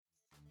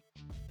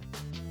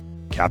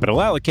Capital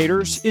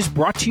Allocators is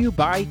brought to you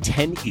by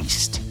 10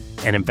 East,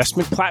 an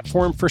investment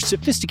platform for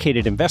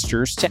sophisticated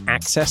investors to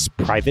access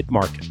private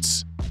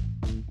markets.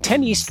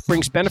 10 East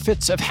brings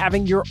benefits of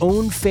having your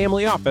own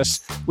family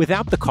office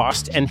without the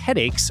cost and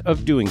headaches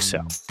of doing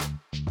so.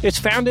 It's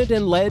founded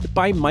and led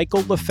by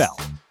Michael LaFell,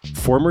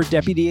 former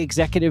Deputy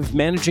Executive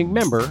Managing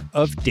Member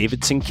of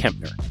Davidson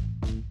Kempner.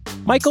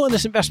 Michael and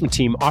his investment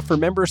team offer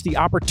members the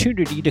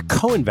opportunity to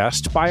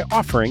co-invest by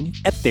offering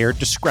at their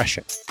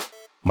discretion.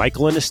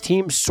 Michael and his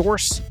team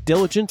source,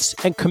 diligence,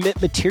 and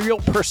commit material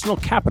personal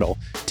capital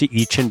to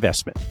each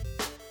investment.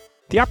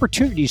 The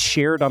opportunities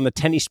shared on the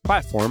 10 East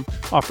platform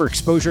offer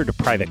exposure to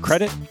private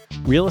credit,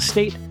 real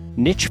estate,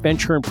 niche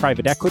venture and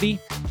private equity,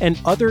 and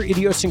other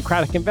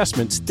idiosyncratic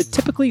investments that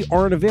typically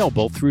aren't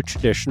available through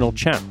traditional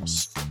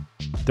channels.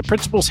 The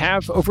principals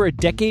have over a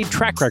decade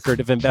track record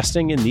of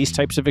investing in these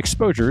types of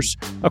exposures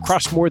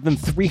across more than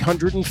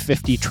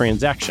 350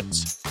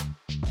 transactions.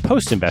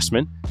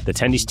 Post-investment, the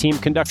 10 East team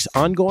conducts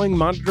ongoing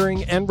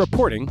monitoring and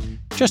reporting,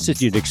 just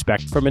as you'd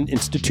expect from an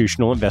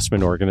institutional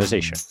investment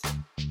organization.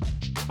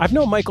 I've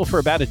known Michael for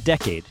about a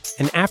decade,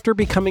 and after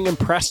becoming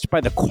impressed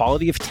by the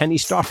quality of 10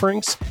 East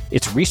offerings,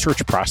 its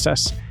research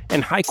process,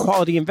 and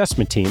high-quality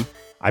investment team,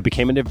 I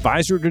became an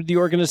advisor to the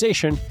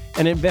organization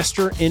and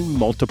investor in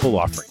multiple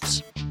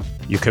offerings.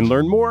 You can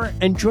learn more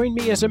and join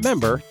me as a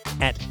member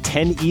at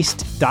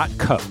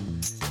 10east.co.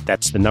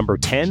 That's the number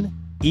 10,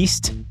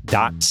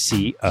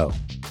 east.co.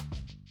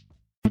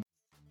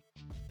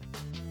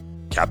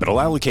 Capital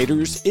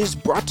Allocators is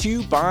brought to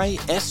you by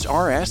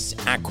SRS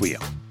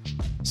Acquiom.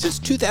 Since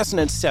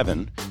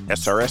 2007,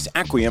 SRS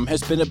Acquiom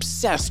has been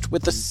obsessed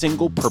with a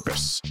single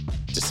purpose: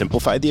 to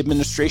simplify the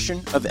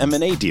administration of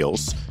M&A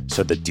deals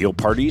so that deal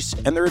parties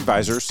and their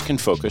advisors can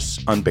focus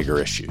on bigger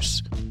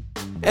issues.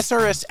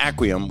 SRS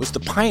Acquiom was the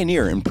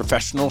pioneer in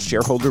professional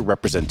shareholder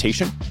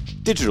representation,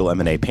 digital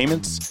M&A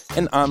payments,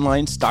 and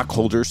online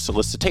stockholder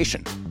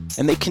solicitation,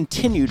 and they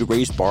continue to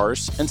raise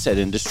bars and set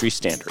industry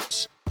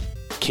standards.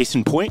 Case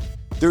in point,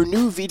 their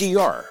new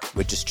VDR,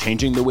 which is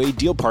changing the way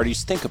deal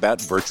parties think about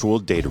virtual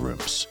data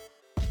rooms.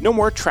 No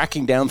more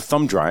tracking down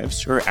thumb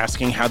drives or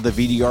asking how the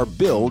VDR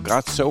bill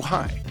got so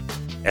high.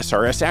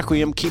 SRS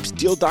Acquiom keeps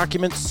deal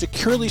documents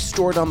securely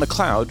stored on the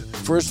cloud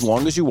for as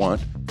long as you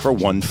want for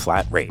one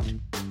flat rate.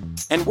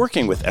 And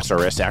working with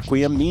SRS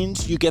Acquiom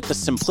means you get the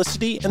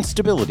simplicity and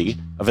stability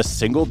of a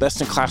single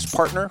best-in-class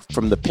partner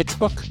from the pitch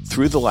book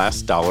through the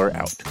last dollar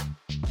out.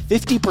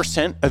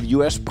 50% of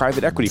U.S.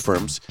 private equity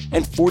firms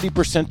and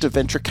 40% of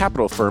venture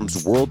capital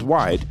firms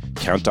worldwide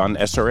count on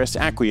SRS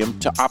Acquiom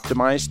to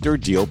optimize their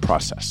deal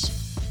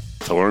process.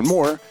 To learn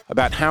more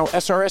about how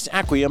SRS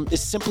Acquiom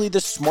is simply the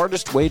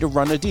smartest way to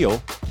run a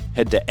deal,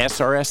 head to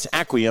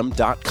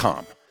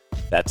srsacquiom.com.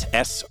 That's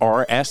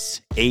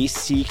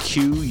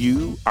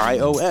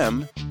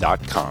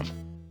srsacquiom.com.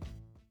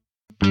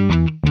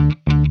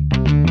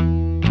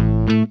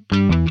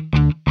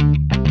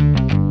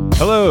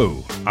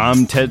 Hello,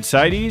 I'm Ted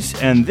Seides,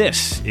 and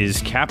this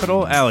is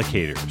Capital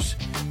Allocators.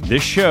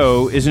 This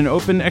show is an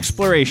open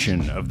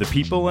exploration of the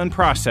people and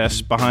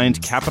process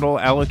behind capital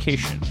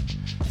allocation.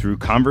 Through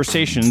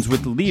conversations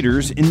with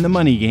leaders in the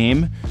money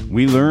game,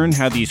 we learn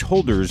how these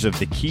holders of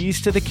the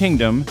keys to the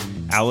kingdom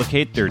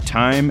allocate their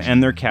time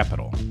and their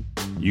capital.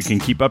 You can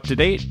keep up to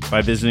date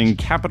by visiting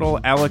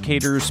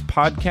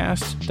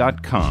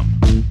capitalallocatorspodcast.com.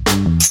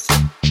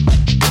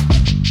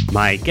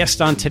 My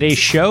guest on today's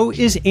show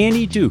is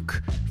Annie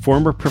Duke,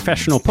 former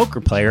professional poker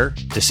player,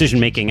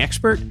 decision-making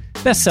expert,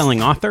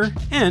 best-selling author,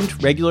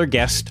 and regular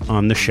guest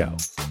on the show.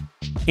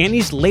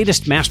 Annie's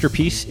latest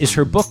masterpiece is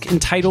her book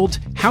entitled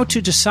How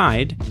to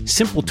Decide: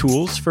 Simple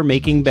Tools for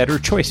Making Better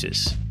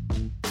Choices.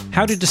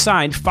 How to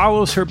Decide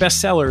follows her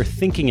bestseller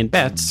Thinking in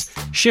Bets,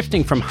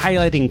 shifting from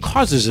highlighting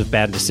causes of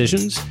bad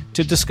decisions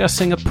to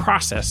discussing a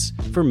process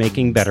for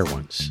making better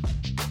ones.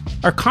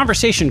 Our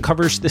conversation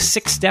covers the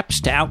 6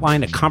 steps to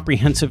outline a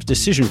comprehensive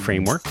decision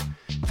framework,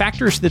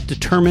 factors that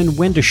determine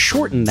when to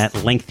shorten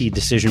that lengthy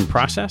decision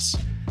process,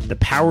 the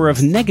power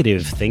of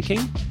negative thinking,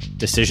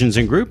 decisions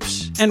in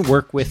groups, and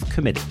work with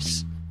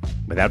committees.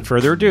 Without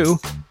further ado,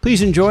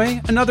 please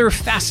enjoy another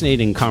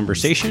fascinating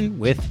conversation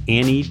with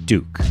Annie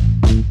Duke.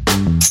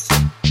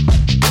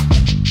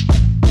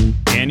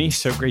 Annie,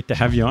 so great to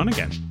have you on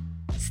again.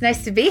 It's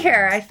nice to be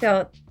here. I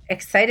feel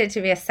excited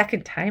to be a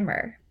second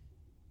timer.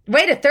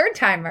 Wait, a third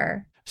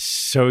timer.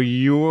 So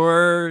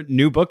your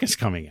new book is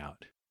coming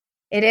out.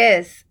 It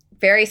is.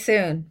 Very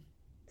soon.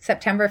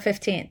 September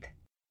 15th.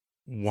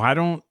 Why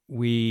don't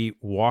we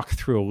walk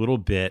through a little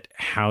bit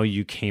how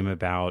you came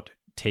about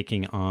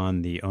taking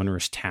on the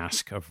onerous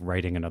task of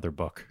writing another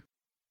book?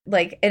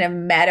 Like in a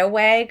meta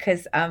way,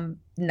 because I'm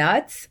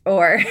nuts,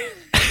 or...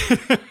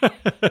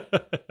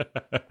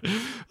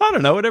 I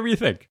don't know, whatever you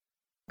think.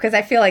 Because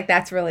I feel like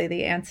that's really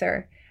the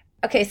answer.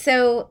 Okay,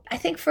 so I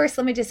think first,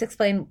 let me just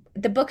explain.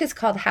 The book is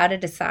called How to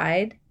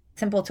Decide: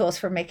 Simple Tools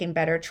for Making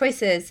Better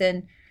Choices.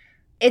 And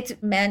it's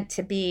meant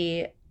to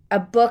be a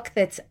book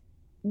that's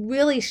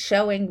really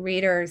showing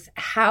readers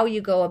how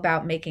you go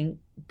about making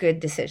good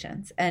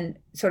decisions and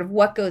sort of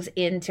what goes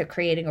into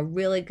creating a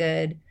really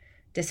good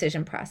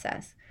decision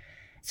process.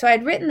 So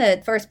I'd written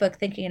the first book,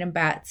 Thinking in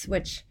Bets,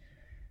 which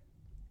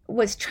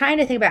was trying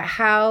to think about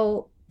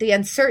how the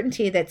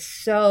uncertainty that's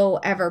so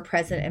ever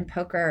present in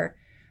poker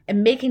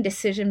and making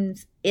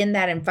decisions in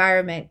that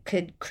environment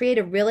could create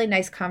a really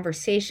nice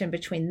conversation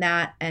between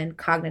that and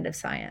cognitive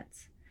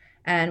science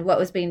and what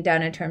was being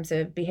done in terms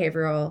of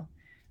behavioral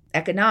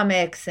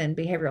economics and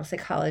behavioral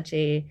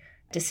psychology,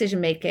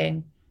 decision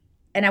making.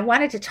 And I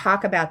wanted to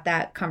talk about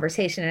that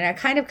conversation. And I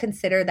kind of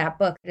consider that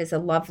book as a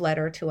love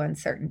letter to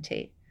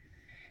uncertainty,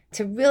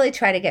 to really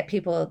try to get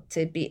people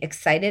to be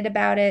excited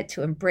about it,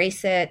 to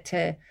embrace it,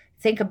 to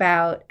think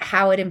about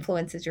how it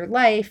influences your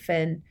life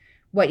and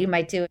what you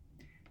might do,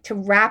 to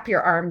wrap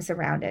your arms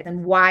around it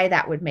and why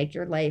that would make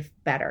your life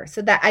better.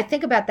 So that I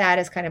think about that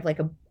as kind of like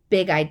a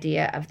big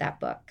idea of that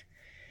book.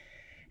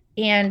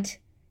 And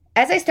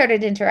as I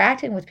started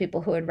interacting with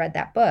people who had read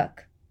that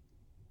book,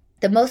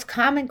 the most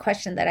common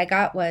question that I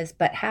got was,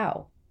 but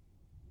how?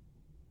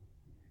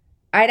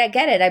 All right, I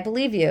get it. I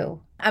believe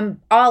you.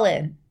 I'm all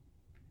in.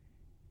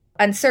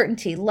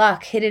 Uncertainty,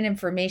 luck, hidden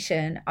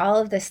information, all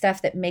of the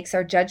stuff that makes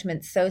our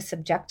judgment so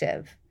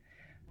subjective,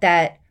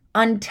 that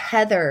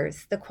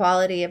untethers the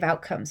quality of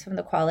outcomes from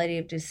the quality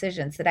of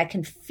decisions, that I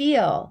can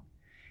feel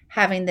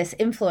having this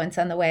influence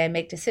on the way I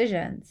make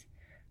decisions.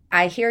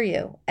 I hear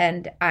you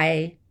and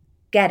I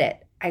get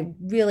it. I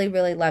really,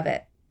 really love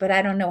it, but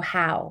I don't know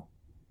how.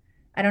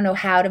 I don't know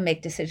how to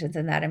make decisions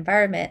in that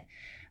environment.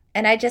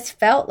 And I just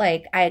felt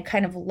like I had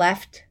kind of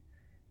left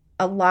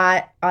a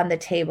lot on the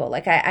table.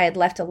 Like I had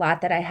left a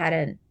lot that I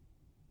hadn't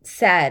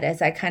said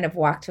as I kind of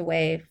walked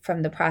away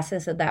from the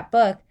process of that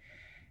book.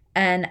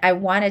 And I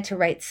wanted to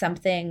write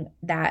something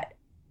that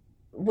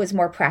was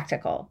more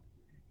practical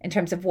in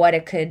terms of what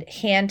it could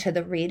hand to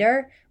the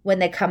reader when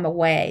they come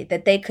away,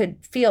 that they could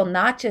feel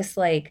not just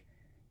like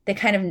they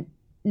kind of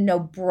know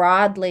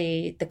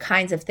broadly the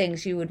kinds of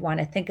things you would want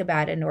to think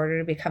about in order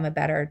to become a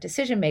better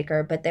decision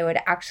maker, but they would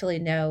actually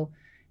know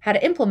how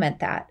to implement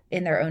that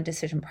in their own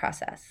decision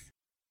process.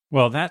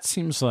 Well, that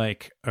seems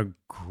like a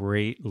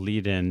great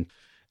lead-in.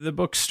 The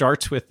book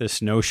starts with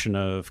this notion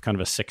of kind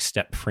of a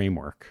 6-step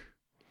framework.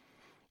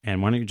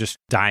 And why don't you just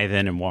dive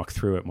in and walk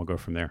through it and we'll go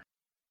from there.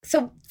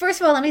 So first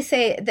of all, let me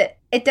say that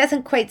it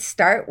doesn't quite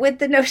start with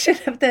the notion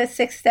of the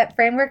 6-step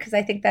framework because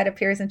I think that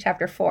appears in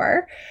chapter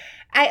 4.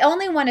 I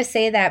only want to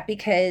say that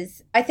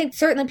because I think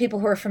certainly people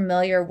who are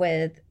familiar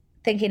with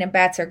Thinking in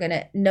Bets are going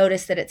to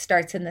notice that it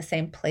starts in the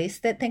same place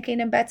that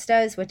Thinking in Bets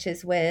does, which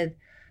is with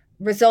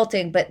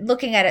resulting, but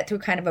looking at it through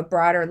kind of a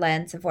broader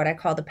lens of what I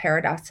call the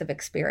paradox of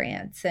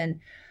experience. And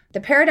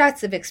the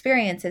paradox of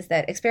experience is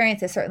that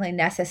experience is certainly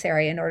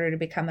necessary in order to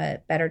become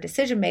a better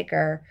decision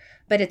maker,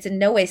 but it's in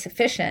no way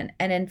sufficient.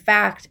 And in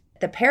fact,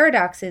 the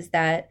paradox is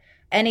that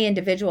any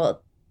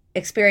individual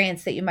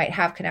experience that you might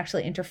have can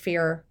actually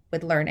interfere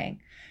with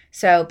learning.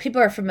 So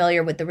people are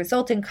familiar with the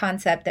resulting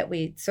concept that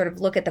we sort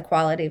of look at the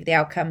quality of the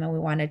outcome and we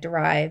want to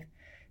derive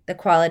the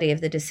quality of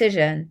the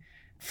decision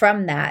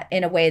from that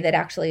in a way that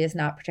actually is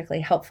not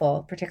particularly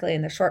helpful, particularly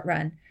in the short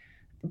run.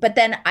 But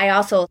then I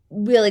also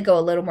really go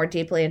a little more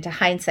deeply into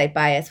hindsight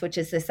bias, which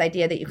is this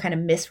idea that you kind of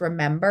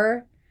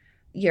misremember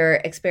your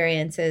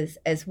experiences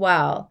as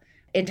well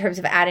in terms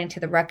of adding to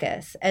the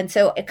ruckus. And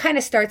so it kind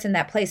of starts in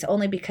that place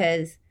only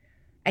because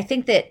I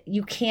think that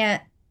you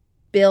can't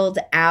build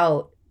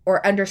out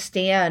or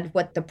understand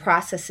what the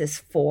process is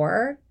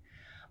for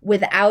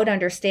without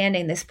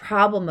understanding this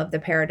problem of the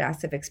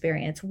paradox of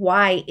experience.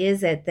 Why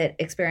is it that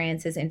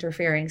experience is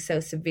interfering so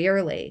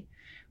severely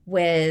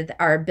with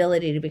our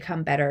ability to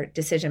become better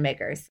decision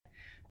makers?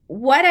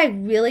 What I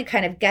really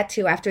kind of get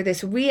to after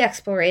this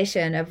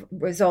re-exploration of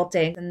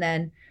resulting and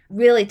then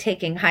really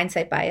taking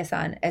hindsight bias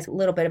on as a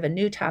little bit of a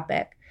new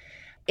topic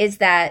is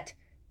that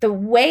the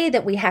way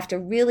that we have to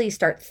really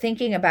start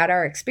thinking about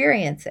our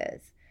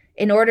experiences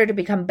in order to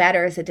become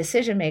better as a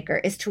decision maker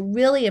is to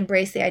really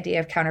embrace the idea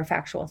of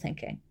counterfactual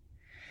thinking.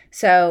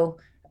 So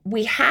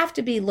we have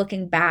to be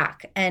looking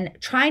back and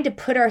trying to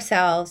put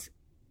ourselves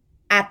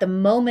at the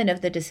moment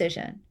of the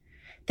decision.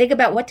 Think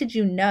about what did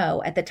you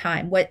know at the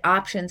time? What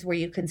options were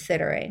you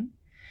considering?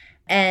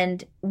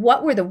 And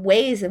what were the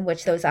ways in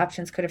which those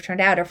options could have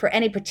turned out? Or for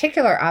any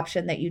particular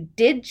option that you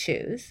did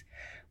choose,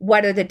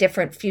 what are the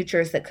different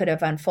futures that could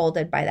have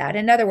unfolded by that?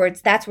 In other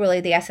words, that's really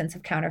the essence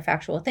of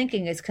counterfactual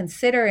thinking, is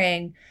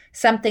considering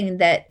something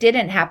that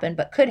didn't happen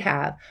but could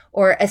have,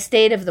 or a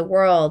state of the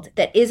world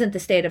that isn't the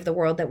state of the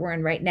world that we're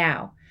in right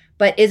now,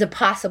 but is a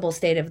possible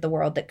state of the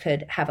world that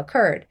could have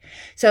occurred.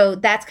 So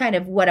that's kind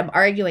of what I'm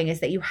arguing,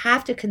 is that you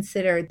have to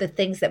consider the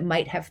things that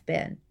might have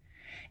been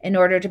in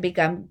order to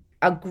become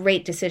a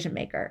great decision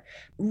maker.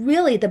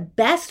 Really, the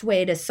best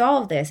way to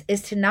solve this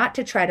is to not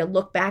to try to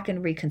look back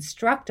and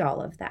reconstruct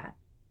all of that,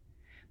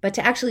 but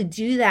to actually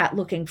do that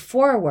looking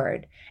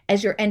forward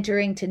as you're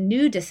entering to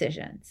new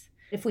decisions.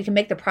 If we can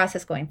make the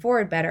process going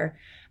forward better,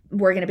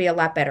 we're going to be a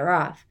lot better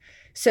off.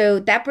 So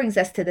that brings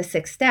us to the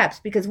 6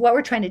 steps, because what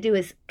we're trying to do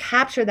is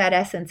capture that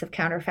essence of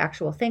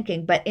counterfactual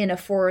thinking, but in a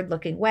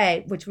forward-looking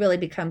way, which really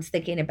becomes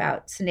thinking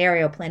about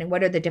scenario planning.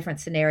 What are the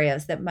different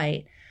scenarios that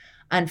might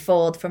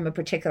unfold from a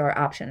particular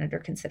option under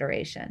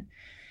consideration.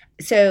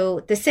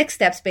 So the 6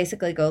 steps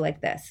basically go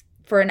like this.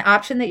 For an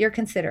option that you're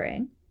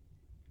considering,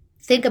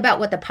 think about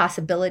what the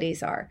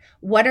possibilities are.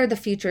 What are the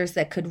futures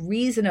that could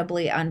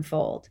reasonably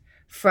unfold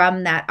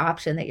from that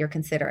option that you're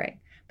considering?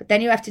 But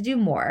then you have to do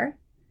more.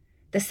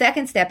 The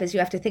second step is you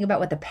have to think about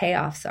what the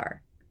payoffs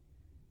are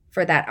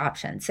for that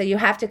option. So you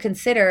have to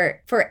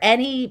consider, for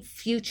any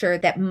future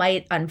that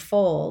might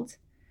unfold,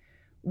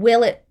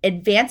 will it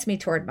advance me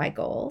toward my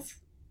goals,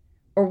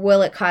 or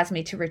will it cause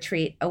me to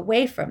retreat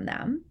away from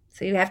them?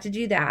 So you have to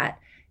do that.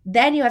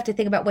 Then you have to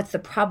think about what's the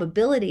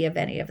probability of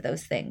any of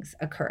those things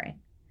occurring.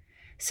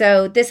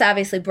 So this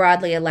obviously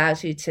broadly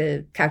allows you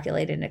to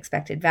calculate an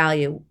expected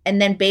value.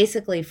 And then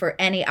basically for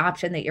any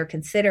option that you're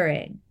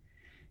considering,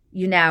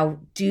 you now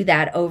do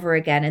that over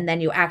again. And then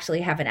you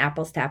actually have an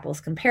apples to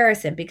apples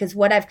comparison, because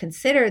what I've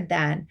considered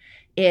then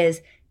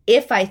is,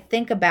 if I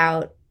think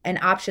about an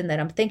option that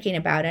I'm thinking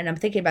about, and I'm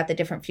thinking about the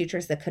different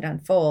futures that could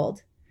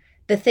unfold,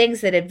 the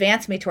things that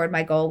advance me toward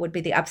my goal would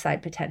be the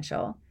upside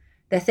potential.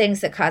 The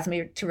things that cause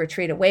me to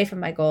retreat away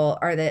from my goal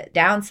are the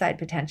downside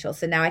potential.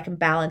 So now I can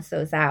balance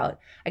those out.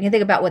 I can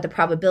think about what the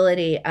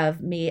probability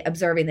of me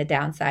observing the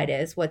downside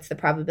is. What's the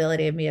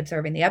probability of me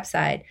observing the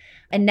upside?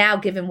 And now,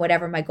 given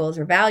whatever my goals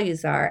or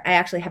values are, I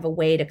actually have a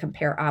way to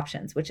compare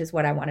options, which is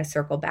what I want to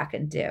circle back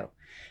and do.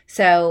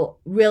 So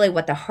really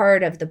what the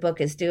heart of the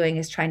book is doing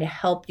is trying to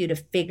help you to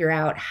figure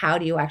out, how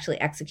do you actually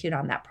execute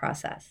on that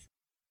process?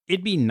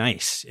 It'd be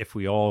nice if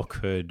we all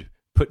could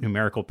put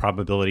numerical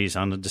probabilities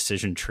on the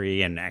decision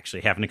tree and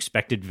actually have an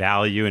expected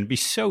value, and it'd be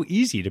so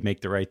easy to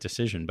make the right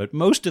decision. But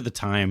most of the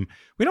time,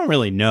 we don't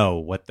really know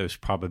what those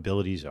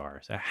probabilities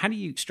are. So how do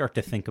you start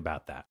to think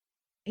about that?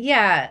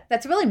 Yeah,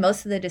 that's really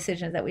most of the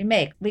decisions that we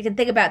make. We can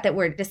think about that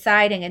we're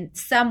deciding in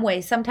some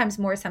way, sometimes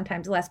more,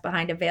 sometimes less,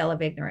 behind a veil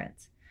of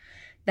ignorance.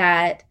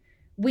 That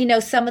we know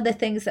some of the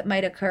things that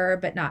might occur,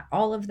 but not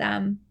all of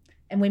them.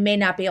 And we may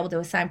not be able to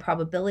assign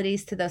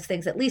probabilities to those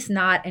things, at least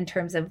not in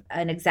terms of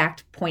an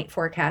exact point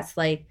forecast.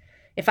 Like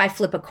if I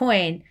flip a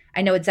coin,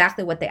 I know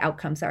exactly what the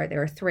outcomes are.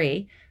 There are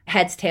 3,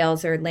 heads,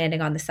 tails, or landing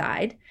on the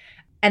side.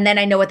 And then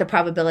I know what the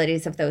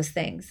probabilities of those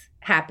things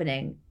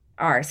happening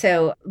are.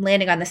 So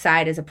landing on the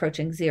side is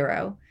approaching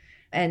 0,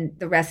 and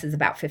the rest is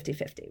about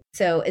 50-50.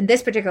 So in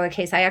this particular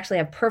case, I actually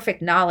have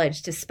perfect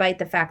knowledge, despite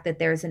the fact that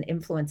there's an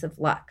influence of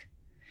luck.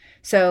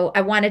 So I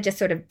want to just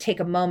sort of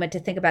take a moment to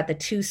think about the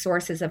 2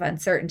 sources of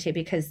uncertainty,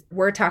 because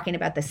we're talking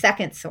about the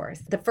second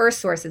source. The first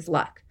source is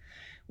luck,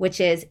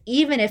 which is,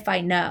 even if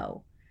I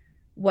know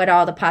what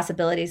all the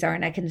possibilities are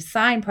and I can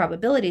assign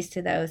probabilities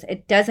to those,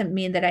 it doesn't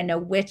mean that I know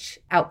which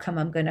outcome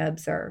I'm going to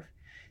observe.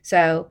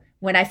 So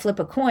when I flip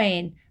a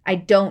coin, I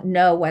don't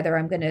know whether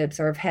I'm going to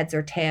observe heads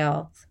or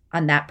tails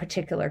on that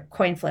particular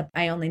coin flip.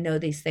 I only know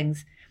these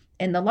things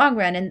in the long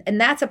run. And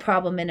that's a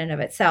problem in and of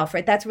itself,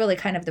 right? That's really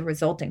kind of the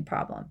resulting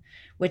problem,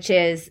 which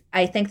is,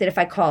 I think that if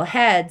I call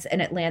heads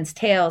and it lands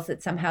tails,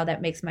 that somehow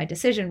that makes my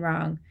decision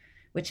wrong,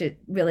 which it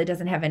really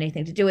doesn't have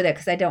anything to do with it,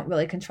 because I don't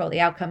really control the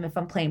outcome. If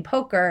I'm playing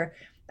poker,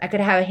 I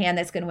could have a hand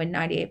that's going to win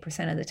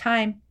 98% of the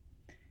time.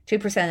 2%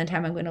 of the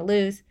time I'm going to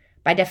lose.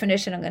 By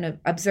definition, I'm going to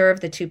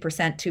observe the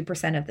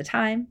 2% of the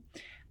time.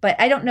 But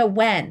I don't know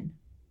when.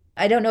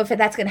 I don't know if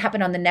that's going to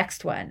happen on the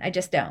next one. I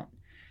just don't.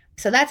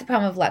 So that's a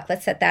problem of luck.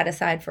 Let's set that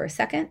aside for a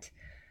second.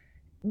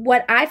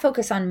 What I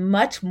focus on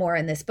much more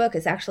in this book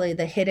is actually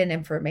the hidden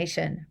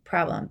information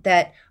problem,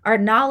 that our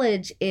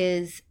knowledge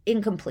is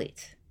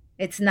incomplete.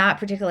 It's not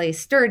particularly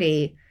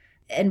sturdy,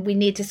 and we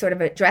need to sort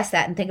of address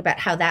that and think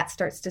about how that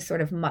starts to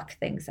sort of muck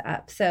things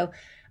up. So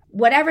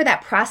whatever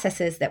that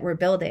process is that we're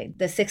building,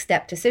 the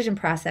 6-step decision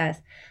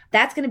process,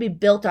 that's going to be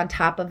built on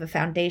top of a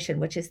foundation,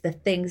 which is the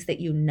things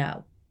that you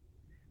know.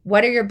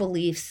 What are your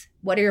beliefs?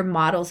 What are your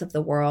models of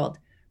the world?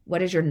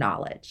 What is your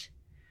knowledge?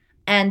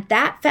 And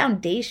that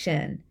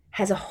foundation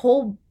has a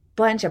whole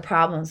bunch of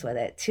problems with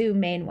it, 2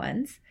 main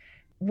ones.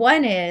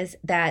 One is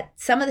that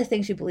some of the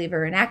things you believe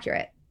are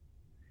inaccurate.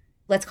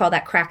 Let's call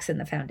that cracks in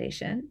the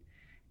foundation.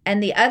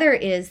 And the other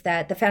is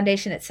that the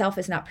foundation itself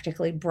is not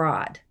particularly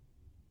broad,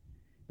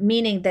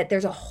 meaning that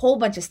there's a whole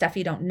bunch of stuff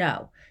you don't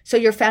know. So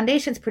your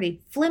foundation's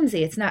pretty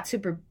flimsy. It's not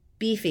super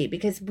beefy,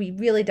 because we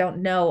really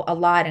don't know a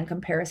lot in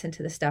comparison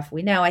to the stuff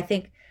we know. I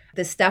think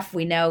the stuff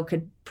we know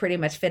could pretty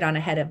much fit on a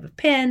head of a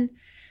pin,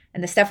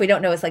 and the stuff we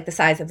don't know is like the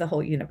size of the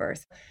whole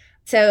universe.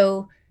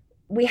 So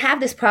we have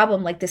this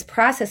problem, like this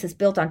process is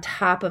built on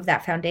top of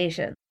that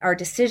foundation. Our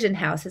decision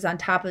house is on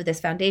top of this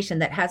foundation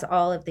that has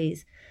all of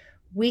these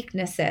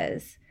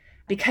weaknesses,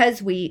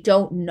 because we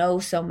don't know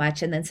so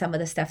much, and then some of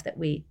the stuff that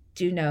we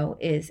do know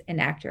is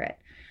inaccurate.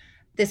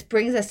 This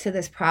brings us to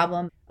this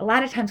problem. A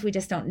lot of times we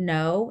just don't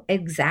know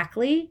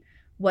exactly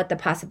what the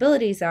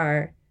possibilities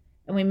are,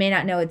 and we may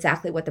not know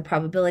exactly what the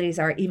probabilities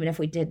are, even if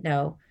we did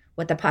know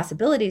what the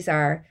possibilities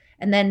are.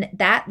 And then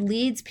that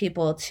leads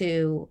people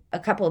to a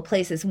couple of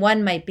places.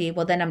 One might be,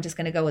 well, then I'm just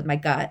going to go with my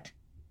gut.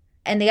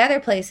 And the other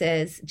place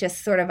is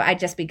just sort of, I'd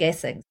just be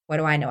guessing. What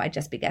do I know? I'd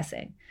just be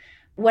guessing.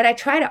 What I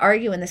try to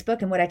argue in this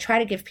book, and what I try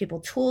to give people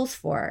tools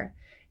for,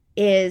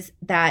 is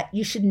that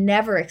you should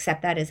never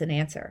accept that as an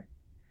answer.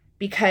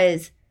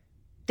 because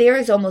there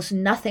is almost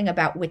nothing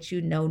about which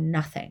you know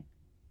nothing,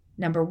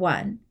 number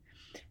one.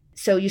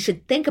 So you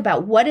should think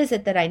about, what is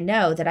it that I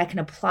know that I can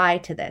apply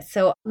to this?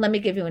 So let me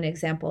give you an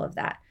example of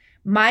that.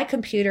 My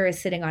computer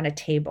is sitting on a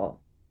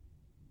table.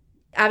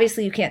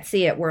 Obviously, you can't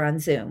see it. We're on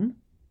Zoom.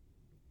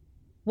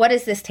 What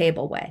does this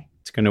table weigh?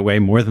 It's going to weigh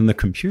more than the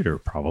computer,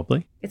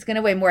 probably. It's going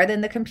to weigh more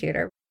than the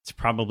computer. It's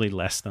probably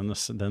less than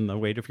the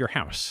weight of your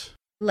house.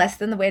 Less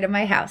than the weight of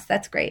my house.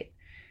 That's great.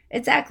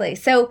 Exactly.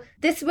 So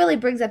this really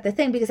brings up the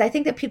thing, because I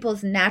think that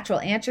people's natural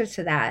answer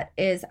to that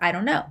is, I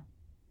don't know.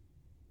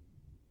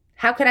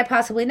 How could I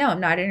possibly know? I'm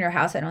not in your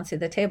house. I don't see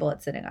the table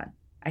it's sitting on.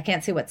 I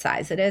can't see what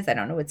size it is. I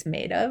don't know what it's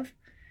made of.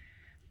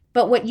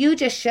 But what you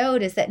just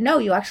showed is that, no,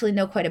 you actually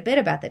know quite a bit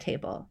about the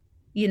table.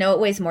 You know, it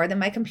weighs more than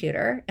my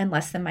computer and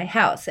less than my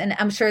house. And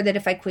I'm sure that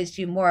if I quizzed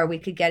you more, we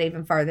could get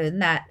even farther than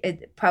that.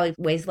 It probably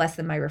weighs less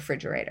than my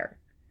refrigerator.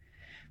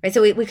 Right?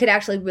 So we could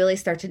actually really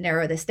start to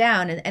narrow this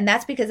down. And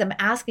that's because I'm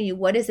asking you,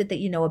 what is it that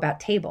you know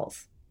about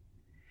tables?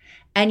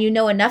 And you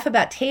know enough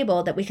about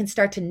table that we can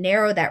start to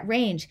narrow that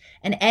range.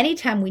 And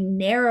anytime we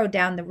narrow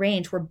down the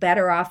range, we're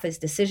better off as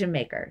decision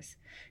makers,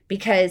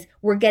 because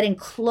we're getting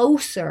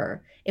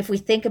closer. If we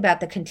think about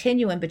the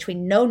continuum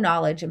between no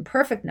knowledge and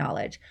perfect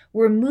knowledge,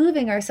 we're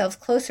moving ourselves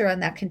closer on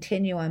that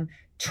continuum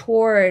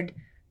toward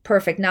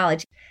perfect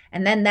knowledge.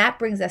 And then that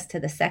brings us to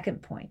the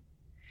second point,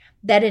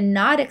 that in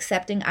not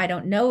accepting I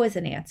don't know as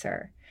an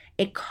answer,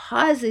 it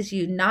causes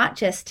you not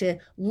just to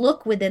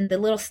look within the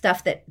little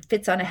stuff that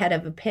fits on a head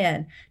of a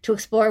pin to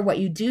explore what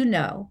you do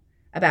know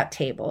about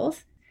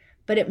tables,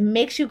 but it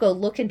makes you go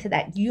look into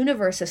that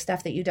universe of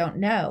stuff that you don't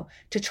know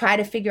to try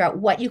to figure out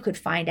what you could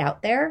find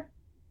out there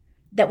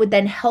that would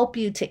then help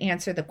you to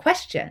answer the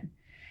question.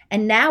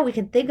 And now we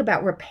can think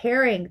about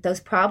repairing those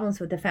problems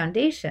with the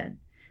foundation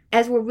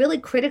as we're really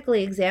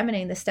critically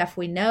examining the stuff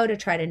we know to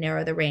try to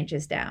narrow the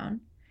ranges down.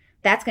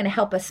 That's going to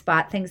help us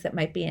spot things that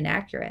might be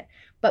inaccurate.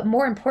 But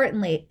more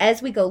importantly,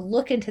 as we go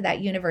look into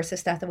that universe of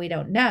stuff that we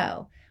don't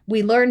know,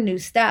 we learn new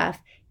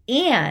stuff,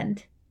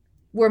 and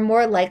we're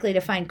more likely to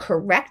find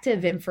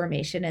corrective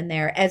information in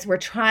there as we're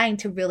trying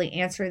to really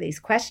answer these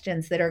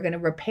questions that are going to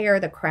repair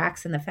the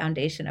cracks in the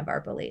foundation of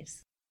our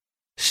beliefs.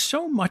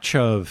 So much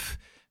of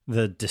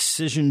the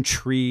decision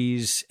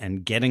trees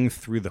and getting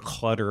through the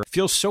clutter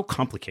feels so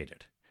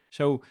complicated.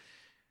 So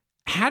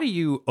how do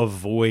you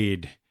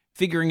avoid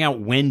figuring out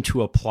when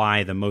to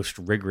apply the most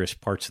rigorous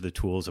parts of the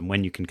tools and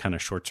when you can kind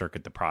of short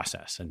circuit the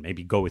process and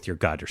maybe go with your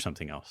gut or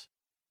something else?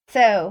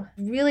 So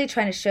really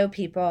trying to show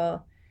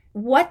people,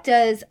 what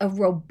does a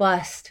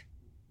robust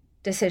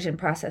decision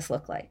process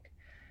look like?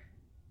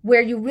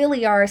 Where you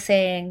really are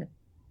saying,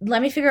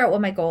 let me figure out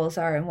what my goals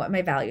are and what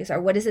my values are.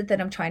 What is it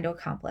that I'm trying to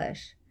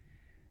accomplish?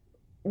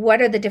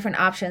 What are the different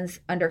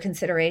options under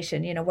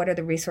consideration? You know, what are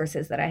the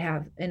resources that I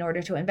have in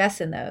order to invest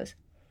in those?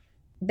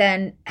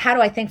 Then how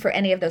do I think for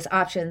any of those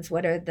options?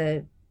 What are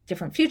the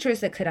different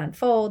futures that could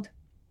unfold?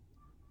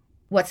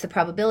 What's the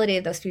probability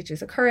of those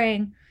futures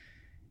occurring?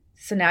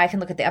 So now I can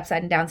look at the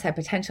upside and downside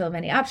potential of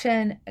any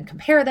option and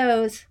compare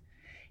those.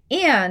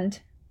 And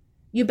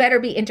you better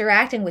be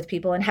interacting with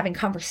people and having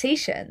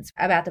conversations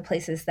about the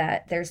places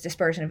that there's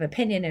dispersion of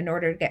opinion in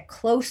order to get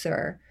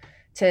closer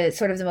to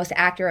sort of the most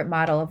accurate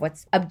model of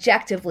what's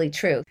objectively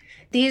true.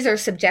 These are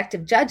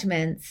subjective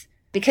judgments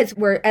because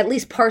we're at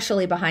least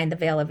partially behind the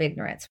veil of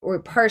ignorance. We're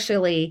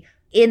partially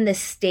in this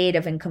state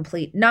of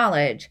incomplete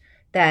knowledge.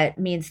 That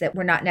means that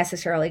we're not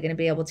necessarily going to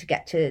be able to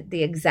get to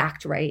the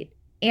exact right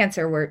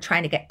answer. We're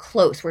trying to get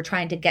close. We're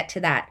trying to get to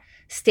that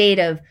state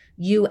of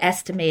you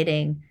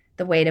estimating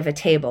the weight of a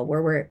table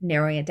where we're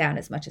narrowing it down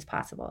as much as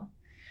possible.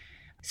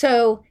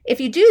 So if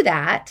you do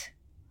that,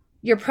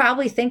 you're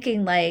probably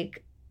thinking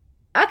like,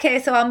 okay,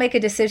 so I'll make a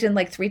decision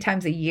like 3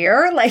 times a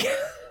year. Like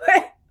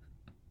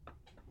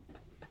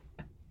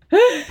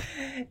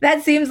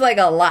that seems like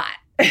a lot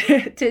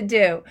to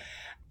do.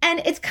 And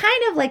it's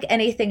kind of like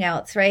anything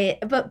else, right?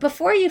 But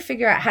before you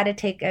figure out how to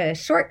take a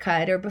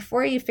shortcut, or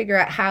before you figure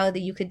out how that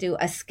you could do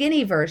a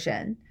skinny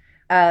version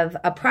of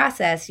a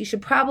process, you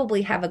should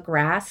probably have a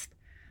grasp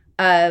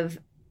of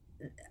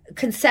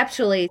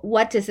conceptually,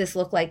 what does this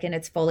look like in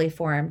its fully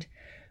formed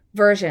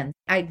version?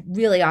 I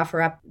really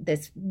offer up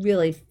this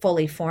really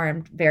fully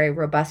formed, very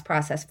robust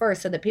process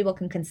first so that people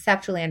can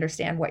conceptually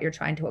understand what you're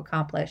trying to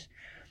accomplish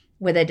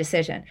with a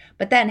decision.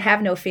 But then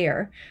have no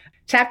fear.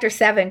 Chapter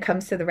 7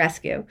 comes to the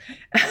rescue.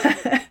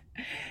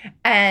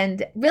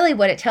 And really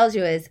what it tells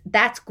you is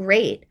that's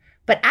great,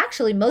 but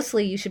actually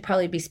mostly you should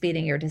probably be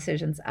speeding your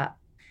decisions up.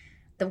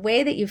 The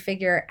way that you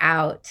figure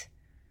out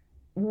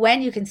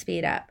when you can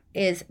speed up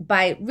is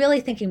by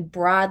really thinking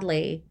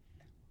broadly,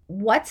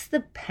 what's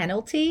the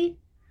penalty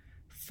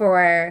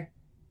for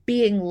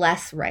being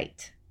less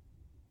right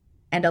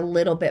and a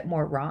little bit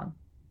more wrong?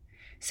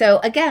 So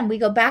again, we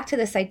go back to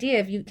this idea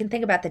of, you can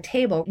think about the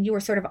table. You were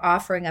sort of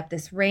offering up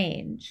this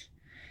range,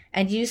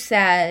 and you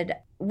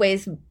said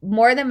weighs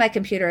more than my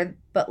computer,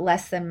 but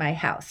less than my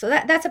house. So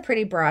that's a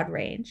pretty broad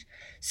range.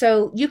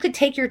 So you could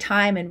take your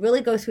time and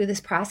really go through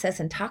this process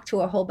and talk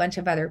to a whole bunch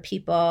of other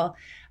people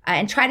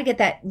and try to get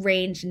that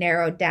range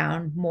narrowed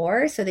down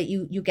more so that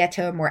you get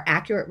to a more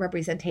accurate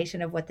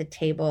representation of what the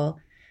table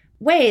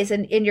weighs.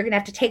 And you're going to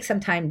have to take some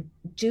time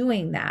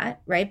doing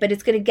that, right? But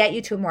it's going to get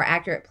you to a more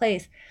accurate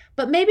place.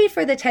 But maybe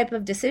for the type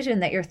of decision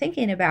that you're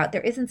thinking about,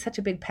 there isn't such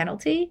a big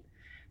penalty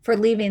for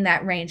leaving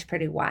that range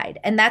pretty wide.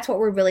 And that's what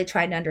we're really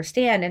trying to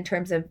understand in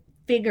terms of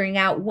figuring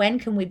out when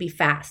can we be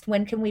fast?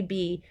 When can we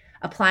be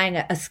applying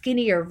a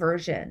skinnier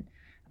version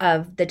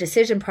of the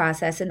decision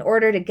process in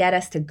order to get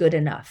us to good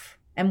enough?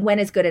 And when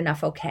is good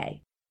enough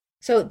okay?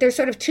 So there's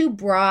sort of two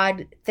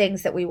broad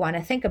things that we want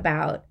to think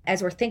about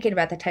as we're thinking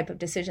about the type of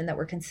decision that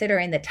we're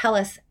considering that tell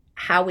us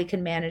how we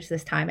can manage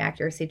this time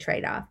accuracy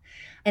trade-off.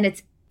 And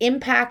it's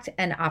impact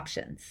and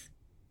options.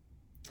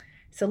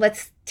 So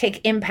let's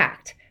take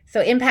impact.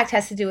 So impact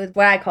has to do with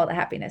what I call the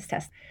happiness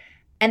test.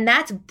 And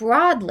that's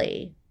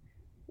broadly,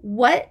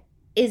 what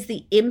is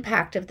the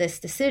impact of this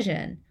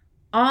decision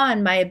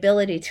on my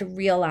ability to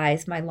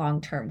realize my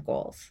long-term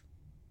goals?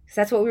 Because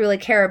that's what we really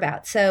care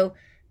about. So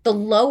the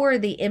lower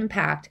the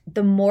impact,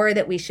 the more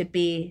that we should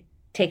be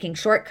taking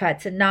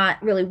shortcuts and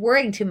not really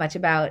worrying too much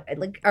about,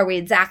 like, are we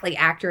exactly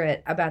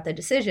accurate about the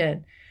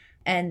decision?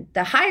 And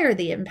the higher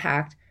the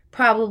impact,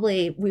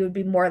 probably we would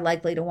be more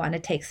likely to want to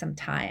take some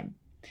time.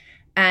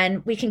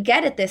 And we can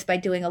get at this by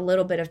doing a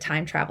little bit of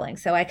time traveling.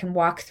 So I can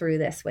walk through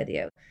this with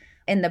you.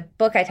 In the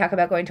book, I talk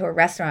about going to a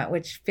restaurant,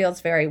 which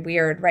feels very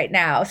weird right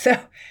now.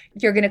 So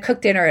you're going to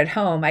cook dinner at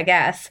home, I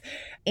guess.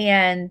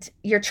 And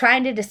you're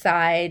trying to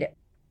decide,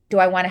 do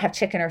I want to have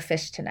chicken or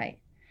fish tonight?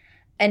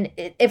 And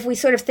if we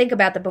sort of think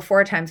about the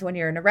before times when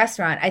you're in a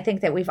restaurant, I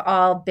think that we've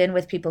all been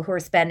with people who are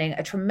spending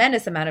a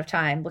tremendous amount of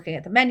time looking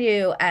at the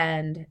menu,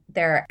 and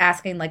they're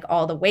asking like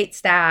all the wait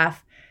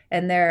staff,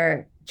 and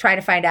they're trying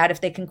to find out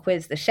if they can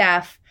quiz the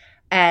chef.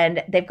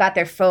 And they've got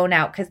their phone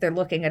out because they're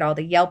looking at all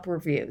the Yelp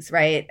reviews,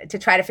 right? To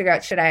try to figure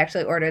out, should I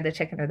actually order the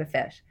chicken or the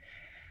fish?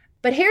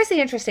 But here's the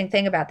interesting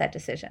thing about that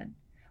decision.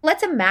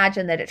 Let's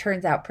imagine that it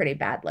turns out pretty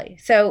badly.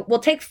 So we'll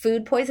take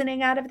food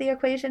poisoning out of the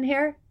equation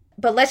here.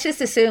 But let's just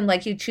assume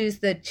like you choose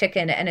the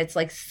chicken and it's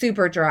like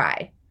super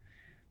dry.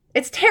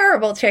 It's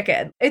terrible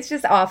chicken. It's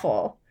just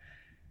awful.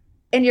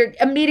 And you're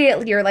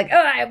like,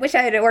 oh, I wish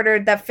I had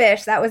ordered the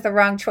fish. That was the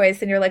wrong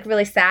choice. And you're like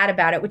really sad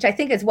about it, which I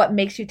think is what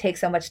makes you take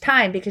so much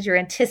time, because you're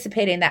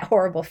anticipating that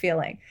horrible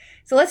feeling.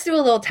 So let's do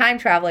a little time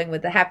traveling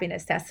with the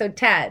happiness test. So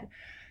Ted,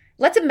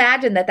 let's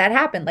imagine that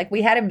happened. Like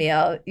we had a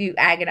meal, you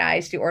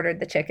agonized, you ordered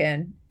the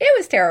chicken. It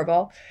was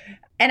terrible.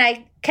 And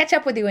I catch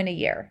up with you in a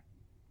year.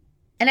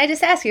 And I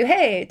just ask you,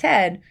 hey,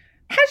 Ted,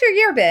 how's your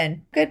year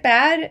been? Good,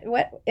 bad,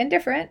 what,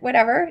 indifferent,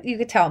 whatever. You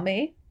could tell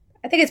me.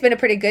 I think it's been a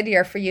pretty good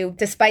year for you,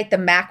 despite the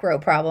macro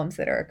problems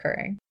that are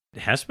occurring.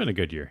 It has been a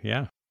good year,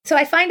 yeah. So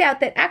I find out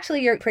that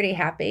actually you're pretty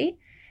happy.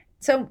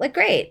 So like,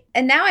 great.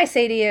 And now I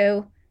say to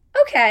you,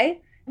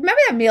 okay,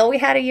 remember that meal we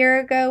had a year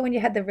ago when you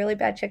had the really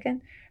bad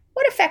chicken?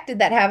 What effect did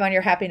that have on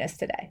your happiness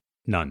today?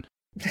 None.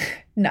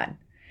 None.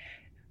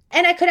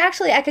 And I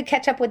could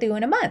catch up with you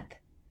in a month.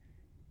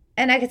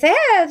 And I could say,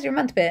 hey, how's your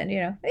month been?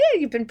 Yeah,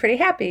 you've been pretty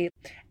happy.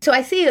 So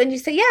I see you and you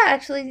say, yeah,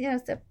 actually,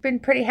 it's been a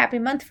pretty happy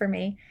month for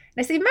me.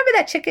 And I say, remember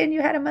that chicken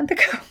you had a month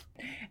ago?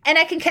 And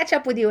I can catch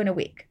up with you in a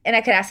week. And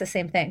I could ask the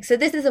same thing. So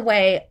this is a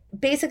way,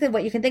 basically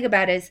what you can think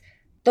about is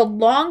the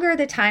longer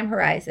the time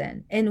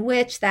horizon in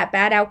which that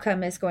bad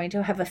outcome is going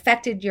to have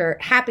affected your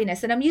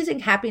happiness. And I'm using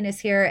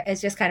happiness here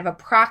as just kind of a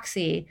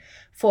proxy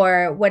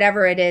for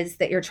whatever it is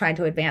that you're trying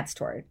to advance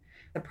toward.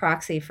 The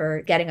proxy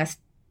for getting us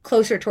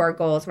closer to our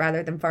goals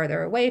rather than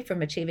farther away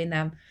from achieving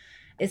them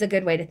is a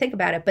good way to think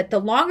about it. But the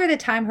longer the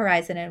time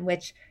horizon in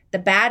which the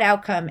bad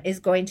outcome is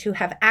going to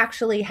have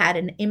actually had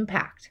an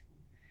impact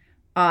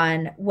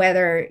on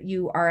whether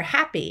you are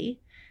happy,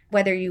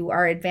 whether you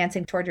are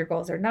advancing toward your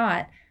goals or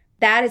not,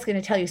 that is going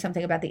to tell you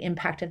something about the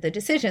impact of the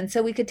decision.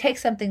 So we could take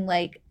something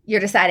like you're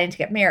deciding to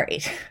get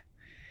married.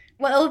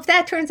 Well, if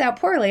that turns out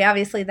poorly,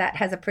 obviously that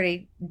has a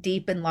pretty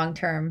deep and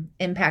long-term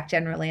impact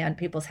generally on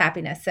people's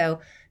happiness. So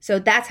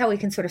that's how we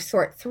can sort of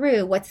sort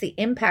through what's the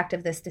impact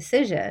of this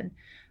decision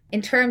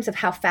in terms of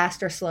how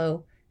fast or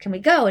slow can we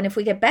go. And if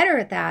we get better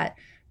at that,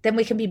 then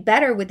we can be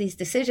better with these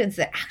decisions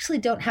that actually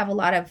don't have a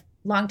lot of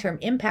long-term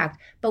impact,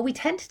 but we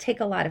tend to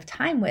take a lot of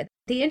time with.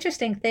 The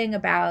interesting thing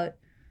about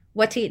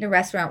what to eat in a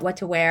restaurant, what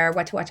to wear,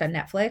 what to watch on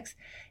Netflix,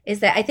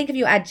 is that I think if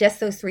you add just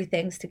those three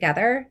things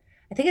together,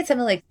 I think it's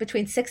something like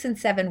between 6 and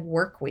 7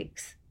 work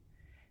weeks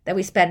that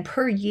we spend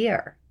per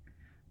year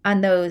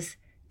on those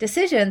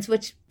decisions,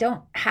 which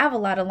don't have a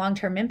lot of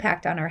long-term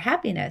impact on our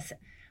happiness.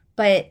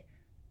 But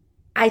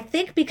I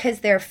think because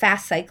they're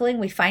fast cycling,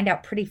 we find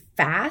out pretty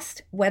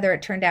fast whether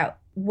it turned out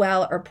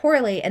well or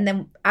poorly. And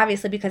then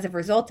obviously because of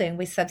resulting,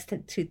 we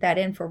substitute that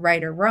in for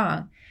right or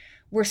wrong.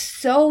 We're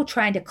so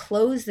trying to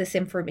close this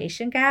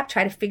information gap,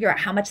 try to figure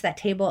out how much that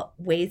table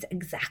weighs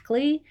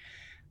exactly,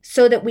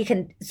 so that we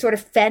can sort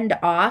of fend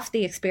off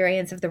the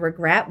experience of the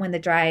regret when the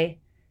dry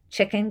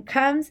chicken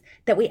comes,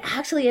 that we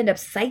actually end up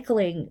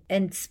cycling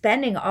and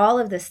spending all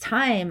of this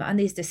time on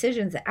these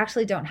decisions that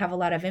actually don't have a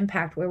lot of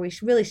impact, where we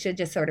really should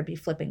just sort of be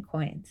flipping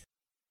coins.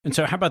 And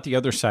so how about the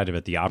other side of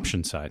it, the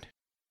option side?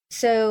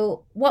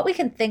 So what we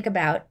can think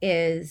about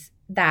is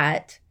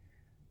that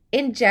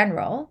in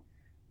general,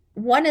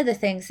 one of the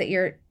things that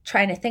you're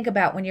trying to think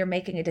about when you're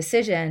making a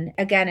decision,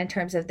 again, in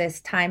terms of this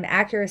time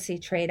accuracy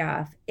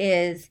trade-off,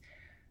 is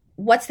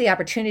what's the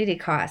opportunity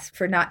cost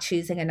for not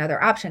choosing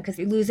another option? Because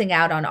you're losing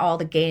out on all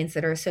the gains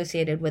that are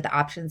associated with the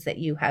options that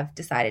you have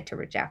decided to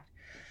reject.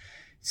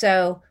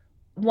 So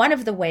one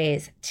of the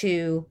ways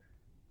to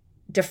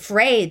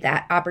defray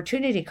that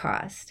opportunity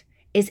cost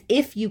is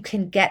if you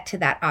can get to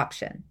that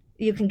option.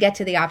 You can get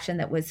to the option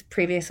that was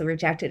previously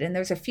rejected. And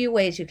there's a few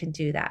ways you can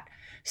do that.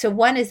 So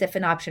one is if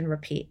an option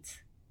repeats.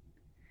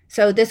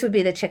 So this would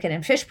be the chicken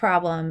and fish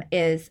problem,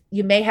 is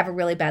you may have a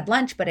really bad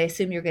lunch, but I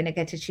assume you're going to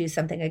get to choose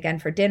something again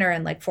for dinner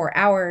in like 4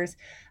 hours.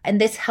 And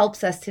this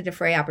helps us to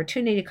defray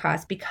opportunity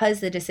costs because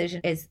the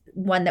decision is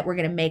one that we're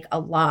going to make a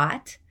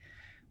lot.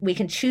 We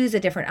can choose a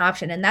different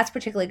option. And that's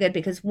particularly good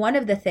because one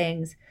of the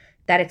things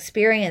that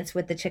experience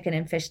with the chicken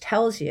and fish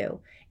tells you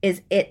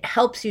is it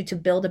helps you to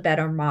build a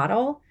better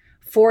model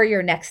for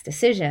your next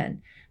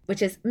decision,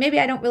 which is maybe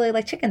I don't really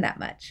like chicken that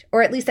much,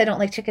 or at least I don't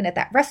like chicken at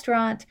that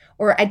restaurant,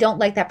 or I don't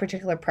like that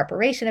particular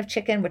preparation of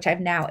chicken, which I've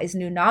now is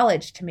new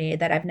knowledge to me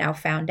that I've now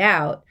found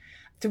out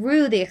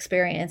through the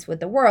experience with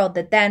the world,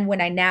 that then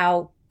when I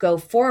now go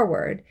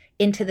forward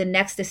into the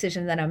next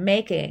decision that I'm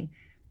making,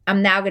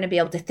 I'm now going to be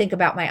able to think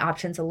about my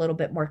options a little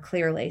bit more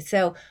clearly.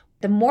 So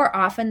the more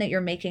often that you're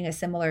making a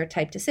similar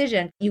type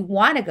decision, you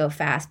want to go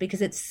fast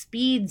because it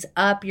speeds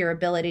up your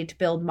ability to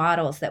build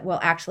models that will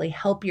actually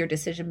help your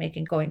decision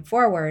making going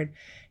forward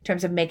in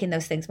terms of making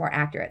those things more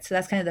accurate. So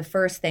that's kind of the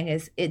first thing,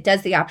 is it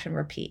does the option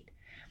repeat.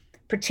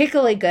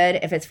 Particularly good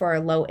if it's for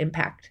a low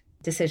impact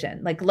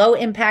decision. Like low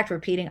impact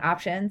repeating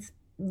options,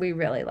 we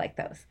really like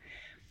those.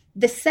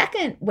 The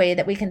second way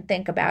that we can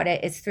think about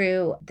it is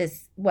through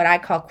this, what I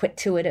call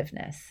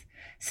quit-to-itiveness.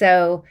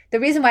 So the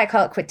reason why I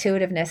call it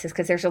quit-to-itiveness is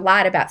because there's a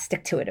lot about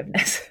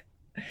stick-to-itiveness.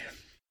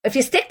 If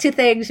you stick to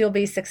things, you'll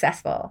be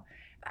successful.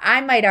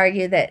 I might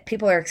argue that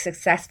people are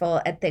successful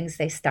at things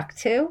they stuck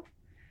to,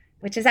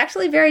 which is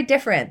actually very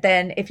different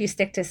than if you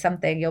stick to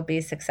something, you'll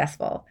be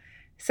successful.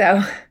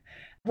 So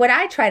what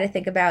I try to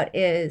think about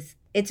is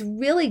it's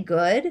really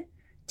good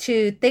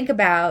to think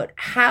about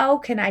how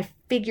can I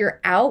figure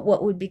out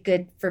what would be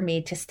good for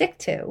me to stick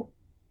to.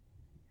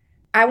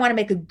 I want to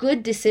make a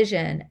good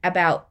decision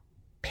about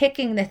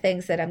picking the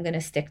things that I'm going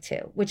to stick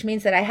to, which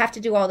means that I have to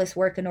do all this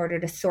work in order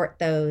to sort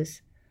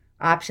those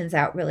options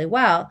out really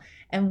well.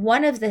 And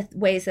one of the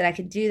ways that I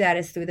can do that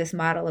is through this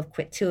model of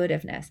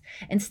quit-to-itiveness.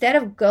 Instead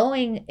of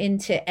going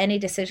into any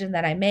decision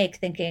that I make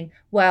thinking,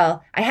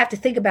 well, I have to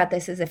think about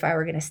this as if I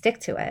were going to stick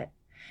to it.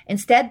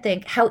 Instead,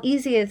 think, how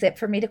easy is it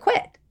for me to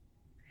quit?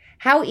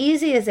 How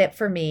easy is it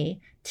for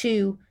me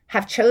to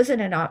have chosen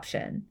an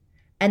option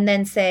and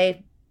then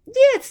say,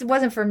 yeah, it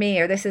wasn't for me,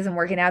 or this isn't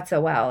working out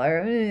so well,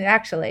 or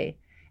actually,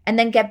 and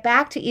then get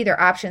back to either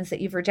options that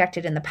you've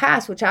rejected in the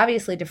past, which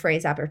obviously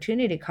defrays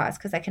opportunity costs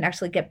because I can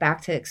actually get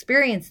back to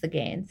experience the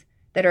gains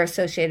that are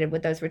associated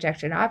with those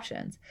rejected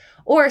options.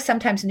 Or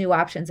sometimes new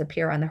options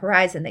appear on the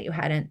horizon that you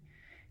hadn't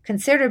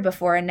considered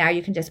before, and now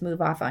you can just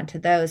move off onto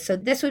those. So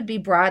this would be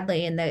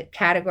broadly in the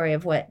category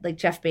of what like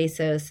Jeff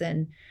Bezos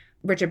and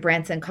Richard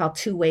Branson call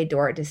two-way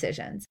door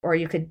decisions, or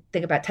you could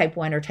think about type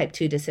 1 or type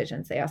 2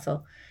 decisions, they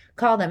also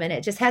call them. And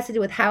it just has to do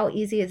with how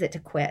easy is it to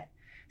quit.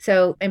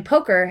 So in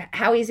poker,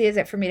 how easy is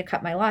it for me to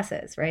cut my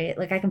losses, right?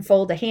 Like I can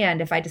fold a hand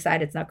if I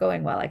decide it's not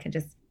going well, I can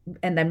just,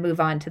 and then move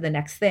on to the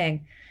next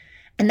thing.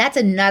 And that's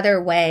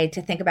another way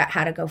to think about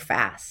how to go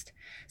fast.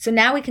 So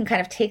now we can kind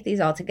of take these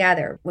all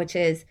together, which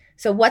is,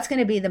 so what's going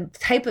to be the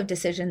type of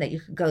decision that you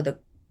could go the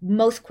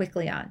most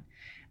quickly on?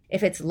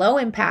 If it's low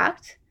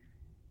impact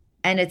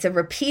and it's a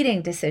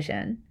repeating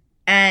decision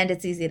and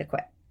it's easy to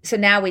quit. So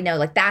now we know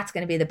like that's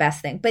going to be the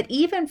best thing. But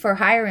even for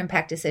higher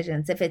impact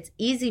decisions, if it's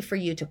easy for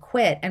you to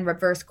quit and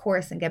reverse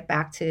course and get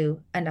back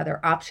to another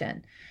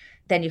option,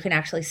 then you can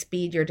actually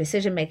speed your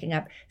decision making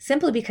up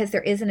simply because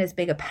there isn't as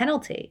big a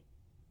penalty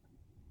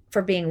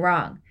for being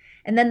wrong.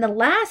 And then the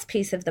last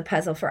piece of the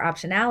puzzle for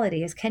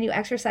optionality is, can you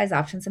exercise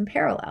options in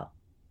parallel?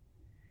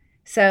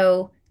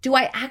 So do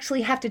I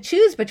actually have to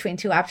choose between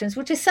two options,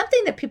 which is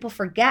something that people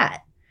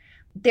forget.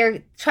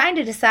 They're trying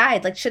to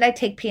decide, like, should I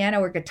take piano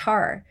or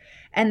guitar?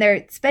 And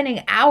they're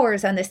spending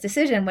hours on this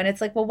decision when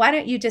it's like, well, why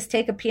don't you just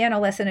take a piano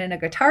lesson and a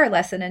guitar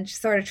lesson and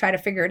just sort of try to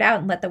figure it out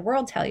and let the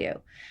world tell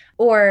you?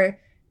 Or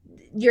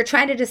you're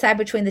trying to decide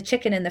between the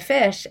chicken and the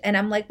fish. And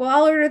I'm like, well,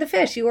 I'll order the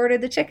fish. You order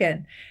the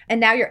chicken. And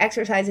now you're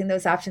exercising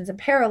those options in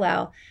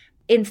parallel.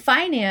 In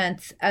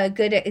finance, a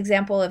good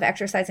example of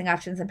exercising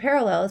options in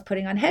parallel is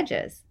putting on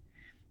hedges.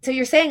 So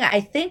you're saying,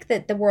 I think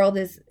that the world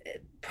is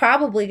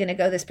probably going to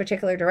go this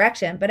particular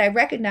direction, but I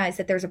recognize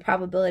that there's a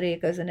probability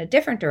it goes in a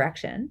different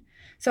direction.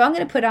 So I'm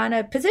going to put on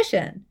a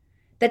position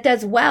that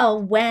does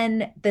well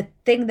when the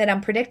thing that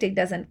I'm predicting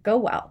doesn't go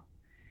well.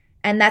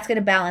 And that's going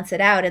to balance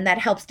it out. And that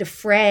helps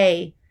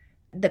defray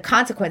the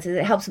consequences.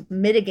 It helps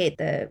mitigate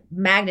the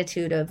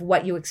magnitude of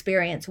what you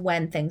experience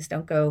when things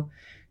don't go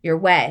your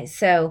way.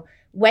 So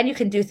when you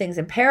can do things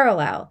in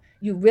parallel,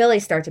 you really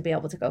start to be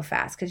able to go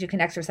fast because you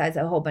can exercise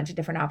a whole bunch of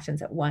different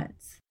options at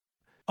once.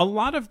 A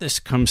lot of this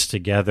comes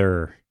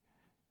together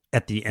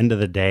at the end of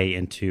the day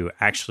into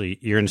actually,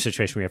 you're in a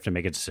situation where you have to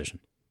make a decision.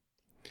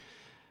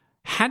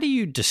 How do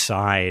you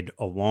decide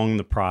along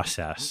the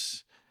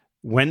process,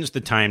 when's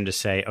the time to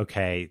say,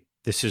 okay,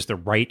 this is the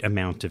right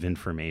amount of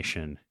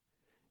information,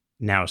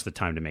 now is the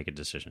time to make a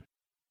decision?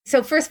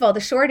 So first of all,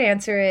 the short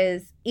answer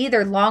is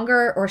either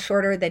longer or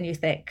shorter than you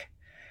think.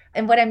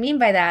 And what I mean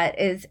by that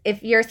is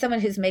if you're someone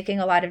who's making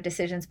a lot of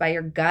decisions by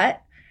your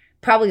gut,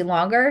 probably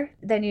longer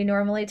than you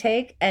normally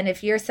take. And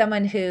if you're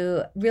someone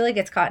who really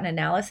gets caught in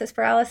analysis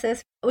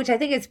paralysis, which I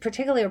think is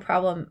particularly a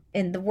problem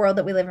in the world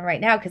that we live in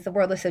right now because the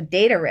world is so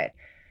data rich.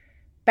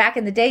 Back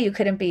in the day, you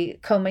couldn't be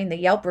combing the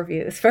Yelp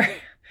reviews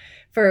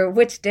for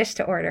which dish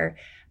to order.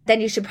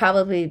 Then you should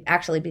probably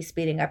actually be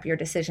speeding up your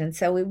decision.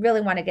 So we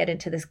really want to get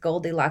into this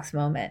Goldilocks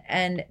moment.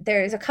 And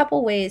there's a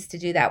couple ways to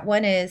do that.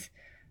 One is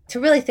to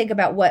really think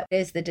about what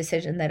is the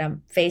decision that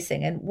I'm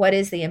facing and what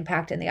is the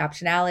impact and the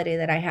optionality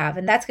that I have.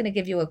 And that's going to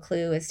give you a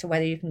clue as to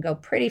whether you can go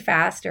pretty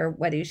fast or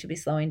whether you should be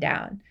slowing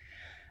down.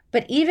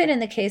 But even in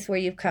the case where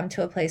you've come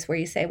to a place where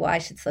you say, well, I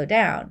should slow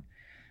down,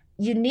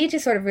 you need to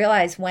sort of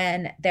realize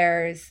when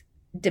there's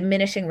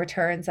diminishing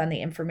returns on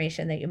the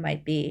information that you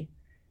might be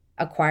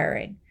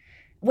acquiring.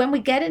 When we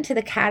get into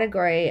the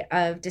category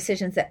of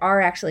decisions that are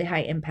actually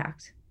high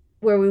impact,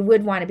 where we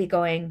would want to be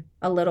going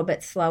a little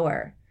bit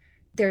slower,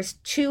 there's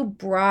two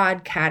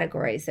broad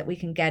categories that we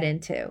can get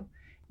into.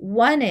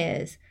 One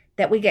is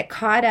that we get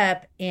caught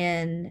up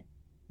in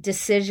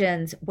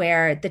decisions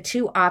where the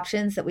two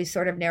options that we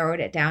sort of narrowed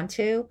it down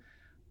to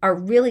are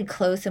really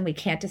close and we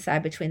can't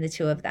decide between the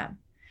two of them.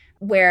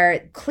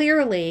 Where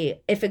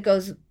clearly, if it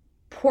goes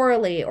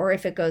poorly or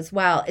if it goes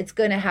well, it's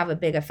going to have a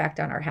big effect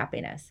on our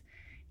happiness.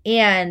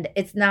 And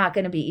it's not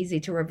going to be easy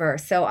to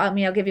reverse. So,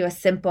 I'll give you a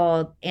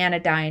simple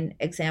anodyne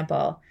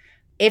example.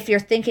 If you're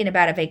thinking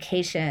about a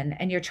vacation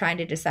and you're trying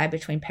to decide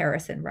between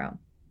Paris and Rome,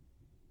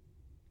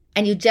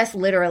 and you just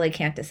literally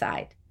can't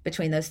decide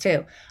between those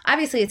two,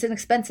 obviously it's an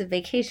expensive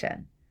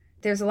vacation.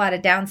 There's a lot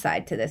of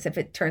downside to this if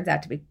it turns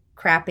out to be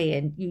crappy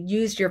and you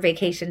used your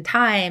vacation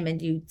time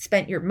and you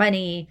spent your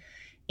money,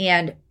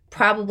 and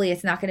probably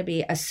it's not going to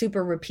be a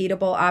super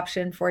repeatable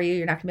option for you.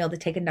 You're not going to be able to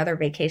take another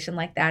vacation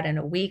like that in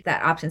a week.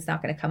 That option's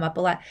not going to come up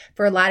a lot.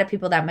 For a lot of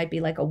people, that might be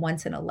like a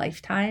once in a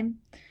lifetime.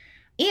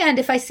 And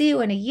if I see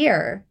you in a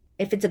year,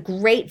 if it's a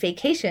great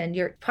vacation,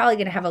 you're probably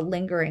going to have a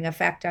lingering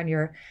effect on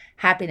your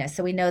happiness.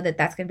 So we know that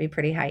that's going to be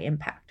pretty high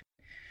impact.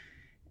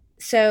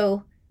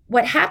 So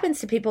what happens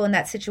to people in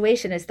that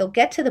situation is they'll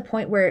get to the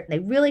point where they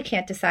really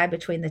can't decide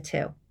between the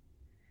two.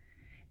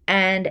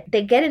 And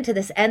they get into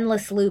this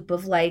endless loop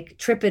of like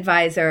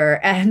TripAdvisor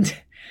and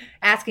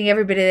asking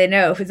everybody they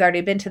know who's already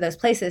been to those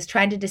places,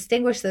 trying to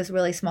distinguish those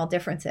really small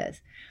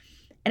differences.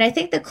 And I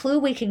think the clue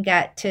we can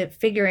get to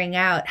figuring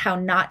out how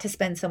not to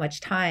spend so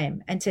much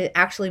time and to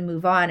actually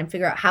move on and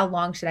figure out how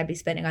long should I be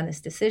spending on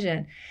this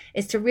decision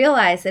is to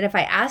realize that if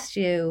I asked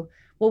you,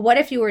 well, what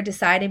if you were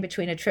deciding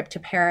between a trip to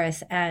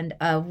Paris and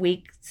a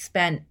week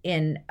spent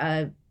in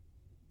a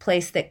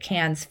place that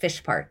cans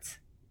fish parts?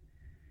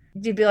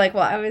 You'd be like,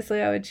 well,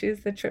 obviously I would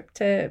choose the trip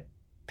to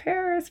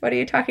Paris. What are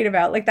you talking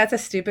about? Like, that's a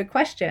stupid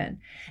question.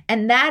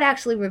 And that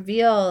actually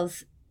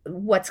reveals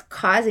what's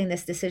causing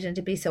this decision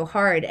to be so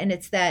hard. And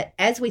it's that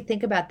as we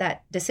think about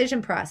that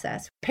decision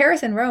process,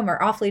 Paris and Rome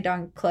are awfully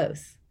darn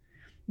close.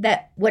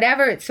 That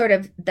whatever sort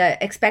of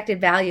the expected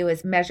value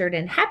is measured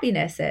in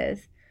happiness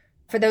is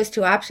for those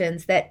two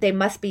options, that they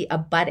must be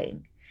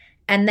abutting.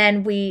 And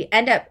then we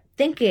end up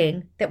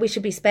thinking that we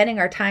should be spending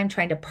our time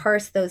trying to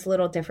parse those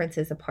little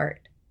differences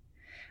apart.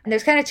 And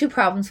there's kind of two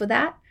problems with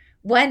that.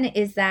 One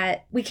is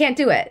that we can't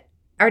do it.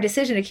 Our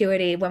decision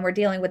acuity, when we're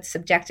dealing with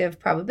subjective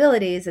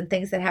probabilities and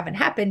things that haven't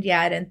happened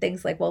yet, and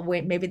things like, well,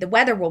 wait, maybe the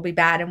weather will be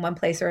bad in one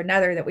place or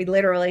another that we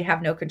literally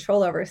have no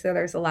control over, so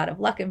there's a lot of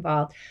luck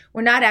involved,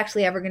 we're not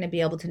actually ever going to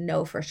be able to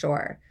know for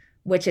sure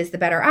which is the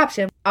better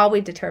option. All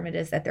we've determined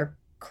is that they're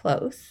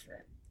close.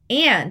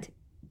 And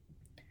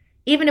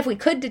even if we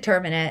could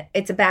determine it,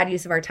 it's a bad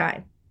use of our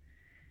time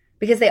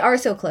because they are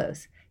so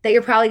close that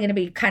you're probably going to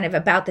be kind of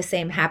about the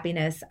same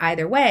happiness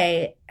either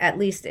way, at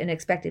least in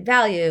expected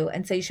value.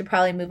 And so you should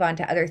probably move on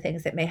to other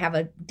things that may have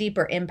a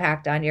deeper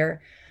impact on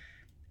your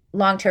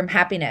long-term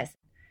happiness.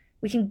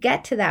 We can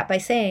get to that by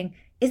saying,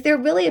 is there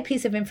really a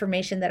piece of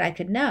information that I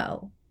could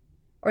know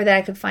or that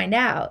I could find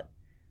out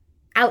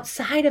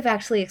outside of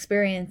actually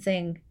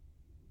experiencing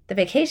the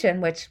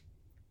vacation, which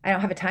I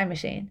don't have a time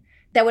machine,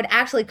 that would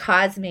actually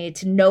cause me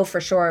to know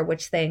for sure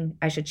which thing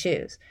I should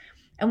choose?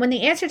 And when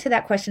the answer to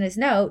that question is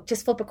no,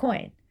 just flip a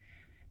coin.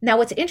 Now,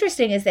 what's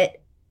interesting is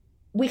that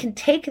we can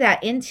take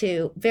that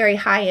into very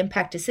high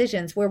impact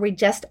decisions where we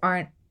just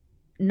aren't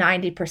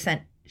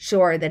 90%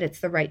 sure that it's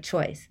the right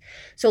choice.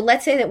 So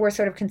let's say that we're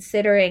sort of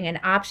considering an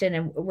option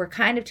and we're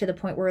kind of to the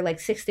point where we're like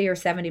 60 or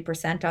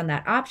 70% on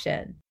that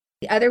option.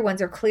 The other ones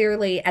are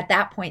clearly at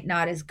that point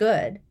not as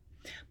good.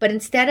 But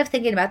instead of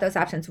thinking about those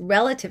options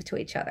relative to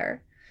each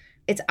other,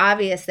 it's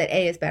obvious that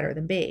A is better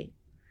than B.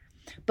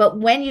 But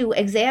when you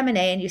examine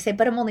A and you say,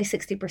 but I'm only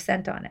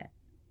 60% on it,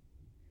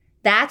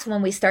 that's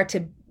when we start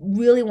to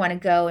really want to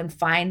go and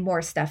find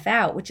more stuff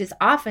out, which is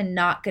often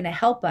not going to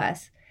help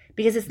us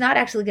because it's not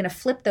actually going to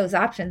flip those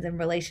options in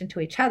relation to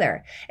each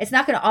other. It's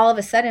not going to all of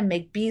a sudden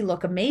make B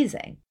look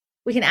amazing.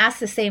 We can ask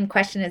the same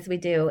question as we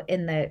do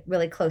in the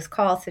really close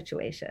call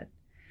situation,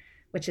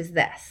 which is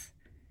this.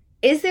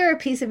 Is there a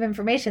piece of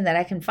information that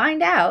I can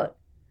find out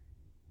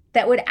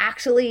that would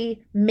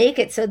actually make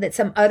it so that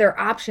some other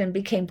option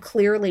became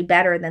clearly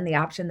better than the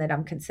option that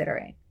I'm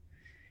considering?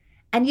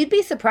 And you'd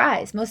be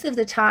surprised. Most of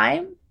the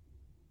time,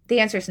 the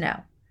answer is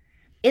no.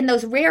 In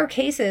those rare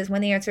cases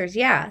when the answer is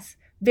yes,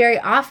 very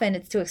often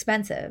it's too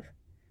expensive.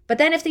 But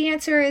then if the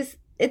answer is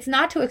it's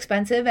not too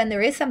expensive and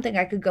there is something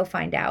I could go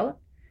find out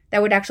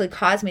that would actually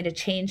cause me to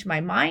change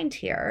my mind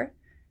here,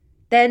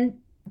 then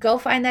go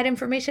find that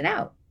information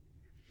out.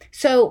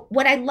 So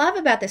what I love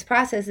about this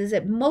process is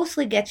it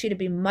mostly gets you to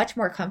be much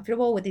more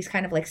comfortable with these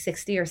kind of like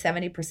 60 or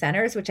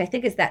 70%ers, which I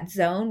think is that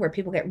zone where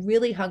people get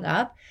really hung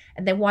up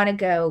and they want to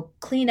go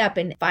clean up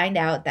and find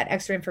out that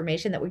extra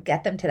information that would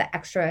get them to the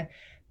extra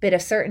bit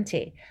of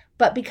certainty.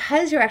 But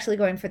because you're actually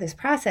going for this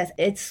process,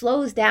 it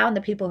slows down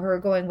the people who are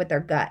going with their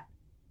gut.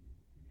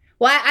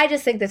 Well, I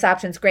just think this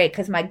option's great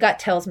because my gut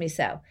tells me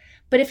so.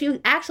 But if you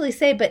actually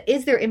say, but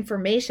is there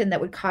information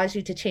that would cause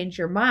you to change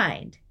your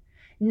mind?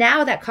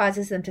 Now that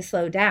causes them to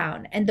slow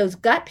down. And those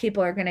gut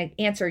people are going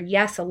to answer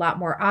yes a lot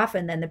more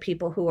often than the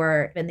people who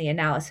are in the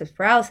analysis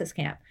paralysis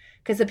camp.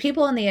 Because the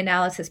people in the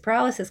analysis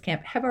paralysis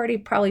camp have already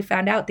probably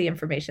found out the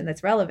information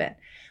that's relevant,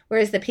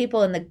 whereas the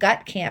people in the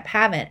gut camp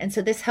haven't. And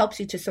so this helps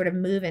you to sort of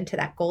move into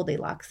that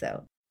Goldilocks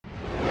zone.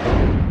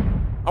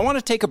 I want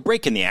to take a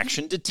break in the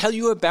action to tell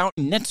you about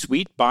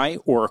NetSuite by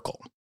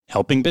Oracle,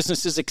 helping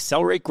businesses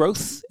accelerate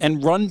growth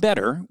and run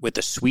better with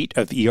a suite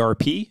of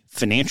ERP,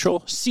 financial,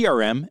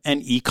 CRM,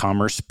 and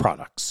e-commerce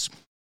products.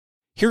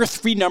 Here are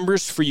 3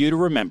 numbers for you to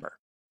remember: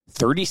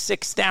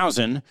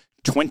 36,000,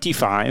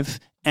 25,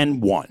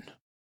 and 1.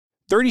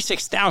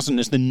 36,000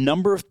 is the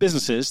number of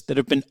businesses that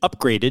have been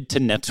upgraded to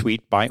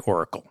NetSuite by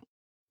Oracle.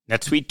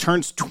 NetSuite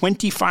turns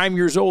 25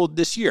 years old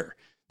this year.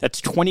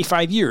 That's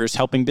 25 years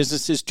helping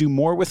businesses do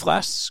more with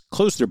less,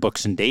 close their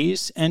books in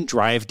days, and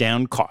drive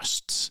down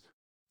costs.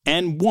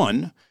 And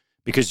 1,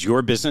 because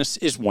your business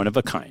is one of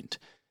a kind.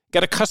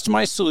 Get a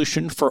customized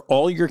solution for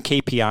all your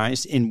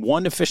KPIs in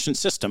one efficient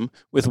system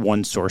with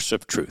one source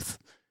of truth.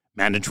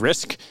 Manage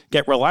risk,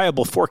 get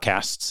reliable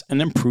forecasts,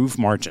 and improve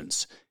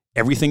margins.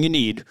 Everything you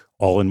need,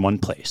 all in one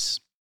place.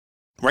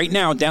 Right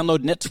now, download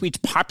NetSuite's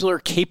popular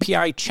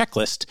KPI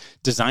checklist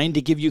designed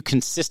to give you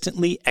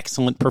consistently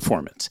excellent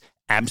performance,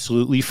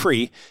 absolutely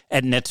free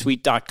at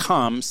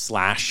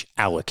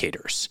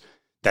netsuite.com/allocators.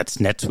 That's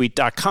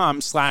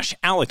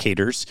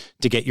netsuite.com/allocators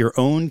to get your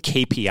own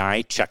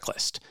KPI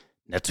checklist.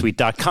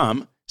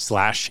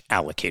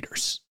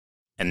 netsuite.com/allocators.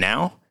 And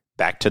now,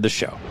 back to the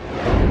show.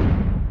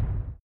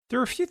 There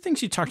are a few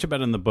things you talked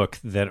about in the book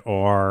that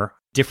are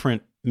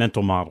different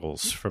mental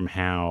models from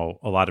how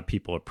a lot of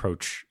people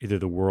approach either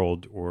the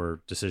world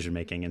or decision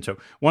making. And so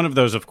one of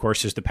those, of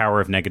course, is the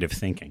power of negative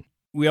thinking.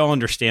 We all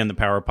understand the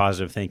power of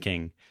positive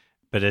thinking,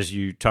 but as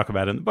you talk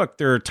about in the book,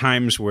 there are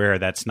times where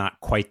that's not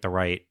quite the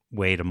right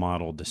way to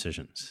model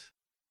decisions.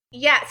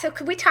 Yeah. So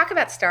could we talk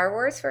about Star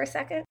Wars for a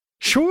second?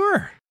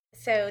 Sure.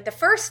 So the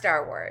first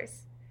Star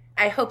Wars,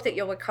 I hope that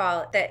you'll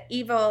recall that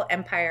evil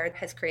empire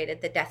has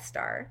created the Death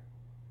Star.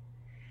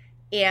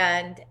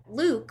 And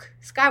Luke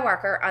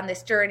Skywalker on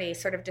this journey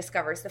sort of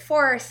discovers the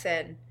Force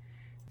and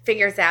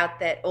figures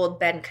out that old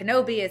Ben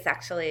Kenobi is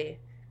actually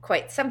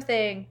quite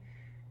something.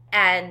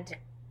 And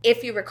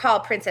if you recall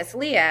Princess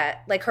Leia,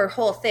 like her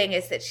whole thing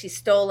is that she's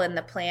stolen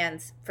the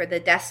plans for the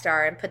Death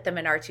Star and put them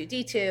in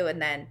R2-D2, and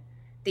then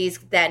these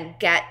then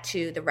get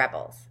to the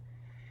rebels.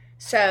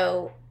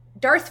 So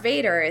Darth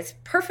Vader is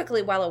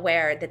perfectly well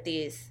aware that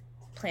these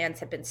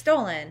plans have been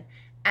stolen.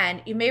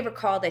 And you may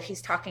recall that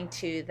he's talking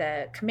to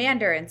the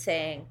commander and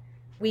saying,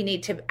 we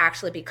need to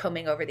actually be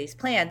combing over these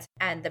plans.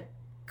 And the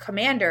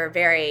commander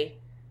very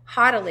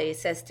haughtily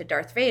says to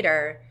Darth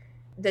Vader,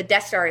 the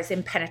Death Star is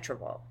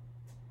impenetrable.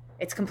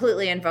 It's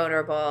completely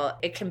invulnerable.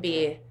 It can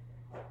be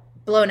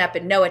blown up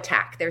in no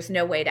attack. There's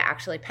no way to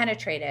actually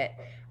penetrate it.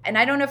 And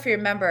I don't know if you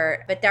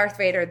remember, but Darth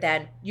Vader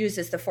then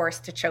uses the Force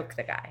to choke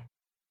the guy.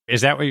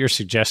 Is that what you're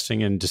suggesting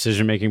in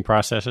decision-making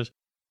processes?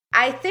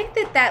 I think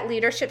that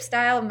leadership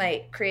style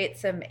might create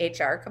some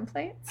HR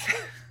complaints.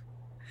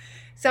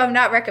 So I'm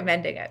not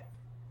recommending it.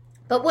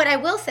 But what I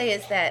will say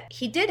is that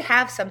he did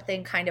have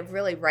something kind of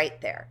really right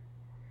there,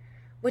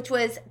 which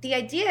was the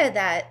idea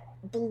that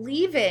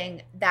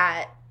believing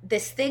that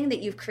this thing that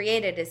you've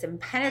created is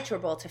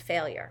impenetrable to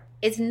failure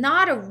is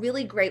not a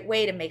really great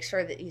way to make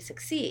sure that you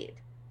succeed,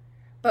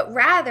 but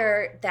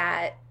rather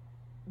that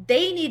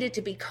they needed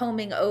to be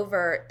combing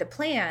over the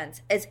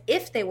plans as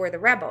if they were the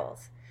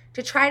rebels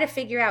to try to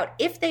figure out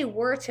if they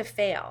were to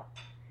fail,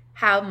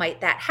 how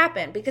might that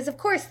happen? Because, of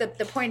course, the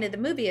point of the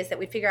movie is that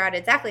we figure out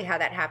exactly how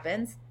that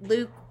happens.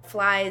 Luke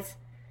flies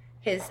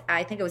his,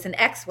 I think it was an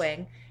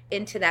X-Wing,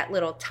 into that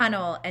little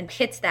tunnel and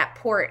hits that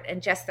port in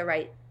just the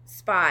right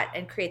spot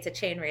and creates a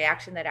chain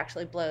reaction that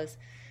actually blows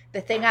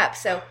the thing up.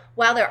 So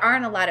while there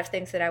aren't a lot of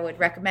things that I would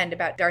recommend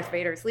about Darth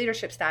Vader's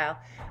leadership style,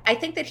 I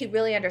think that he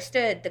really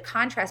understood the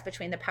contrast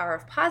between the power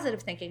of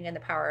positive thinking and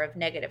the power of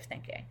negative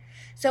thinking.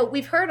 So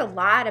we've heard a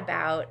lot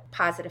about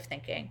positive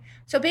thinking.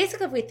 So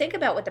basically, if we think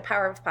about what the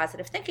power of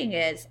positive thinking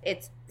is,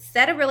 it's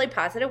set a really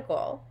positive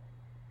goal.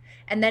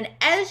 And then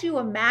as you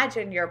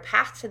imagine your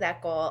path to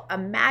that goal,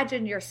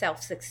 imagine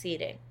yourself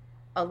succeeding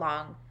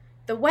along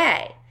the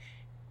way.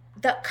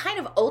 The kind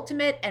of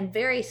ultimate and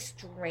very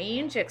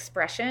strange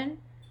expression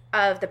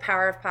of the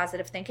power of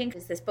positive thinking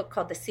is this book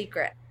called The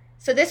Secret.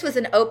 So this was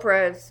an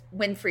Oprah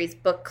Winfrey's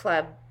book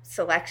club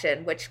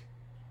selection, which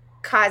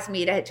caused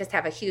me to just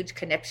have a huge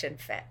conniption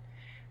fit.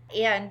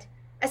 And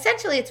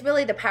essentially, it's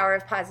really the power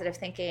of positive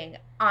thinking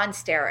on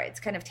steroids,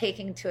 kind of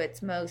taking to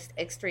its most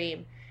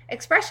extreme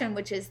expression,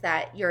 which is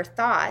that your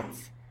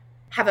thoughts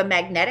have a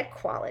magnetic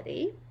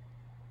quality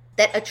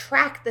that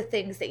attract the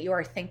things that you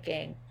are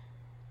thinking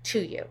to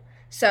you.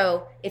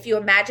 So if you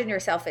imagine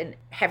yourself in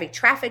heavy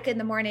traffic in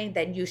the morning,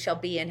 then you shall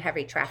be in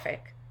heavy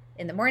traffic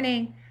in the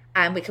morning.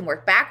 We can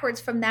work backwards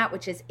from that,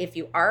 which is if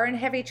you are in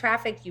heavy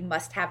traffic, you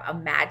must have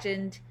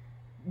imagined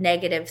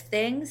negative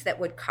things that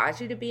would cause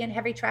you to be in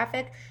heavy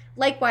traffic.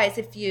 Likewise,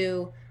 if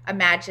you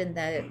imagine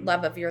the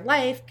love of your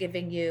life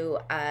giving you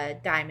a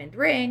diamond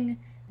ring,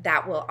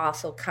 that will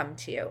also come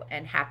to you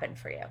and happen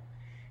for you.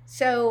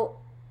 So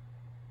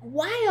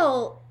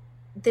while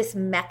this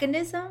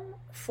mechanism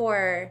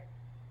for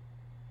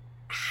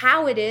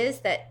how it is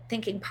that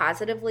thinking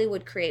positively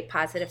would create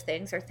positive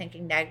things or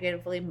thinking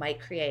negatively might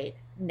create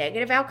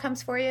negative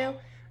outcomes for you,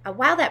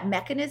 while that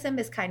mechanism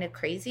is kind of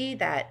crazy,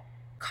 that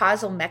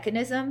causal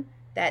mechanism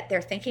that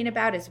they're thinking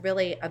about is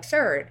really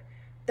absurd,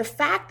 the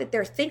fact that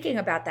they're thinking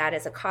about that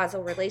as a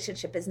causal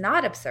relationship is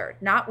not absurd,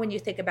 not when you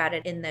think about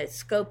it in the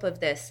scope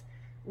of this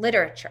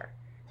literature,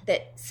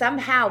 that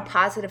somehow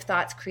positive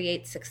thoughts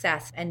create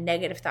success and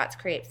negative thoughts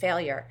create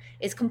failure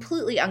is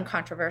completely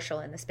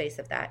uncontroversial in the space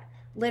of that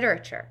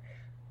literature.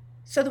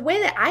 So the way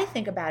that I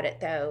think about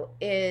it, though,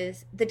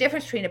 is the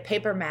difference between a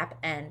paper map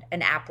and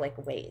an app like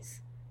Waze.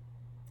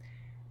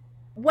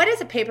 What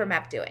is a paper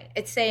map doing?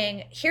 It's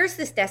saying, here's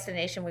this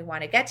destination we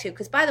want to get to.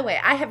 Because, by the way,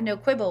 I have no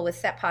quibble with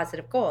set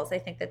positive goals. I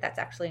think that that's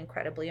actually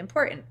incredibly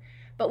important.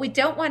 But we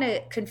don't want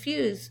to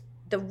confuse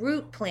the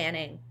route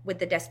planning with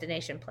the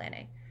destination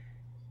planning.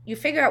 You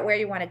figure out where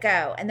you want to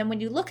go. And then when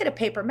you look at a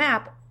paper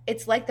map,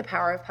 it's like the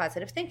power of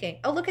positive thinking.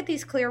 Oh, look at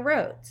these clear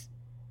roads.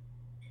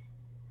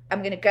 I'm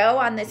going to go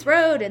on this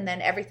road and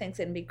then everything's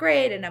going to be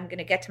great and I'm going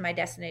to get to my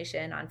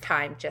destination on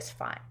time just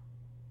fine.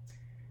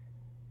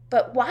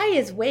 But why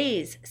is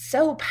Waze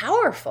so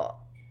powerful?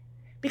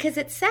 Because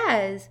it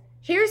says,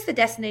 here's the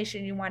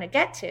destination you want to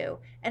get to,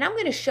 and I'm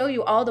going to show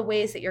you all the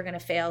ways that you're going to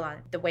fail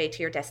on the way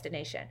to your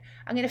destination.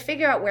 I'm going to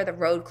figure out where the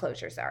road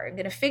closures are. I'm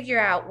going to figure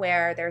out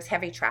where there's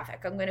heavy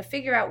traffic. I'm going to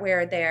figure out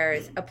where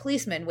there's a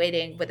policeman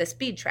waiting with a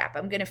speed trap.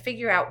 I'm going to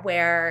figure out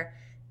where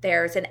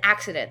there's an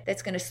accident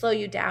that's going to slow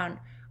you down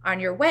on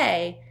your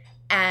way.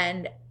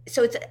 And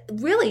so it's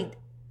really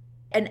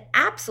an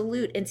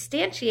absolute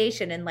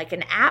instantiation in like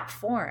an app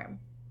form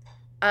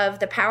of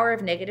the power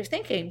of negative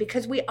thinking,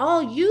 because we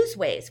all use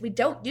Waze. We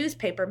don't use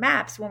paper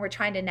maps when we're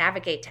trying to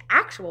navigate to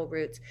actual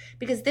routes,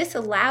 because this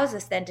allows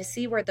us then to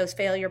see where those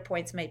failure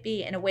points might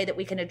be in a way that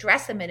we can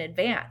address them in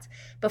advance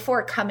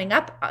before coming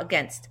up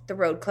against the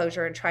road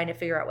closure and trying to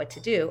figure out what to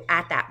do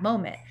at that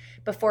moment,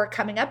 before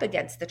coming up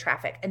against the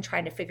traffic and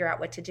trying to figure out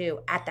what to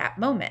do at that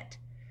moment,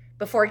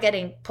 before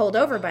getting pulled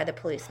over by the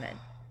policeman,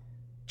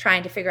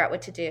 trying to figure out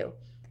what to do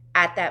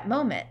at that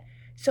moment.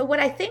 So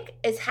what I think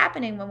is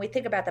happening when we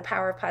think about the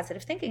power of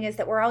positive thinking is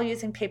that we're all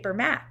using paper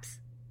maps.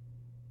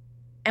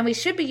 And we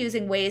should be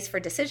using Waze for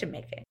decision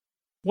making.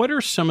 What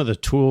are some of the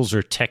tools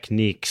or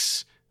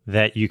techniques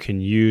that you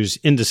can use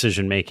in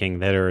decision making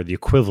that are the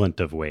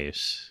equivalent of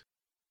Waze?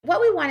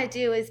 What we want to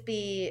do is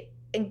be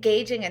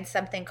engaging in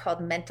something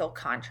called mental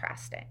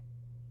contrasting.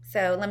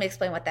 So let me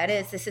explain what that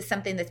is. This is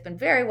something that's been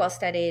very well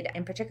studied,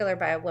 in particular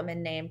by a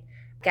woman named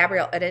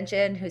Gabrielle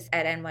Oettingen, who's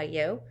at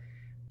NYU.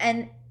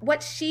 And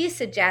what she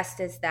suggests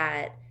is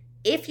that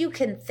if you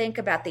can think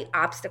about the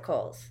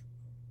obstacles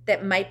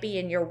that might be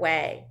in your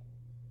way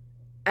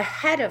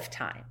ahead of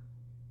time,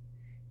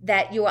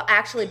 that you will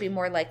actually be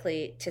more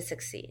likely to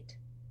succeed.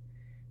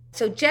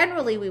 So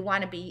generally, we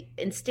want to be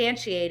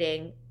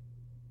instantiating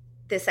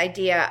this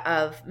idea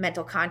of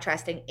mental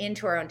contrasting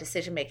into our own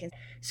decision making.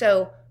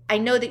 So I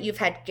know that you've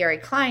had Gary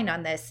Klein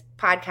on this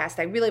podcast.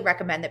 I really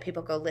recommend that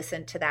people go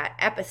listen to that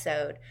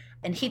episode.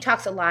 And he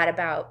talks a lot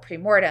about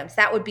premortems.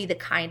 That would be the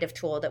kind of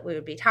tool that we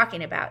would be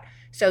talking about.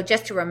 So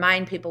just to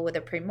remind people with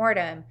a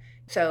premortem,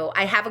 so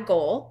I have a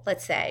goal,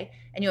 let's say,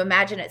 and you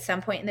imagine at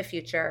some point in the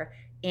future,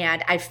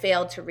 and I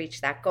failed to reach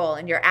that goal.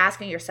 And you're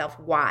asking yourself,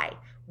 why?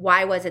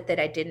 Why was it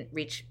that I didn't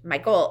reach my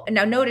goal? And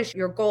now notice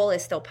your goal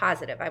is still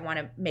positive. I want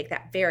to make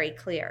that very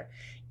clear.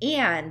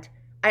 And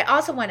I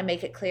also want to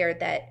make it clear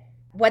that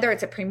whether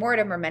it's a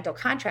premortem or mental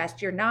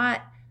contrast, you're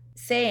not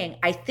saying,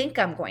 I think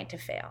I'm going to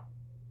fail.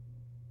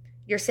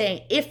 You're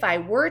saying, if I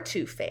were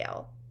to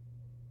fail,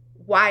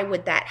 why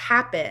would that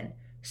happen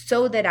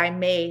so that I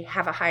may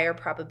have a higher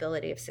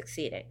probability of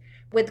succeeding.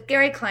 With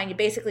Gary Klein,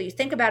 you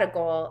think about a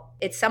goal.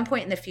 At some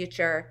point in the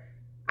future,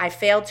 I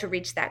failed to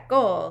reach that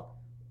goal.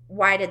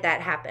 Why did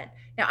that happen?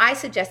 Now, I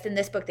suggest in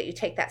this book that you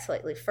take that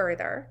slightly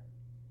further.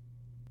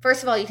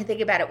 First of all, you can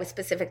think about it with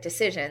specific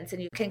decisions,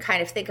 and you can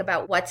kind of think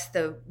about what's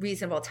the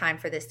reasonable time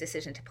for this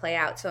decision to play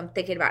out. So I'm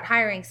thinking about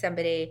hiring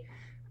somebody.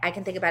 I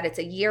can think about it's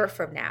a year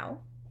from now,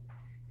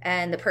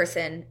 and the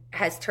person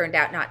has turned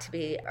out not to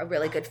be a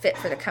really good fit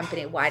for the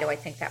company. Why do I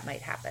think that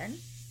might happen?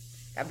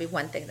 That'd be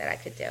one thing that I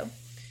could do.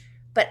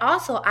 But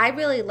also, I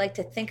really like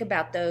to think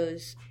about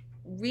those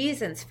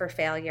reasons for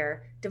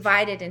failure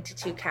divided into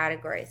two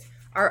categories: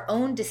 our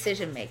own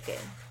decision-making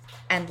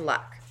and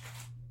luck.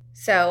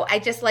 So I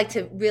just like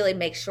to really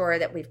make sure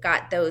that we've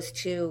got those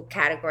two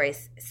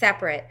categories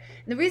separate.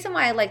 And the reason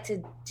why I like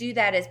to do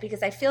that is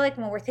because I feel like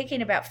when we're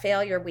thinking about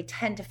failure, we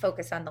tend to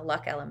focus on the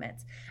luck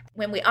elements.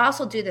 When we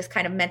also do this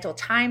kind of mental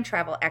time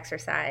travel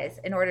exercise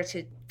in order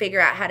to figure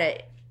out how to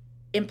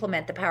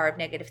implement the power of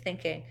negative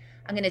thinking,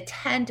 I'm going to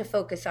tend to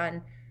focus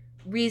on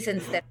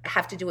reasons that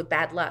have to do with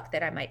bad luck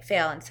that I might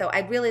fail. And so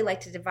I really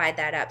like to divide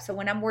that up. So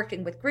when I'm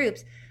working with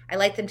groups, I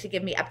like them to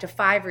give me up to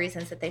 5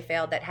 reasons that they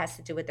failed that has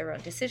to do with their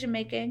own decision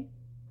making,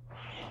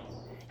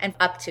 and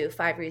up to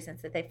 5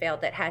 reasons that they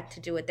failed that had to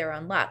do with their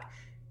own luck.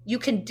 You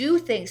can do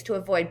things to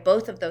avoid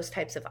both of those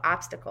types of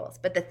obstacles,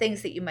 but the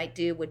things that you might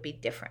do would be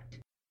different.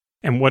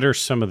 And what are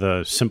some of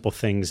the simple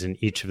things in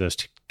each of those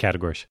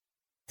categories?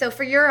 So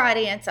for your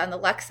audience, on the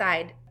luck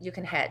side, you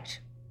can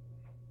hedge.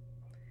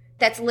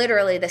 That's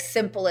literally the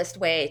simplest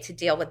way to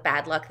deal with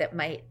bad luck that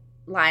might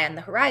lie on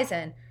the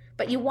horizon.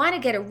 But you want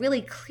to get a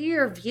really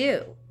clear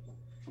view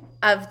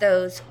of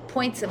those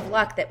points of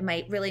luck that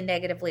might really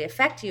negatively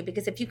affect you.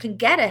 Because if you can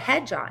get a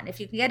hedge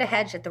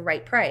at the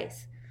right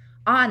price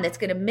that's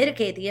going to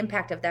mitigate the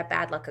impact of that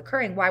bad luck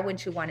occurring, why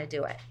wouldn't you want to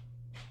do it?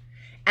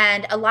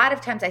 And a lot of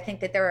times I think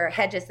that there are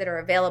hedges that are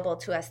available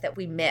to us that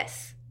we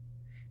miss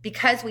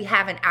because we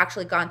haven't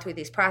actually gone through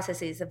these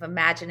processes of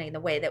imagining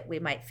the way that we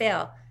might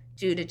fail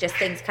due to just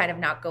things kind of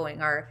not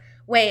going our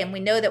way. And we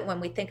know that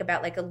when we think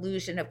about like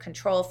illusion of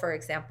control, for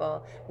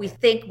example, we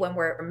think when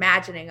we're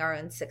imagining our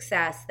own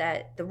success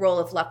that the role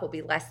of luck will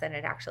be less than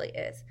it actually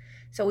is.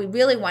 So we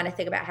really want to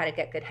think about how to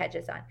get good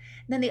hedges on. And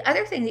then the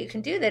other thing that you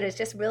can do that is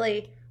just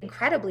really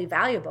incredibly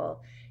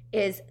valuable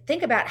is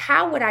think about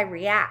how would I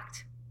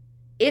react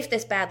if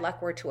this bad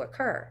luck were to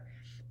occur?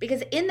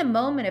 Because in the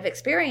moment of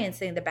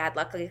experiencing the bad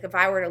luck, like if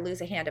I were to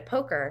lose a hand at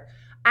poker,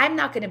 I'm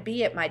not going to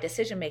be at my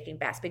decision-making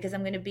best because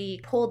I'm going to be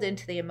pulled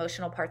into the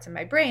emotional parts of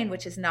my brain,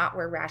 which is not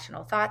where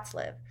rational thoughts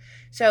live.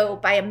 So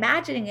by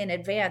imagining in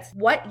advance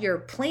what your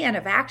plan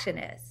of action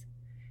is,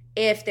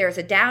 if there's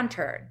a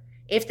downturn,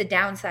 if the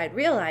downside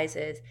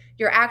realizes,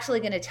 you're actually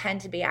going to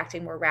tend to be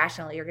acting more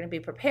rationally. You're going to be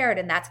prepared,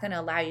 and that's going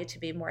to allow you to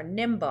be more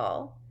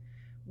nimble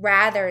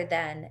rather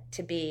than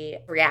to be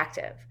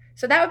reactive.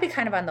 So that would be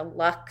kind of on the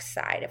luck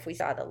side if we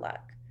saw the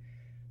luck.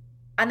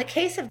 On the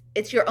case of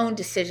it's your own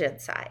decision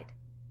side,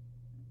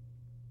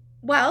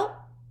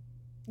 well,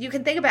 you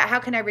can think about how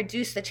can I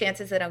reduce the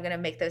chances that I'm going to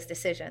make those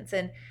decisions.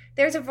 And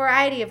there's a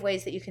variety of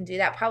ways that you can do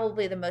that.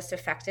 Probably the most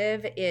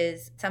effective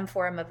is some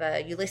form of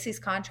a Ulysses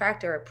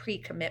contract or a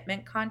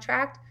pre-commitment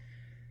contract.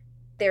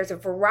 There's a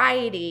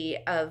variety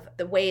of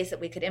the ways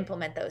that we could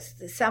implement those.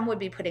 Some would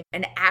be putting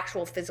an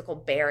actual physical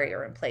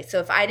barrier in place.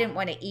 So if I didn't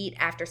want to eat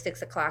after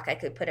 6 o'clock, I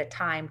could put a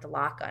timed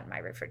lock on my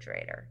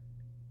refrigerator.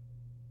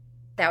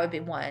 That would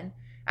be one.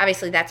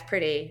 Obviously, that's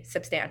pretty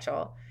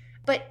substantial.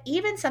 But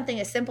even something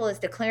as simple as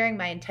declaring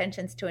my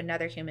intentions to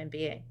another human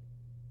being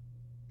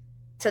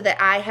so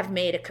that I have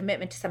made a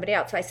commitment to somebody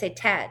else. So I say,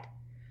 Ted,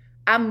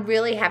 I'm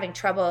really having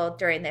trouble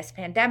during this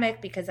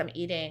pandemic because I'm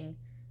eating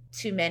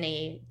too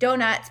many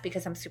donuts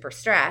because I'm super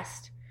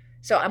stressed.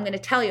 So I'm going to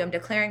tell you, I'm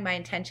declaring my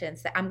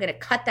intentions that I'm going to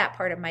cut that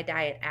part of my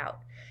diet out.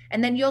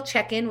 And then you'll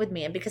check in with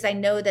me. And because I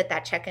know that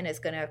that check-in is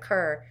going to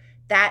occur,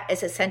 that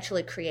is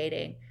essentially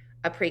creating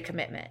a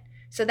pre-commitment.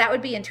 So that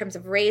would be in terms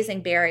of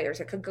raising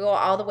barriers. It could go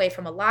all the way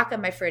from a lock on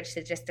my fridge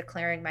to just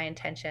declaring my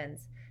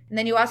intentions. And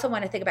then you also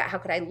want to think about how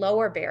could I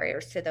lower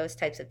barriers to those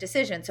types of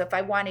decisions. So if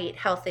I want to eat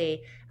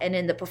healthy, and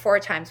in the before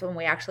times when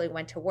we actually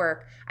went to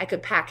work, I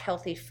could pack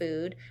healthy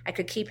food. I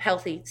could keep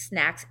healthy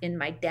snacks in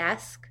my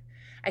desk.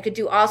 I could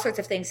do all sorts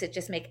of things that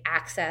just make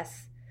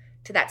access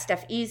to that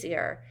stuff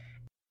easier.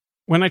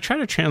 When I try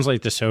to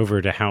translate this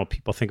over to how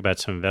people think about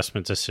some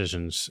investment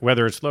decisions,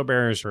 whether it's low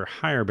barriers or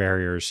higher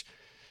barriers,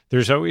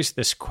 there's always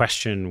this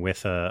question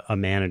with a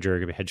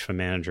manager, a hedge fund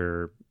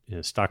manager,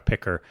 stock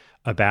picker,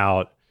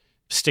 about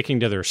sticking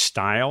to their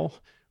style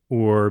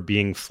or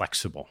being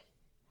flexible.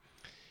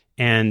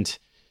 And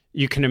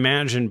you can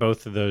imagine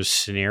both of those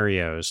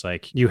scenarios.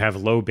 Like you have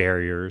low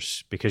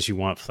barriers because you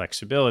want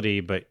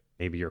flexibility, but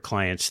maybe your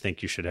clients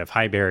think you should have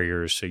high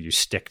barriers, so you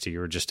stick to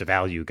you're just a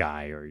value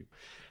guy. Or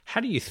how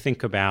do you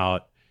think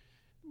about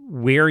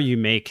where you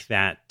make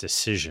that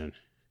decision?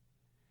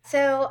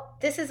 So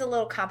this is a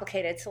little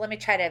complicated. So let me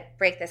try to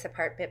break this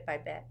apart bit by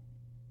bit.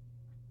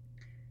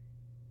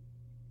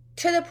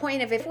 To the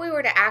point of if we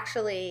were to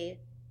actually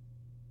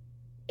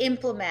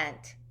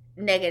implement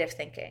negative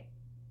thinking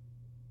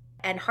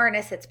and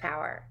harness its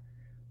power,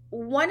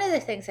 one of the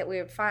things that we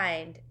would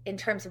find in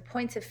terms of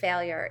points of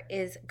failure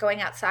is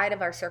going outside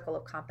of our circle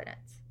of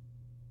competence.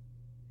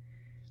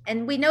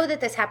 And we know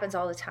that this happens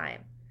all the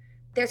time.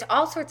 There's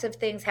all sorts of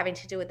things having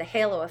to do with the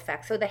halo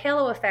effect. So the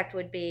halo effect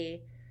would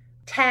be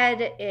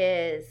Ted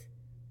is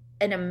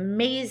an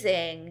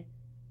amazing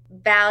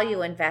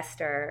value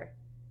investor.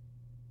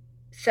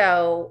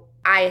 So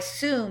I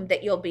assume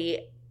that you'll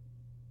be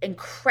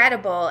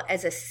incredible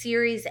as a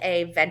Series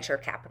A venture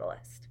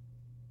capitalist.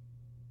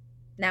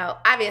 Now,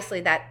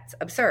 obviously, that's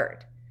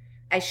absurd.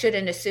 I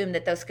shouldn't assume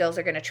that those skills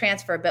are going to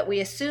transfer, but we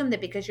assume that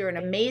because you're an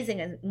amazing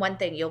in one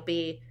thing, you'll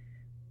be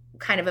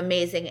kind of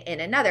amazing in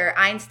another.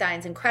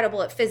 Einstein's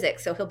incredible at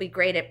physics, so he'll be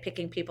great at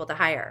picking people to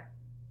hire.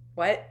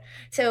 What?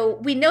 So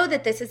we know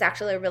that this is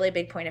actually a really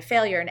big point of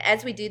failure. And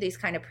as we do these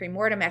kind of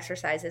premortem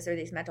exercises or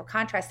these mental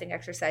contrasting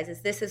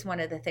exercises, this is one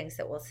of the things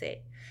that we'll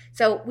see.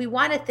 So we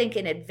want to think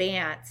in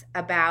advance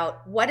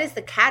about what is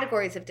the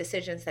categories of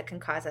decisions that can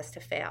cause us to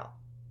fail.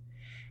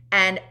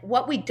 And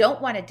what we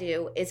don't want to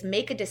do is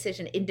make a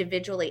decision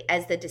individually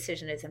as the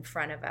decision is in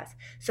front of us.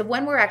 So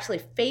when we're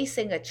actually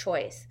facing a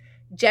choice,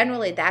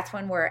 generally that's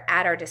when we're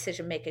at our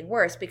decision making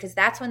worst, because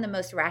that's when the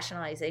most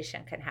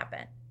rationalization can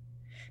happen.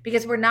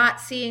 Because we're not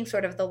seeing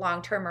sort of the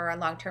long-term or our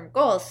long-term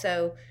goals.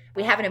 So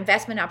we have an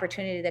investment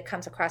opportunity that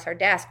comes across our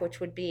desk, which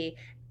would be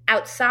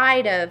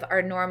outside of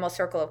our normal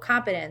circle of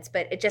competence,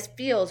 but it just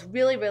feels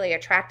really, really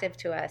attractive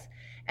to us.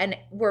 And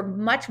we're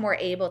much more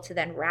able to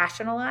then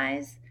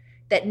rationalize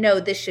that, no,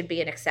 this should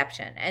be an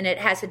exception. And it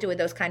has to do with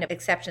those kind of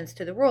exceptions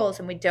to the rules,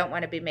 and we don't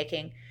want to be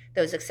making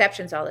those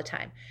exceptions all the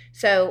time.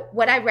 So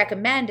what I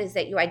recommend is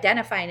that you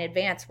identify in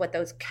advance what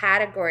those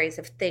categories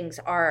of things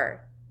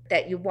are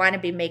that you want to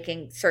be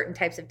making certain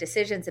types of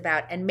decisions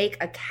about, and make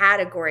a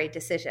category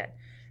decision.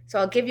 So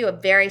I'll give you a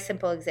very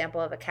simple example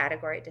of a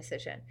category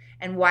decision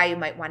and why you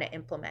might want to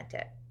implement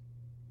it.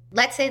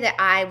 Let's say that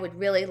I would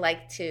really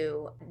like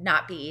to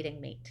not be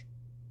eating meat.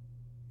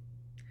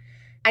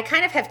 I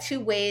kind of have two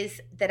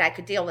ways that I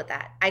could deal with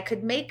that. I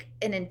could make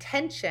an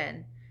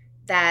intention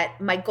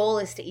that my goal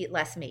is to eat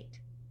less meat.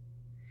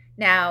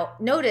 Now,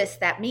 notice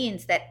that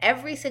means that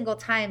every single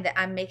time that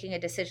I'm making a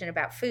decision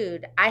about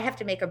food, I have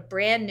to make a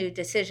brand new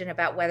decision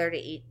about whether to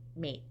eat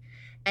meat.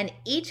 And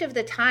each of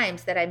the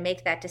times that I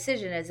make that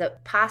decision is a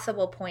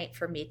possible point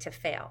for me to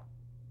fail.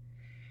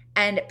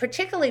 And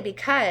particularly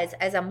because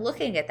as I'm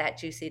looking at that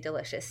juicy,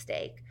 delicious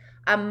steak,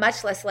 I'm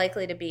much less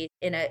likely to be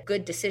in a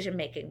good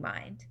decision-making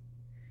mind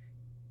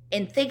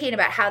in thinking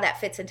about how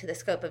that fits into the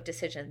scope of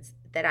decisions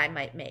that I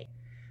might make.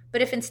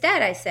 But if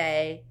instead I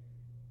say,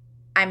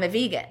 I'm a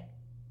vegan,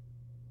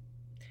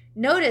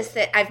 notice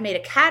that I've made a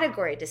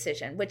category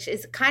decision, which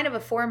is kind of a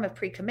form of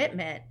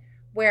pre-commitment,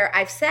 where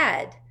I've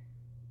said,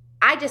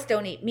 I just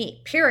don't eat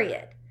meat,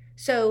 period.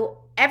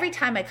 So every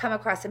time I come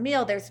across a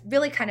meal, there's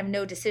really kind of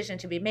no decision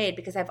to be made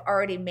because I've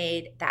already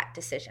made that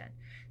decision.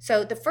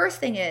 So the first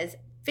thing is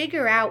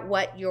figure out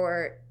what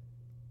your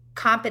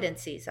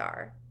competencies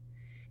are.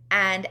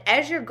 And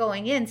as you're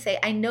going in, say,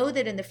 I know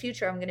that in the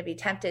future I'm going to be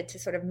tempted to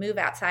sort of move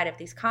outside of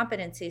these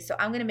competencies. So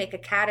I'm going to make a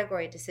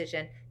category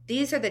decision.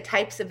 These are the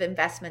types of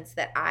investments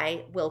that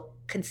I will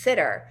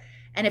consider.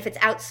 And if it's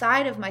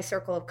outside of my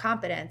circle of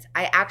competence,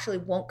 I actually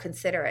won't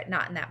consider it,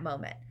 not in that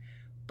moment.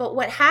 But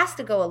what has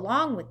to go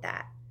along with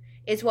that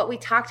is what we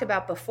talked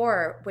about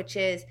before, which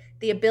is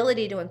the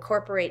ability to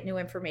incorporate new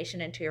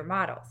information into your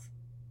models.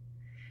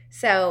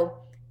 So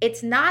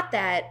it's not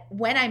that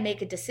when I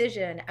make a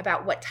decision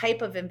about what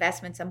type of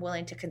investments I'm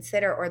willing to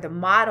consider or the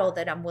model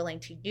that I'm willing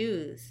to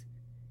use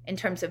in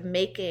terms of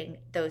making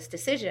those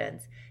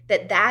decisions,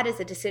 that is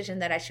a decision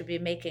that I should be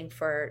making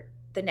for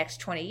the next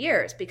 20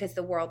 years because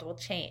the world will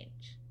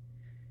change.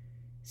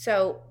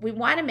 So we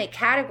want to make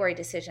category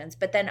decisions,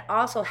 but then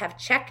also have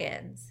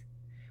check-ins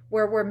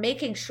where we're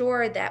making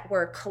sure that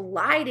we're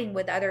colliding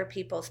with other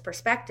people's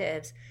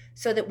perspectives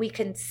so that we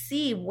can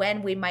see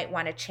when we might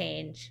want to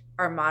change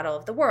our model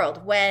of the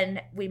world,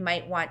 when we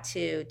might want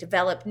to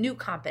develop new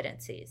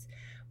competencies,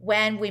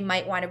 when we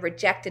might want to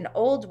reject an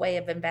old way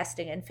of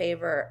investing in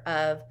favor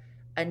of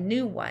a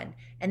new one,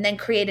 and then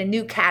create a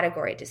new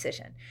category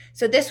decision.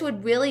 So this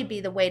would really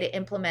be the way to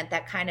implement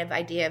that kind of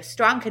idea of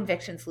strong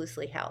convictions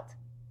loosely held,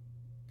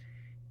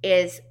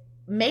 is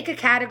make a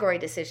category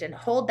decision,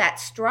 hold that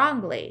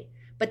strongly,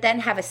 but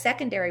then have a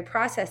secondary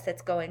process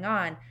that's going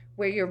on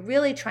where you're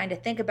really trying to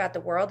think about the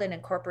world and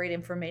incorporate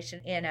information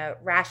in a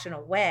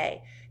rational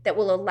way that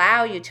will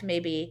allow you to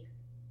maybe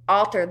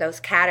alter those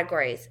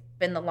categories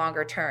in the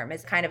longer term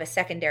as kind of a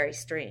secondary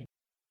stream.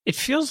 It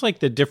feels like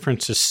the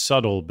difference is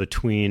subtle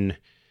between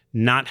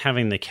not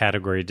having the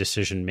category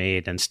decision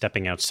made and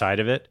stepping outside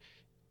of it,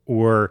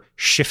 or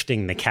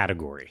shifting the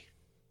category.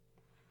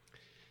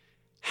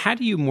 How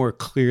do you more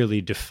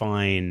clearly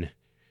define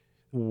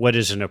what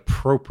is an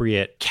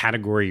appropriate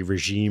category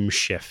regime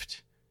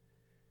shift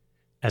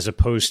as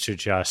opposed to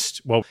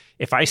just, well,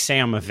 if I say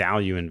I'm a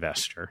value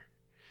investor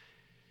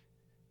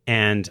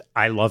and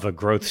I love a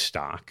growth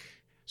stock,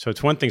 So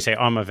it's one thing to say,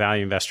 oh, I'm a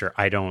value investor,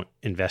 I don't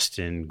invest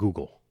in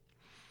Google.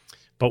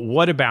 But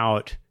what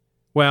about,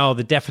 well,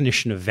 the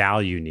definition of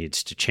value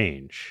needs to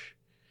change.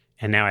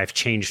 And now I've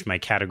changed my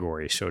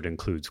category so it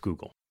includes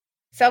Google.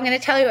 So I'm going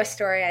to tell you a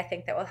story I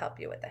think that will help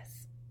you with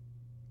this.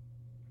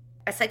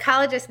 A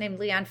psychologist named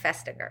Leon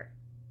Festinger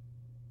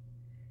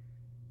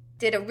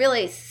did a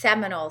really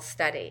seminal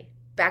study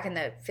back in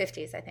the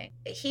 50s, I think.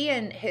 He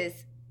and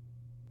his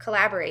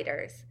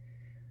collaborators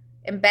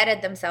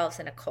embedded themselves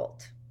in a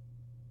cult.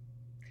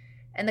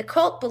 And the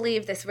cult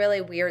believed this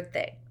really weird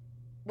thing,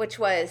 which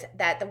was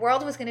that the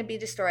world was going to be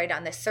destroyed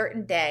on this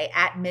certain day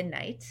at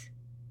midnight.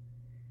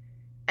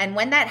 And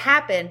when that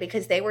happened,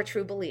 because they were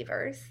true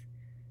believers,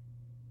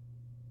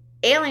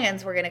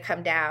 aliens were going to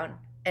come down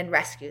and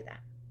rescue them.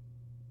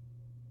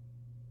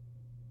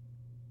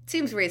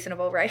 Seems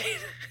reasonable, right?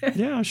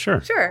 Yeah,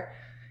 sure. Sure.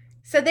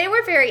 So they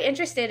were very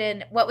interested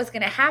in what was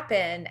going to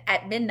happen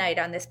at midnight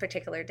on this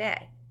particular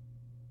day.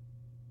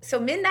 So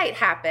midnight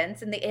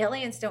happens and the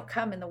aliens don't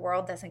come and the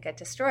world doesn't get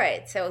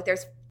destroyed. So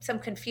there's some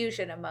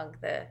confusion among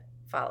the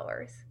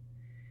followers.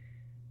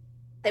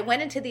 They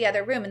went into the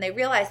other room and they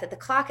realized that the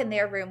clock in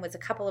their room was a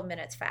couple of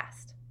minutes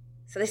fast.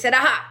 So they said,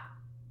 aha!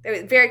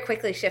 They very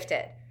quickly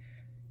shifted.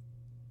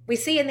 We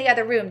see in the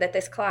other room that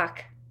this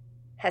clock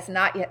has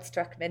not yet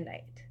struck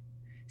midnight.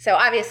 So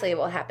obviously it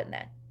will happen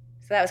then.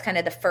 So that was kind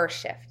of the first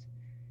shift.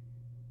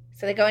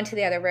 So they go into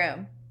the other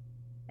room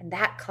and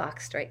that clock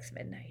strikes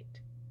midnight.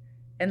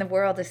 And the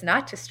world is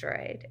not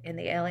destroyed and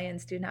the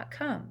aliens do not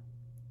come.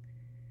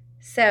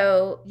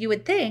 So you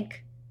would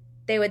think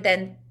they would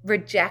then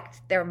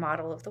reject their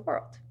model of the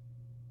world.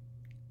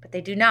 But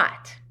they do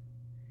not.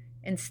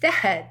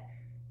 Instead,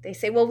 they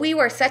say, well, we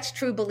were such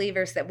true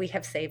believers that we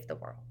have saved the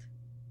world.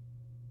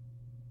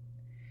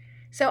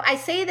 So I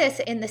say this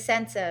in the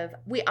sense of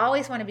we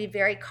always want to be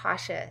very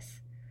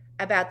cautious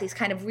about these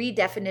kind of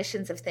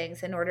redefinitions of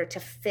things in order to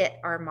fit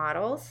our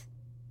models,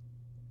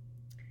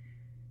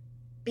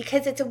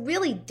 because it's a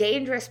really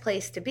dangerous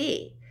place to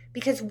be,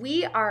 because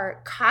we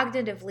are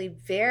cognitively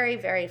very,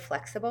 very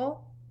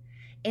flexible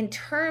in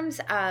terms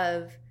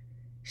of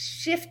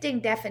shifting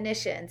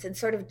definitions and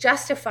sort of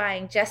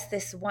justifying just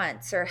this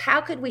once, or how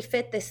could we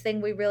fit this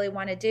thing we really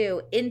want to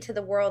do into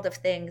the world of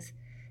things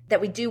that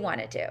we do want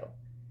to do.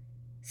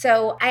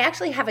 So I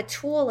actually have a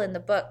tool in the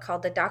book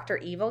called the Dr.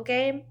 Evil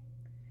game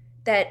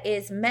that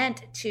is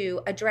meant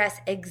to address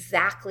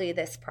exactly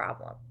this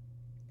problem.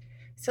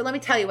 So let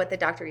me tell you what the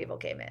Dr. Evil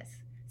game is.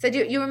 So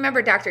do you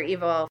remember Dr.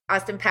 Evil,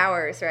 Austin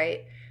Powers,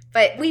 right?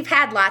 But we've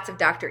had lots of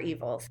Dr.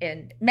 Evils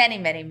in many,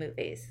 many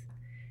movies.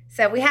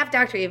 So we have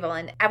Dr. Evil,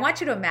 and I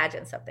want you to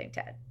imagine something,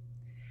 Ted.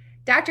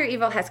 Dr.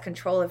 Evil has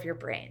control of your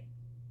brain.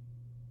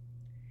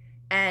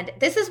 And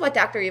this is what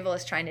Dr. Evil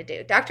is trying to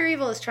do. Dr.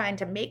 Evil is trying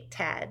to make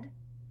Ted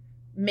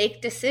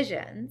make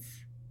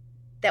decisions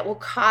that will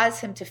cause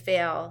him to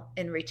fail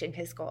in reaching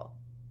his goal.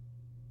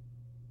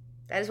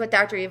 That is what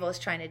Dr. Evil is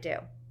trying to do.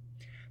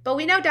 But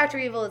we know Dr.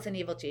 Evil is an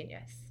evil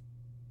genius.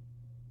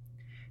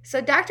 So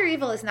Dr.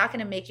 Evil is not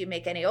going to make you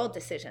make any old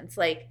decisions,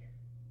 like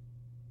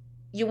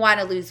you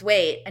want to lose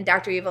weight and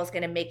Dr. Evil is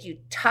going to make you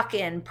tuck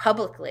in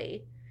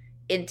publicly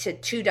into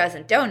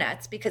 24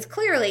 donuts, because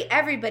clearly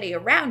everybody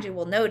around you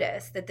will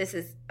notice that this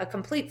is a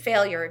complete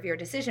failure of your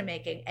decision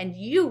making, and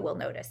you will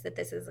notice that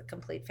this is a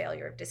complete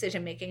failure of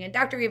decision making, and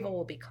Dr. Evil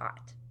will be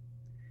caught.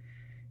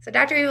 So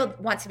Dr. Evil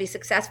wants to be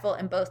successful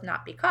and both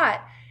not be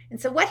caught. And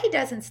so what he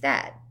does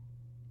instead,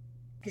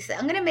 he said,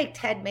 I'm going to make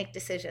Ted make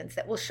decisions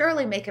that will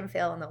surely make him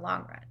fail in the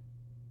long run.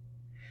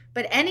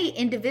 But any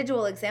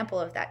individual example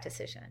of that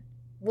decision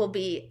will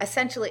be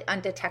essentially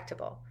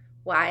undetectable.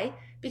 Why?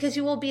 Because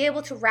you will be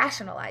able to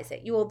rationalize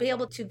it. You will be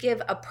able to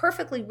give a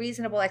perfectly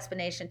reasonable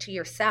explanation to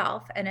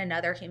yourself and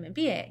another human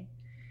being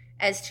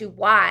as to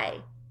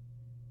why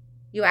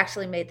you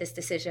actually made this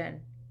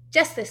decision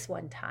just this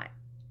one time.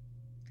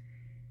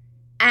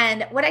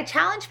 And what I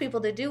challenge people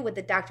to do with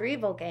the Dr.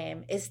 Evil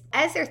game is,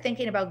 as they're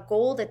thinking about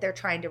goal that they're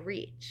trying to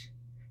reach,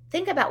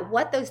 think about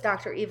what those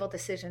Dr. Evil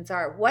decisions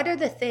are. What are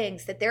the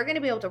things that they're going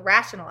to be able to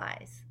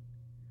rationalize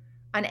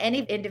on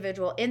any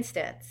individual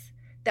instance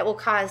that will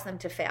cause them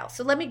to fail?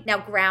 So let me now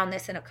ground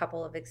this in a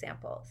couple of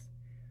examples.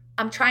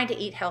 I'm trying to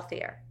eat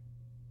healthier,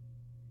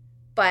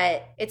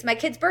 but it's my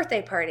kid's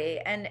birthday party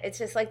and it's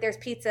just like there's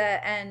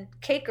pizza and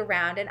cake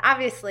around, and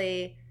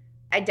obviously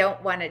I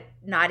don't want to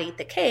not eat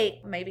the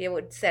cake. Maybe it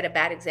would set a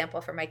bad example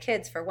for my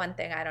kids for one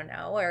thing, I don't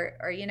know,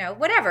 or you know,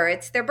 whatever.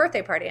 It's their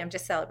birthday party. I'm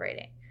just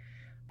celebrating.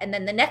 And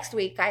then the next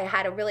week I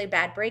had a really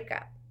bad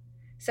breakup.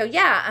 So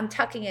yeah, I'm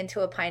tucking into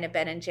a pint of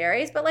Ben &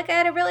 Jerry's, but like I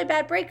had a really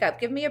bad breakup.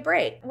 Give me a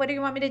break. What do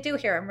you want me to do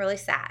here? I'm really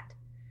sad.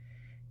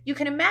 You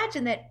can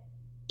imagine that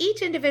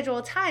each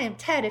individual time,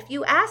 Ted, if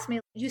you asked me,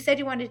 you said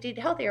you wanted to eat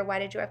healthier, why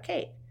did you have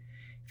cake?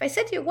 If I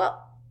said to you,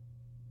 well,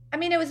 I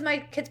mean, it was my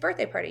kid's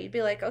birthday party, you'd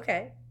be like,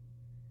 okay.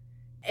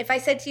 If I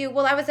said to you,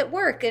 well, I was at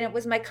work and it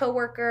was my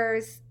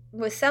coworkers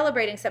was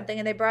celebrating something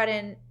and they brought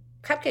in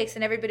cupcakes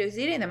and everybody was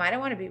eating them, I don't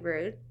want to be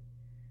rude.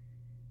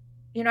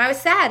 You know, I was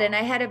sad and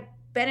I had a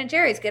Ben &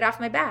 Jerry's, get off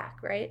my back,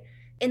 right?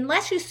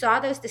 Unless you saw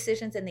those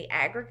decisions in the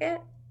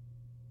aggregate,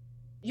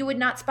 you would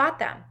not spot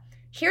them.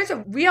 Here's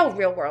a real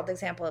world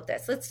example of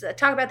this. Let's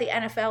talk about the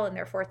NFL and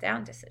their fourth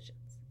down decisions.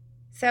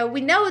 So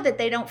we know that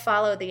they don't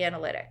follow the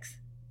analytics.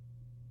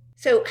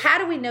 So how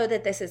do we know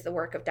that this is the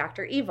work of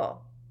Dr.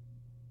 Evil?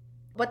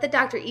 What the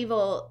Dr.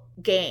 Evil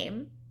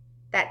game,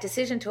 that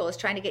decision tool, is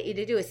trying to get you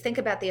to do is think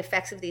about the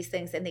effects of these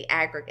things in the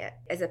aggregate,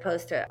 as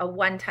opposed to a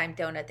one-time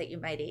donut that you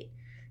might eat.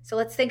 So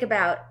let's think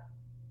about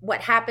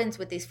what happens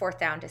with these fourth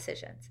down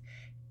decisions.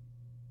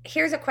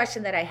 Here's a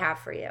question that I have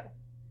for you.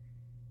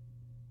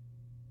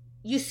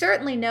 You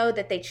certainly know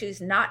that they choose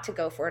not to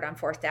go for it on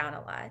fourth down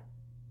a lot,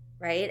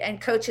 right?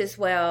 And coaches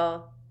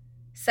will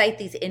cite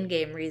these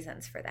in-game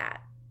reasons for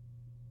that.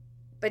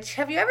 But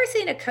have you ever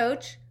seen a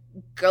coach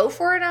go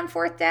for it on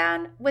fourth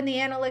down when the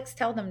analytics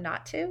tell them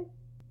not to?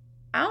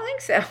 I don't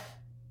think so.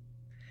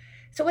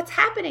 So what's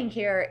happening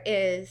here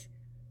is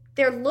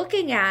they're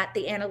looking at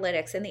the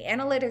analytics, and the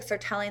analytics are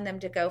telling them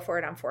to go for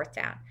it on fourth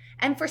down.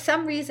 And for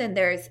some reason,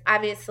 there's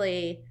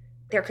obviously,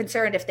 they're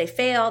concerned if they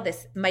fail,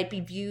 this might be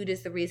viewed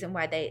as the reason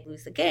why they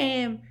lose the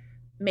game.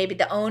 Maybe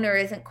the owner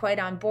isn't quite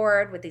on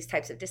board with these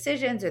types of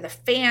decisions, or the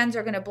fans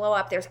are going to blow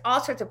up. There's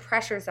all sorts of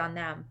pressures on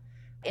them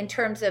in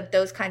terms of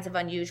those kinds of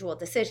unusual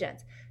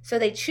decisions. So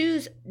they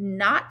choose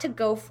not to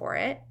go for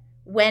it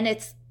when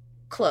it's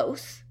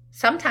close,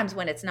 sometimes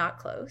when it's not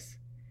close.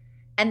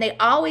 And they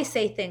always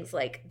say things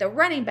like, the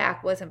running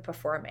back wasn't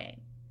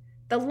performing,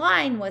 the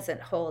line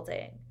wasn't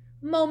holding,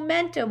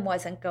 momentum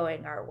wasn't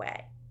going our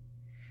way.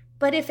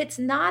 But if it's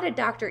not a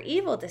Dr.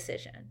 Evil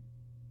decision,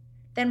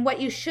 then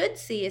what you should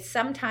see is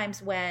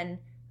sometimes when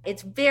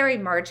it's very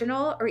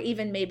marginal, or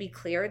even maybe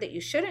clear that you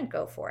shouldn't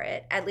go for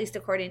it, at least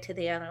according to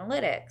the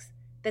analytics,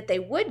 that they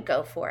would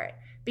go for it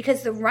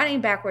because the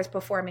running back was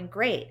performing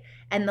great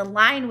and the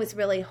line was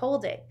really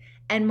holding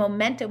and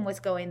momentum was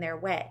going their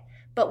way.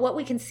 But what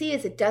we can see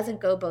is it doesn't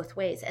go both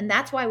ways. And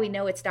that's why we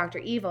know it's Dr.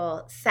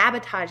 Evil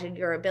sabotaging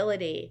your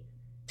ability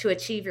to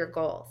achieve your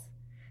goals.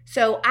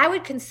 So I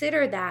would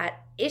consider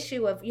that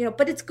issue of,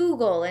 but it's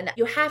Google, and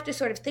you have to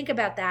sort of think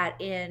about that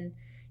in,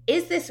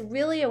 is this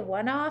really a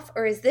one-off,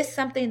 or is this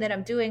something that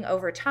I'm doing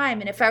over time?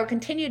 And if I would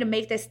continue to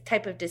make this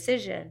type of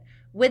decision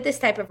with this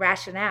type of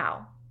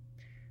rationale,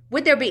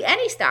 would there be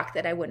any stock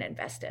that I wouldn't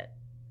invest in?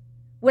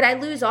 Would I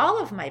lose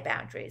all of my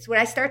boundaries? Would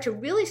I start to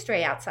really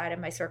stray outside of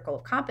my circle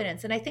of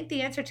competence? And I think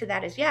the answer to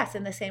that is yes,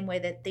 in the same way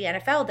that the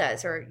NFL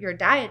does, or your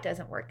diet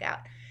doesn't work out.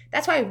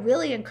 That's why I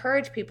really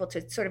encourage people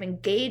to sort of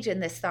engage in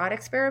this thought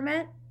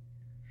experiment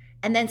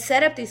and then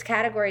set up these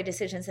category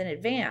decisions in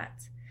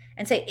advance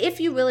and say, if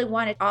you really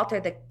want to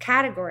alter the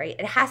category,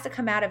 it has to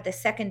come out of the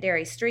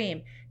secondary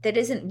stream that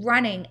isn't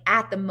running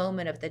at the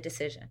moment of the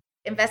decision.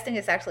 Investing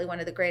is actually one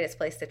of the greatest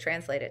places to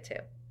translate it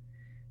to.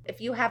 If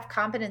you have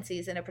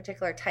competencies in a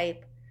particular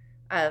type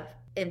of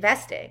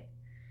investing,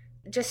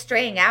 just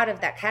straying out of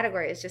that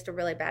category is just a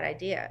really bad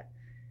idea.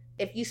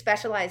 If you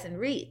specialize in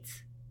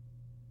REITs,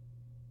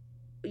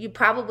 you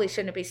probably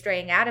shouldn't be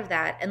straying out of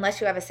that unless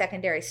you have a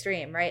secondary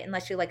stream, right?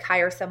 Unless you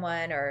hire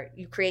someone, or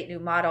you create new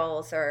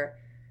models, or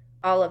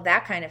all of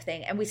that kind of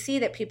thing. And we see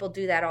that people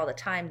do that all the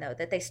time, though,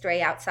 that they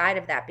stray outside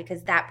of that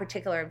because that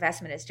particular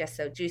investment is just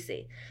so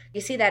juicy.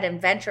 You see that in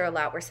venture a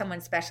lot, where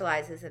someone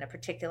specializes in a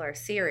particular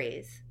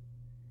series,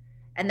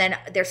 and then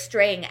they're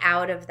straying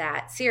out of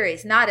that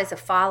series, not as a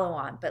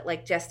follow-on,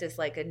 but just as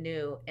a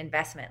new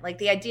investment.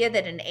 The idea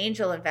that an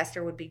angel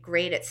investor would be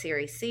great at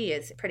Series C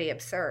is pretty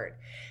absurd,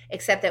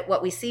 except that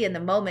what we see in the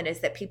moment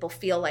is that people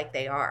feel like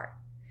they are.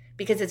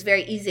 Because it's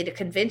very easy to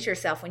convince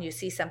yourself when you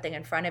see something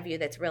in front of you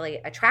that's really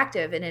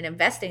attractive. And in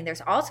investing,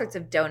 there's all sorts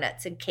of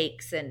donuts and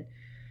cakes and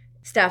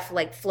stuff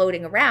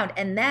floating around.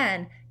 And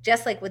then,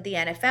 just like with the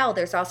NFL,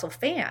 there's also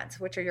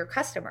fans, which are your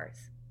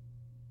customers.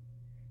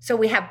 So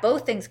we have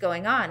both things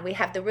going on. We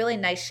have the really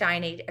nice,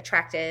 shiny,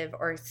 attractive,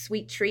 or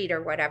sweet treat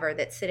or whatever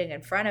that's sitting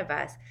in front of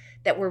us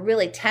that we're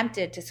really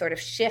tempted to sort of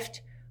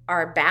shift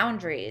our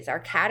boundaries, our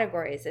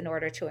categories in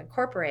order to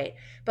incorporate.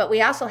 But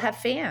we also have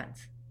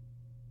fans.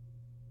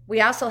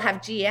 We also have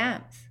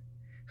GMs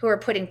who are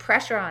putting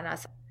pressure on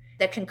us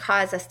that can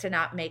cause us to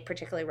not make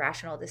particularly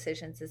rational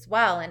decisions as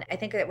well. And I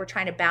think that we're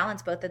trying to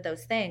balance both of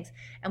those things.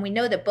 And we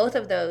know that both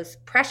of those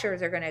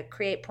pressures are going to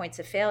create points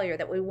of failure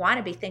that we want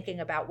to be thinking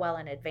about well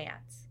in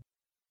advance.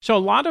 So a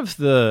lot of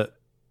the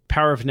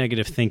power of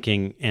negative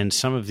thinking and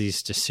some of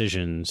these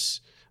decisions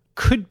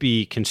could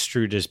be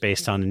construed as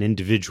based on an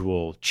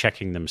individual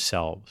checking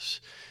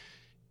themselves.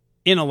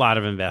 In a lot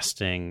of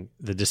investing,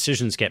 the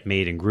decisions get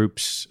made in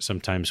groups,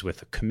 sometimes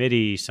with a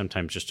committee,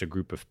 sometimes just a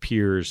group of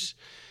peers.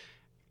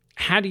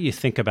 How do you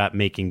think about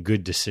making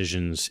good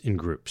decisions in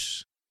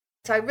groups?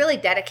 So I really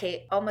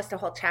dedicate almost a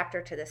whole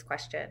chapter to this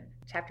question,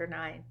 chapter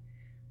 9.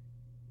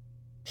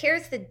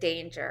 Here's the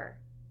danger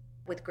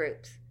with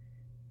groups,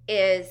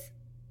 is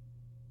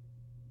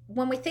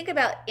when we think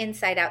about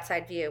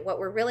inside-outside view, what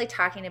we're really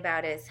talking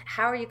about is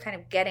how are you kind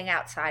of getting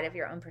outside of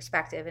your own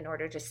perspective in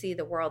order to see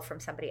the world from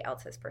somebody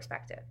else's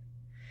perspective.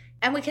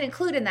 And we can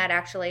include in that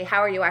actually, how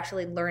are you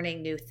actually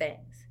learning new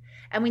things?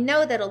 And we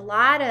know that a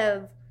lot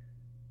of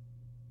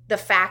the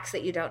facts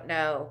that you don't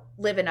know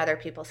live in other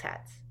people's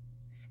heads.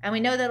 And we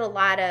know that a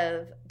lot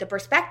of the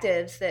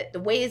perspectives, that the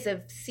ways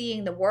of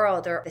seeing the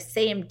world or the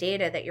same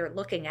data that you're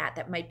looking at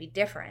that might be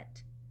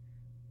different,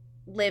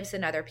 lives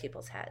in other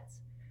people's heads.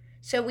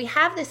 So we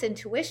have this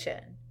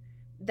intuition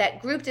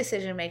that group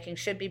decision-making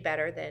should be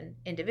better than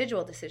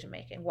individual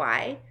decision-making.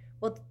 Why?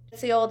 Well,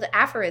 it's the old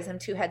aphorism,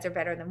 2 heads are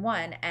better than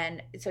 1.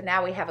 And so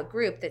now we have a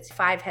group that's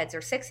 5 heads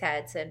or 6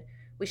 heads, and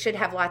we should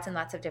have lots and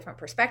lots of different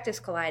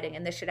perspectives colliding,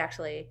 and this should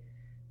actually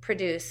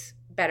produce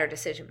better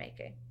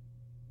decision-making.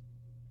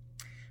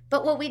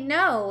 But what we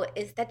know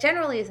is that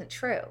generally isn't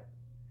true.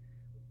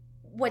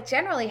 What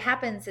generally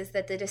happens is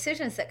that the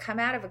decisions that come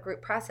out of a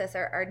group process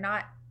are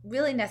not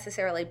really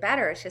necessarily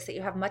better. It's just that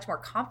you have much more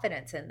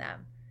confidence in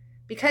them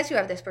because you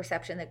have this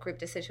perception that group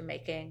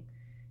decision-making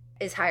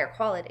is higher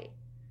quality.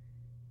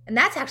 And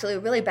that's actually a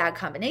really bad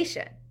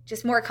combination.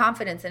 Just more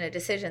confidence in a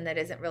decision that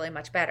isn't really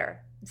much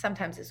better.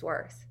 Sometimes is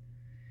worse.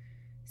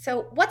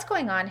 So what's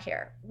going on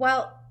here?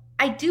 Well,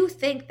 I do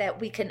think that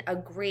we can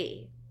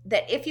agree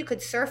that if you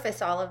could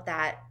surface all of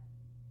that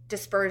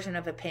dispersion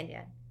of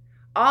opinion,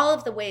 all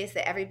of the ways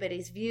that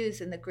everybody's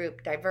views in the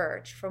group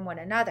diverge from one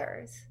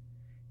another's,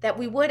 that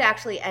we would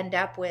actually end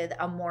up with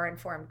a more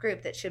informed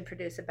group that should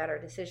produce a better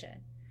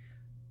decision.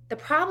 The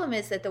problem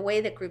is that the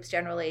way that groups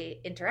generally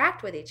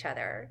interact with each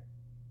other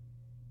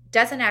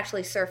doesn't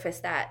actually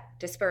surface that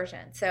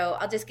dispersion. So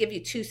I'll just give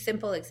you 2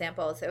 simple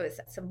examples. There was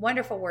some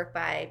wonderful work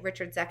by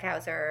Richard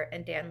Zeckhauser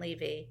and Dan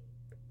Levy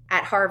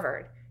at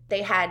Harvard.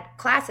 They had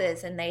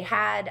classes, and they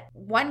had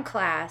one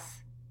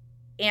class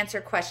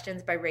answer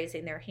questions by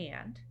raising their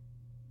hand,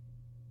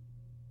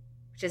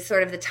 which is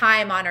sort of the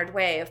time-honored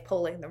way of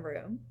polling the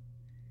room.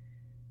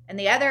 And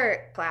the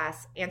other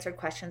class answered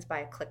questions by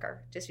a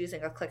clicker, just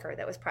using a clicker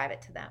that was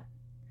private to them.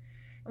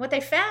 And what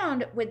they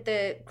found with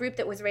the group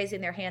that was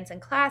raising their hands in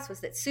class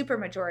was that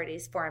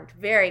supermajorities formed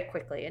very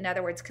quickly. In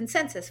other words,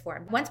 consensus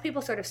formed. Once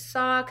people sort of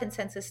saw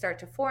consensus start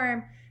to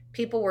form,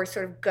 people were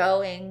sort of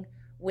going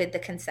with the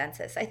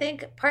consensus. I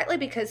think partly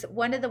because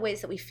one of the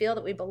ways that we feel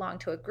that we belong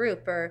to a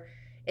group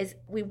is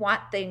we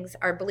want things,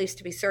 our beliefs,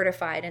 to be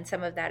certified, and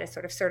some of that is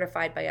sort of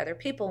certified by other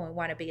people, and we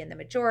want to be in the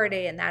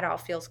majority, and that all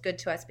feels good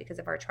to us because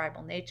of our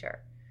tribal nature.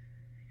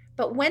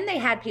 But when they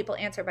had people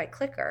answer by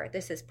clicker,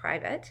 this is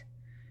private,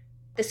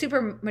 the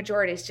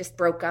supermajorities just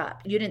broke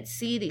up. You didn't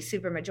see these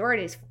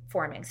supermajorities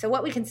forming. So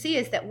what we can see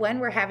is that when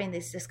we're having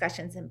these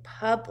discussions in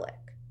public,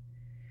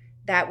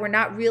 that we're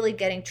not really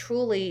getting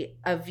truly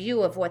a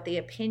view of what the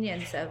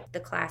opinions of the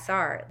class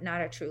are,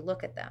 not a true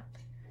look at them.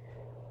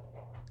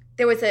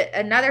 There was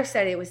another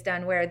study that was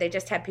done where they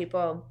just had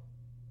people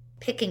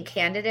picking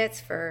candidates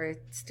for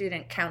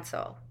student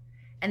council.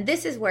 And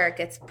this is where it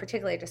gets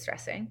particularly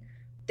distressing.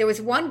 There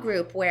was one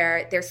group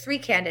where there's 3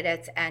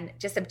 candidates, and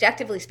just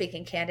objectively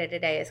speaking,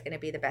 candidate A is going to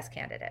be the best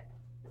candidate.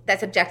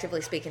 That's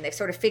objectively speaking. They've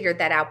sort of figured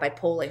that out by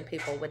polling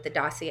people with the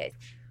dossiers.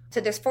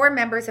 So there's 4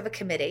 members of a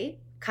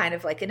committee, kind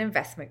of like an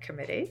investment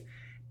committee,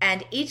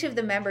 and each of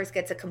the members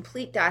gets a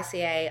complete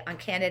dossier on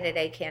candidate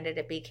A,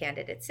 candidate B,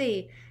 candidate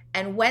C.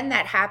 And when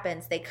that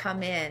happens, they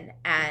come in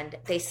and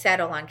they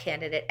settle on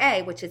candidate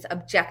A, which is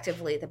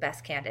objectively the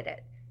best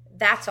candidate.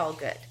 That's all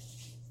good.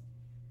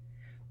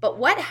 But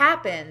what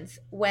happens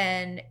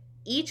when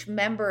each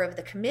member of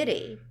the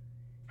committee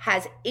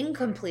has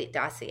incomplete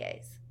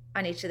dossiers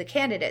on each of the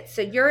candidates?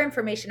 So your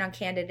information on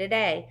candidate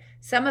A,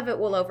 some of it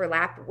will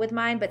overlap with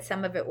mine, but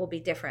some of it will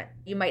be different.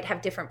 You might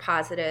have different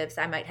positives.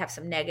 I might have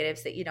some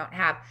negatives that you don't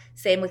have.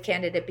 Same with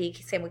candidate B,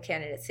 same with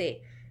candidate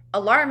C.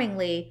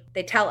 Alarmingly,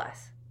 they tell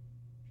us,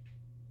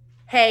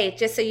 hey,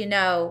 just so you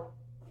know,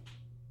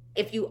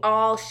 if you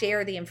all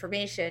share the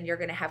information, you're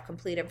going to have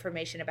complete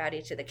information about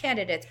each of the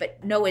candidates,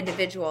 but no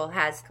individual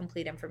has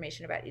complete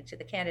information about each of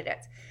the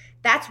candidates.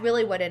 That's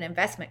really what an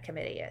investment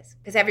committee is,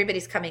 because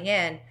everybody's coming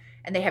in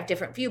and they have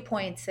different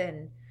viewpoints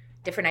and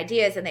different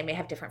ideas, and they may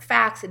have different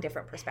facts and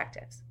different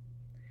perspectives.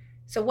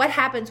 So what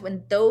happens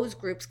when those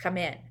groups come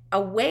in,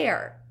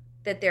 aware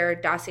that their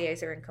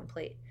dossiers are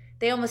incomplete?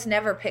 They almost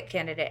never pick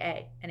candidate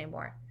A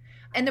anymore.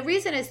 And the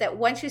reason is that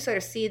once you sort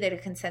of see that a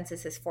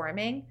consensus is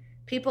forming,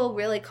 people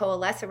really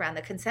coalesce around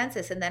the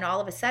consensus, and then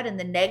all of a sudden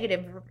the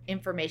negative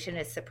information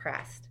is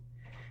suppressed.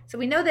 So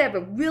we know they have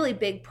a really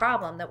big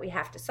problem that we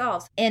have to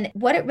solve. And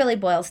what it really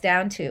boils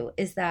down to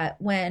is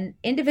that when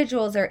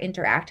individuals are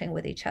interacting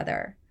with each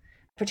other,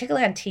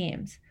 particularly on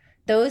teams,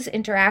 those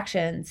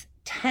interactions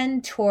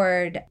tend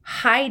toward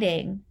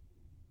hiding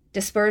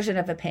dispersion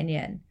of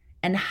opinion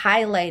and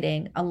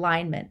highlighting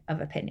alignment of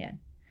opinion.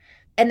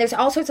 And there's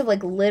all sorts of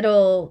like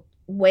little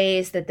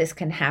ways that this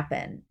can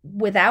happen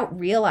without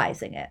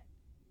realizing it.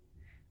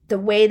 The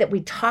way that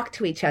we talk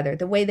to each other,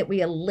 the way that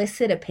we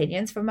elicit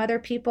opinions from other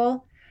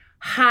people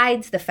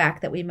hides the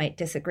fact that we might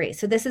disagree.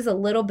 So this is a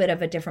little bit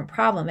of a different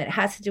problem. It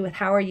has to do with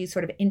how are you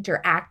sort of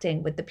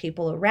interacting with the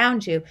people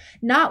around you,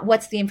 not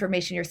what's the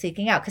information you're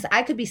seeking out, because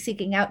I could be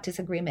seeking out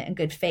disagreement in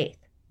good faith.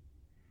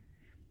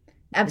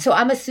 So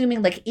I'm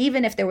assuming like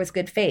even if there was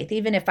good faith,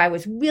 even if I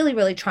was really,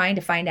 really trying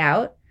to find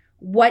out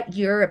what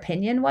your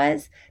opinion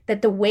was,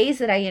 that the ways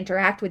that I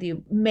interact with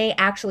you may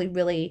actually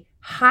really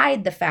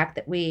hide the fact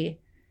that we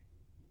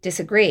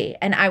disagree,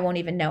 and I won't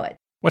even know it.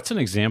 What's an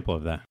example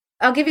of that?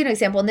 I'll give you an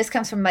example, and this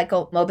comes from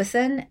Michael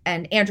Mauboussin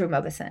and Andrew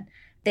Mauboussin.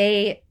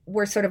 They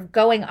were sort of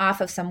going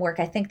off of some work,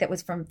 I think that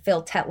was from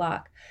Phil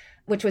Tetlock,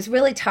 which was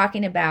really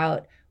talking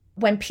about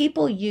when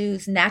people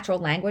use natural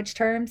language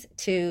terms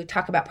to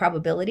talk about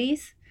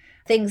probabilities,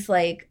 things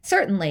like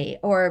certainly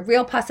or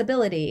real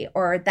possibility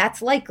or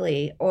that's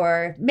likely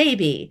or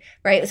maybe,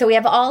 right? So we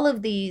have all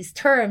of these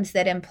terms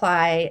that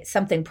imply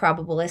something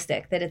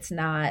probabilistic, that it's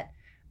not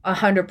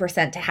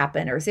 100% to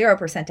happen or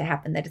 0% to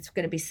happen, that it's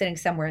going to be sitting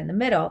somewhere in the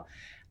middle.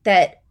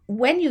 That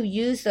when you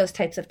use those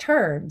types of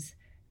terms,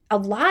 a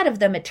lot of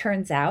them, it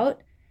turns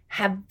out,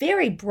 have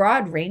very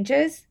broad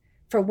ranges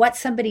for what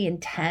somebody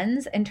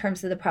intends in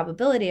terms of the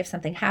probability of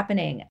something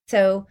happening.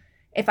 So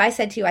if I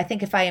said to you, I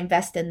think if I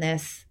invest in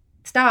this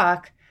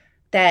stock,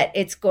 that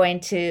it's going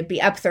to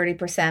be up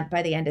 30%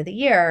 by the end of the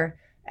year,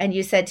 and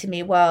you said to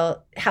me,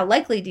 well, how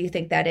likely do you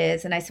think that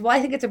is? And I said, well,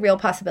 I think it's a real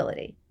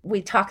possibility.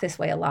 We talk this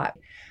way a lot.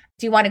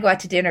 Do you want to go out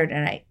to dinner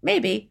tonight?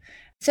 Maybe.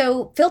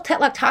 So Phil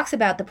Tetlock talks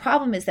about the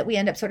problem is that we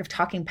end up sort of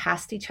talking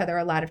past each other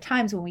a lot of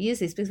times when we use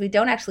these, because we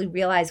don't actually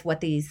realize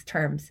what these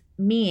terms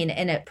mean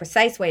in a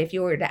precise way if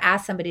you were to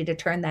ask somebody to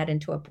turn that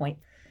into a point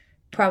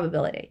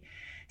probability.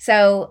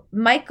 So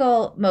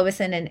Michael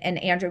Mauboussin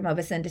and Andrew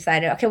Mauboussin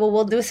decided, okay, well,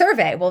 we'll do a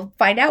survey. We'll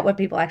find out what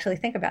people actually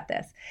think about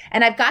this.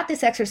 And I've got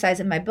this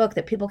exercise in my book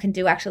that people can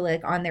do actually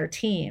like on their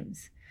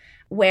teams,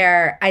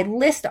 where I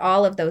list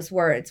all of those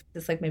words.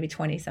 It's like maybe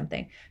 20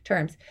 something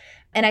terms.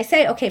 And I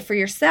say, okay, for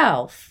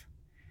yourself,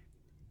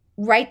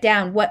 write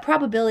down what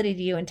probability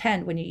do you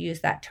intend when you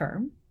use that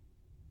term.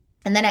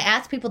 And then I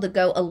ask people to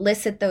go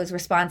elicit those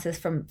responses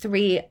from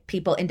 3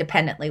 people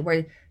independently,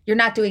 where you're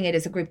not doing it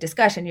as a group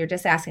discussion. You're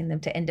just asking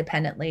them to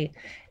independently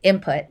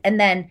input. And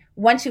then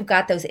once you've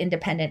got those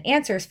independent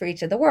answers for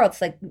each of the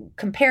worlds, like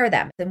compare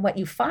them. And what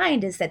you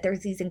find is that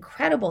there's these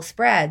incredible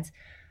spreads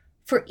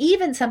for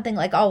even something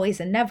like always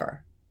and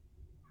never,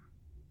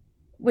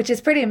 which is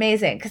pretty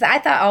amazing, because I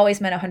thought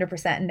always meant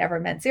 100% and never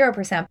meant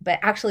 0%. But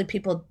actually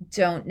people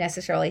don't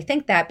necessarily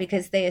think that,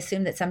 because they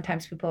assume that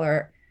sometimes people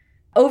are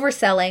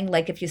overselling,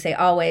 like if you say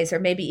always, or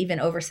maybe even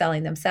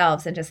overselling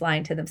themselves and just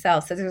lying to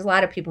themselves. So there's a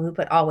lot of people who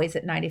put always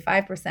at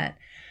 95%.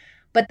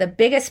 But the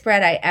biggest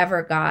spread I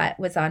ever got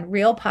was on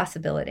real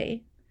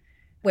possibility,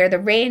 where the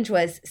range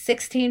was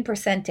 16%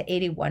 to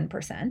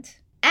 81%.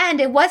 And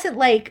it wasn't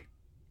like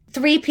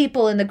 3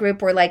 people in the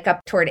group were like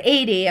up toward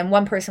 80 and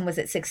 1 person was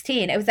at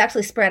 16. It was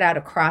actually spread out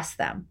across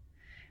them.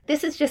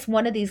 This is just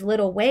one of these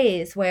little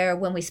ways where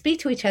when we speak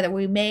to each other,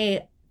 we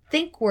may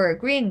think we're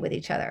agreeing with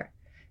each other,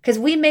 because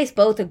we may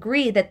both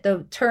agree that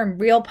the term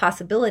real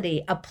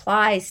possibility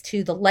applies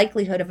to the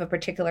likelihood of a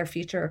particular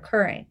future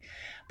occurring.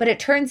 But it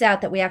turns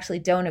out that we actually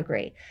don't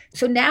agree.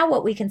 So now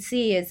what we can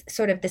see is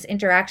sort of this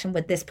interaction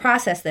with this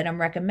process that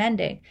I'm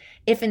recommending.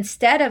 If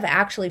instead of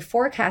actually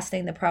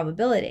forecasting the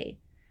probability,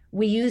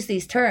 we use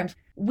these terms,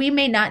 we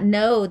may not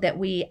know that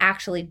we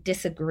actually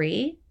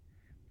disagree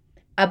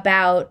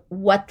about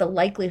what the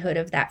likelihood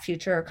of that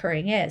future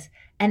occurring is.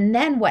 And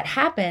then what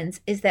happens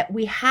is that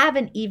we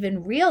haven't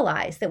even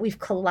realized that we've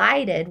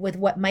collided with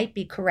what might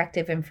be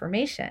corrective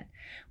information.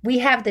 We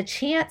have the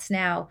chance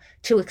now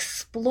to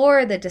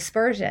explore the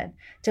dispersion,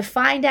 to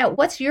find out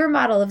what's your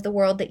model of the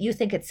world that you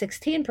think it's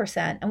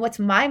 16%, and what's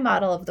my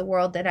model of the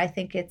world that I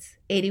think it's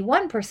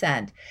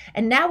 81%.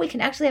 And now we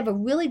can actually have a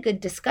really good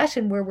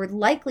discussion where we're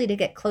likely to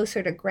get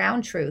closer to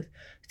ground truth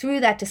through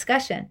that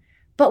discussion.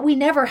 But we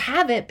never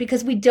have it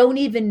because we don't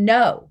even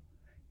know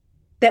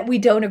that we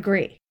don't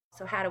agree.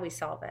 So how do we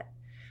solve it?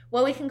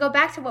 Well, we can go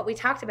back to what we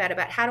talked about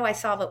how do I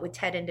solve it with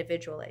Ted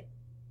individually.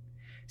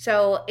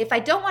 So if I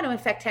don't want to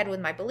infect Ted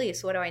with my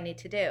beliefs, what do I need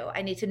to do?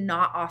 I need to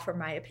not offer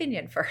my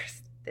opinion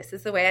first. This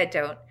is the way I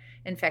don't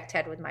infect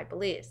Ted with my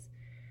beliefs.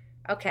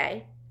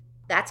 Okay,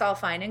 that's all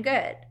fine and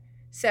good.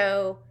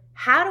 So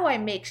how do I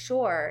make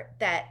sure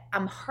that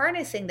I'm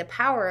harnessing the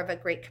power of a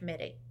great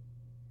committee?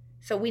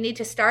 So we need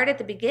to start at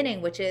the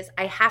beginning, which is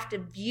I have to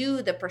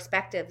view the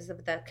perspectives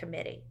of the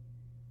committee.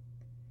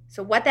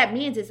 So what that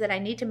means is that I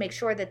need to make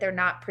sure that they're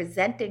not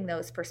presenting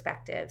those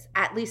perspectives,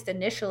 at least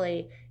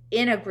initially,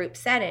 in a group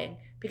setting,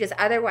 because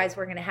otherwise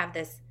we're going to have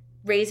this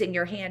raising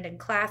your hand in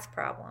class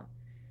problem.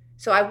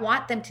 So I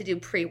want them to do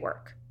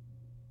pre-work.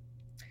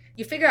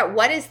 You figure out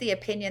what is the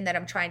opinion that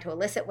I'm trying to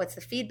elicit, what's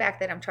the feedback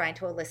that I'm trying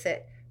to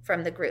elicit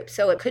from the group.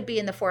 So it could be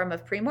in the form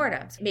of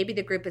pre-mortems. Maybe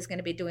the group is going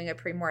to be doing a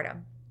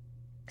pre-mortem.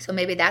 So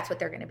maybe that's what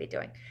they're going to be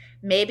doing.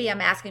 Maybe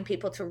I'm asking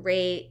people to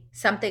rate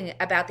something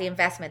about the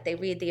investment. They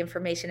read the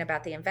information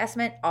about the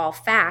investment, all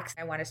facts.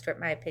 I want to strip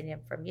my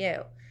opinion from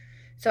you.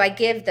 So I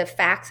give the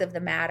facts of the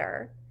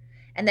matter.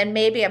 And then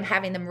maybe I'm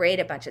having them rate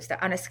a bunch of stuff.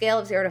 On a scale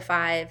of 0 to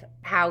 5,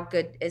 how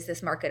good is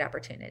this market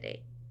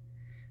opportunity?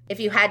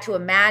 If you had to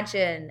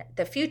imagine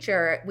the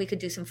future, we could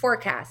do some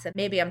forecasts. And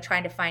maybe I'm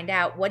trying to find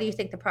out, what do you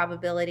think the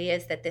probability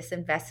is that this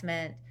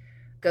investment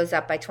goes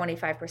up by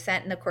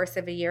 25% in the course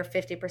of a year,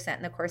 50%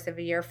 in the course of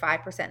a year,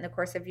 5% in the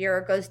course of a year,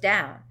 or goes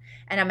down.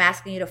 And I'm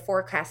asking you to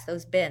forecast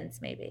those bins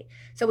maybe.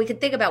 So we can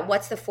think about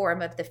what's the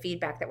form of the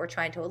feedback that we're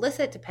trying to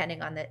elicit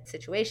depending on the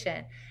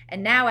situation.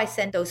 And now I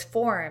send those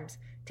forms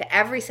to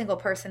every single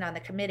person on the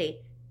committee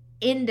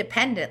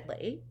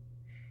independently.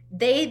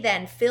 They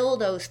then fill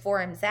those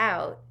forms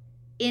out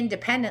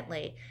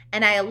independently,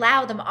 and I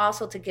allow them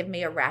also to give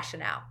me a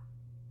rationale.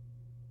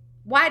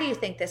 Why do you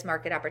think this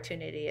market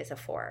opportunity is a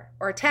 4?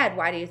 Or Ted,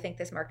 why do you think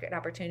this market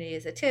opportunity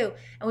is a 2?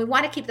 And we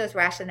want to keep those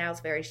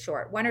rationales very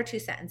short, 1 or 2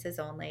 sentences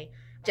only,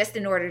 just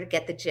in order to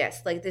get the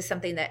gist. Like this is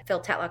something that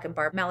Phil Tetlock and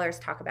Barb Mellers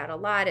talk about a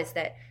lot, is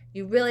that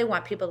you really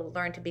want people to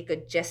learn to be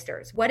good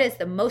gisters. What is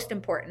the most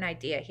important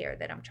idea here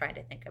that I'm trying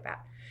to think about?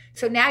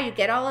 So now you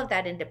get all of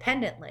that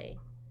independently.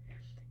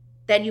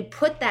 Then you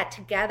put that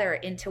together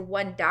into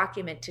one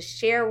document to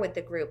share with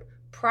the group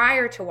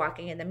prior to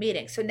walking in the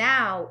meeting. So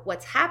now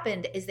what's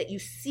happened is that you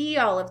see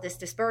all of this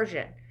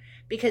dispersion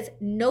because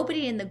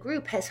nobody in the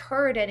group has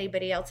heard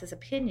anybody else's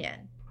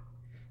opinion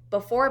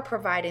before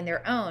providing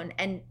their own.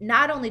 And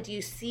not only do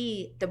you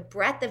see the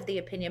breadth of the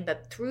opinion,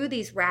 but through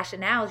these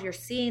rationales, you're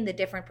seeing the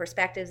different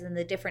perspectives and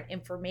the different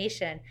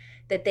information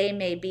that they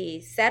may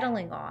be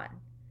settling on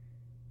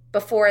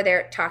before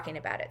they're talking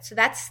about it. So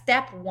that's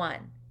step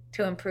 1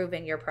 to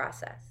improving your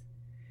process.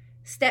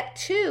 Step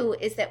 2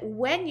 is that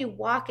when you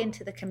walk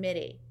into the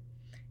committee,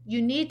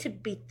 you need to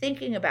be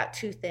thinking about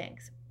 2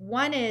 things.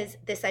 One is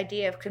this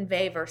idea of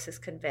convey versus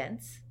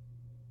convince,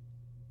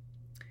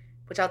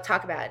 which I'll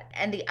talk about.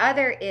 And the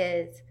other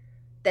is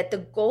that the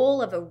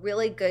goal of a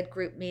really good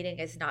group meeting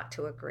is not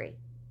to agree.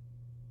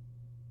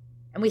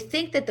 And we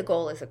think that the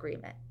goal is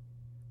agreement.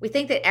 We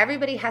think that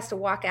everybody has to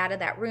walk out of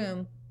that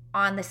room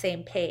on the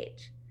same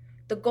page.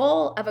 The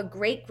goal of a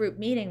great group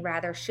meeting,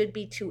 rather, should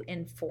be to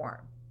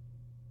inform,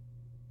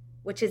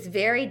 which is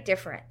very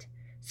different.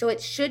 So it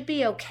should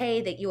be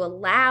okay that you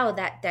allow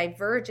that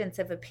divergence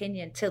of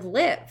opinion to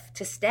live,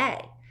 to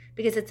stay,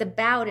 because it's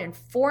about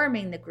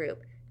informing the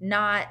group,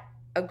 not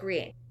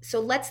agreeing. So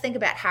let's think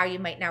about how you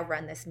might now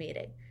run this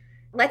meeting.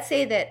 Let's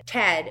say that,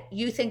 Ted,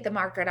 you think the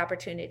market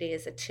opportunity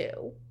is a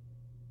 2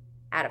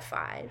 out of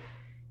 5,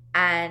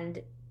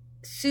 and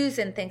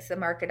Susan thinks the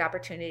market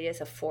opportunity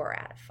is a 4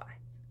 out of 5.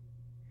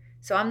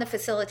 So I'm the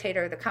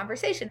facilitator of the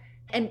conversation.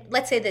 And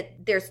let's say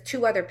that there's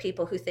 2 other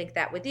people who think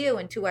that with you,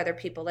 and 2 other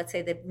people, let's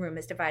say the room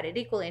is divided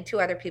equally, and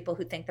 2 other people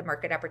who think the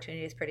market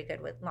opportunity is pretty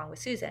good along with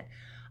Susan.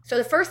 So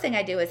the first thing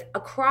I do is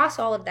across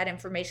all of that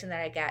information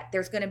that I get,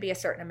 there's going to be a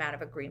certain amount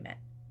of agreement.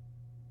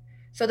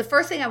 So the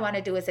first thing I want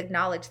to do is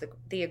acknowledge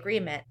the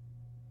agreement.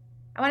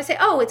 I want to say,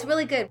 oh, it's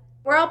really good.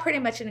 We're all pretty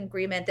much in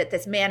agreement that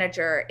this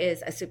manager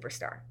is a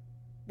superstar.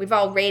 We've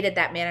all rated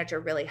that manager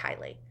really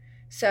highly.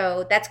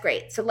 So that's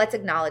great. So let's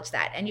acknowledge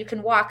that. And you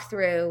can walk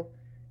through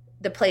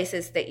the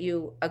places that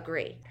you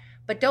agree,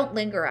 but don't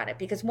linger on it,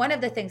 because one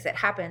of the things that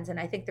happens, and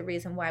I think the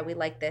reason why we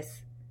like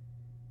this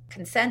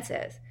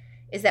consensus,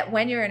 is that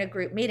when you're in a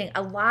group meeting,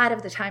 a lot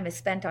of the time is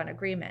spent on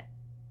agreement.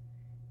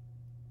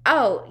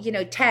 Oh,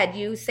 Ted,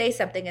 you say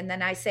something, and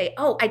then I say,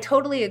 oh, I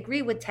totally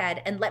agree with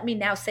Ted, and let me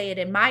now say it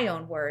in my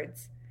own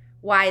words,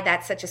 why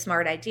that's such a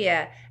smart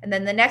idea. And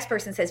then the next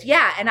person says,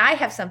 yeah, and I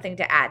have something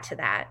to add to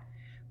that.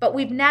 But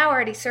we've now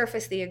already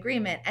surfaced the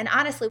agreement. And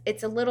honestly,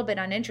 it's a little bit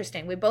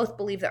uninteresting. We both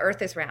believe the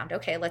earth is round.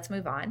 Okay, let's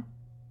move on.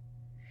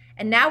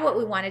 And now what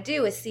we want to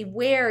do is see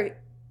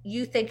where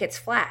you think it's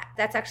flat.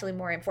 That's actually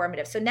more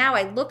informative. So now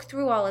I look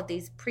through all of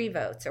these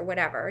pre-votes or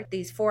whatever,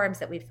 these forms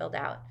that we filled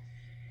out,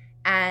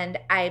 and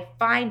I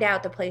find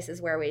out the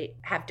places where we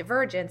have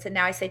divergence. And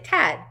now I say,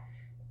 Ted,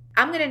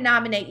 I'm going to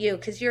nominate you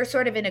because you're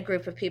sort of in a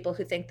group of people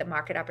who think the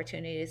market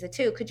opportunity is a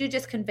 2. Could you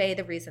just convey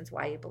the reasons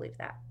why you believe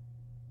that?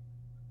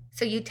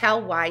 So you tell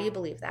why you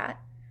believe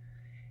that.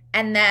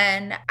 And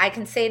then I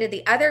can say to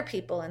the other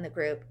people in the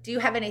group, do you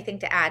have anything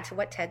to add to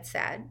what Ted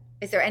said?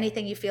 Is there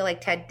anything you feel like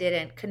Ted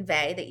didn't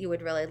convey that you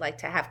would really like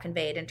to have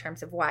conveyed in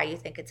terms of why you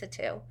think it's a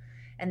 2?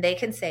 And they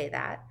can say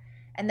that.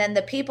 And then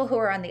the people who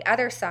are on the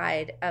other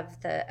side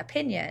of the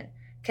opinion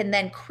can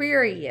then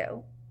query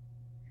you.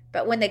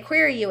 But when they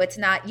query you, it's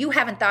not, you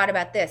haven't thought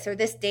about this or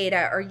this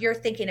data, or you're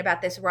thinking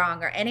about this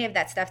wrong, or any of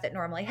that stuff that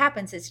normally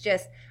happens. It's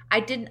just,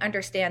 I didn't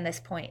understand this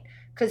point.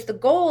 Because the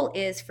goal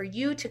is for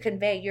you to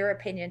convey your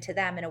opinion to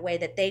them in a way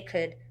that they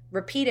could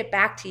repeat it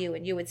back to you,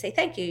 and you would say,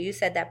 thank you, you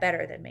said that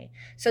better than me.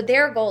 So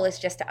their goal is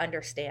just to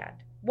understand.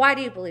 Why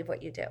do you believe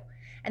what you do?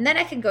 And then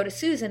I can go to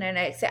Susan and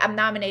I say, I'm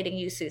nominating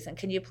you, Susan.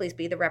 Can you please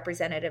be the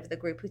representative of the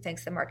group who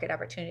thinks the market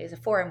opportunity is a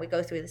 4? And we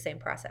go through the same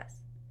process.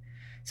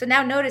 So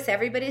now notice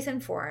everybody's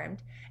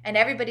informed and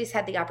everybody's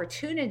had the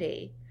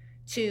opportunity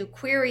to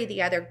query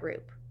the other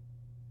group.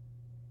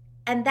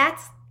 And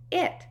that's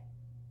it.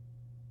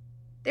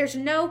 There's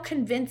no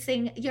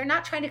convincing. You're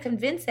not trying to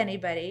convince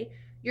anybody.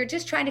 You're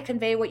just trying to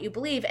convey what you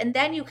believe. And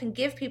then you can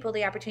give people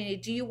the opportunity,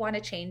 do you want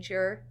to change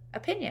your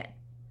opinion?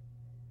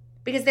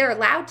 Because they're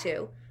allowed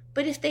to.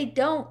 But if they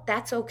don't,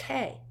 that's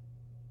okay.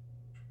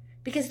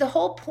 Because the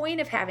whole point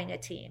of having a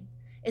team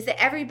is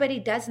that everybody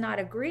does not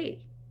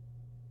agree.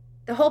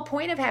 The whole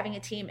point of having a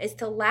team is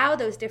to allow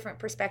those different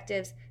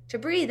perspectives to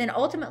breathe, and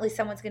ultimately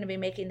someone's going to be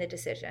making the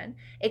decision.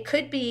 It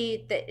could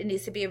be that it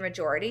needs to be a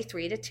majority,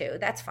 3-2,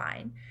 that's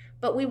fine.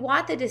 But we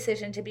want the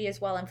decision to be as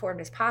well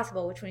informed as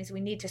possible, which means we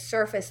need to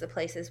surface the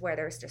places where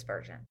there's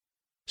dispersion.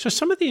 So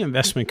some of the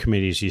investment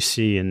committees you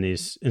see in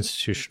these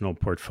institutional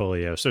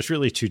portfolios, there's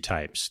really two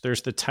types.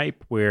 There's the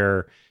type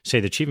where, say,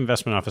 the chief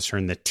investment officer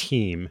and the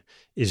team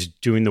is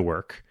doing the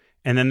work,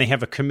 and then they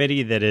have a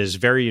committee that is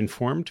very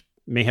informed,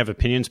 may have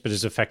opinions, but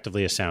is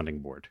effectively a sounding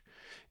board.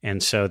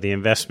 And so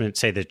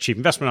the chief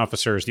investment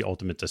officer is the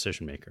ultimate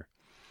decision maker.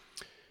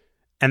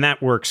 And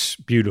that works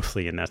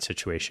beautifully in that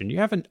situation. You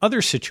have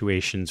other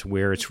situations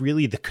where it's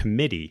really the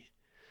committee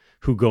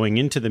who going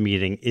into the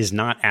meeting is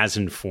not as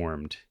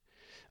informed,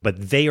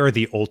 but they are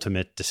the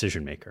ultimate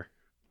decision maker.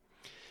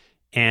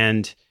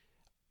 And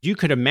you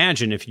could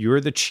imagine if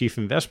you're the chief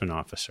investment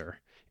officer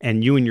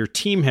and you and your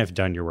team have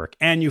done your work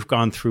and you've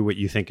gone through what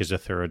you think is a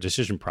thorough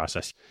decision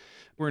process,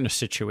 we're in a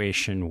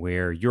situation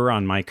where you're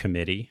on my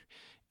committee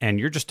and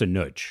you're just a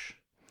nudge.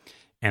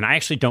 And I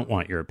actually don't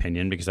want your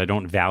opinion because I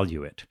don't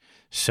value it.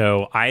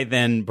 So I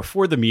then,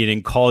 before the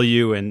meeting, call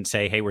you and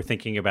say, hey, we're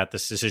thinking about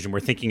this decision. We're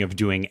thinking of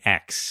doing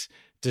X.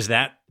 Does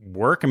that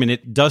work? I mean,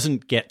 it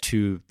doesn't get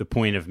to the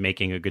point of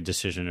making a good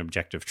decision,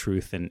 objective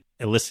truth, and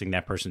eliciting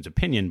that person's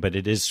opinion, but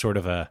it is sort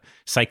of a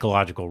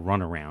psychological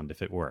runaround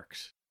if it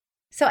works.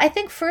 So I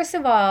think, first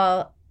of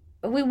all,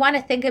 we want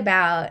to think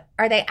about,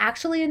 are they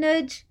actually a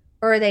nudge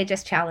or are they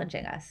just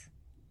challenging us?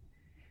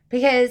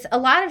 Because a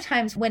lot of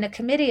times when a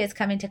committee is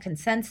coming to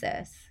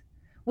consensus,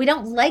 we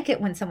don't like it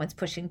when someone's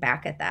pushing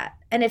back at that.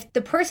 And if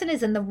the person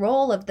is in the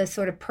role of the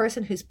sort of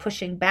person who's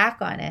pushing back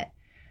on it,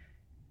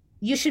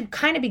 you should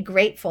kind of be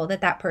grateful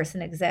that that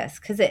person exists,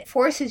 because it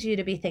forces you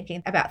to be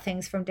thinking about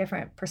things from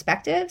different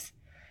perspectives.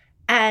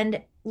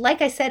 And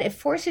like I said, it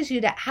forces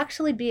you to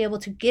actually be able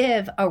to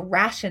give a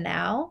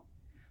rationale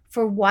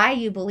for why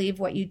you believe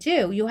what you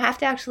do. You have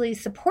to actually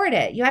support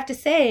it. You have to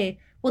say,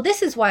 well,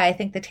 this is why I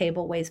think the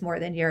table weighs more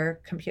than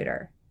your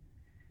computer.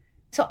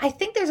 So I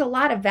think there's a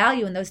lot of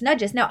value in those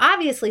nudges. Now,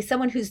 obviously,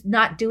 someone who's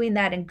not doing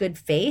that in good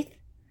faith,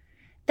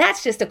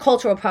 that's just a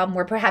cultural problem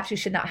where perhaps you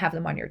should not have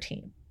them on your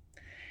team.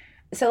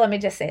 So let me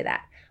just say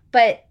that.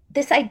 But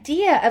this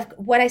idea of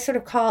what I sort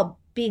of call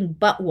being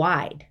butt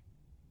wide,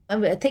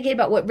 I'm thinking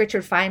about what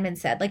Richard Feynman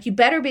said. Like, you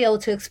better be able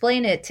to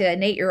explain it to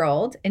an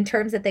 8-year-old in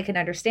terms that they can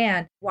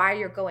understand why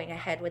you're going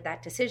ahead with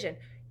that decision,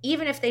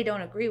 even if they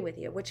don't agree with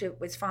you, which it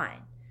was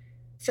fine.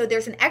 So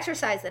there's an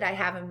exercise that I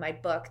have in my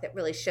book that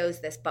really shows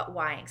this but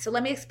whying. So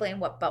let me explain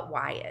what but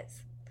why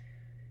is.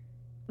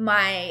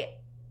 My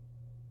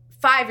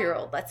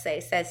 5-year-old, let's say,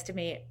 says to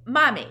me,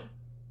 Mommy,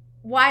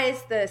 why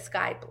is the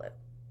sky blue?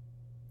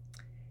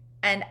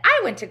 And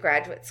I went to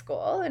graduate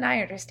school and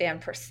I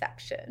understand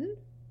perception.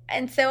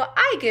 And so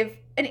I give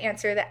an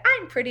answer that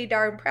I'm pretty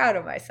darn proud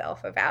of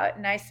myself about.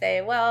 And I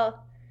say,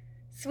 well,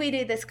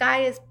 sweetie, the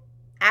sky is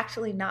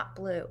actually not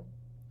blue.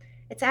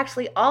 It's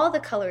actually all the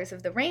colors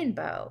of the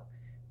rainbow.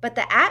 But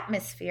the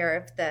atmosphere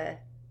of the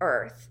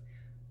earth,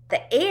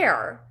 the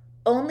air,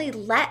 only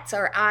lets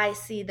our eye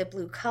see the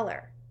blue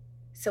color.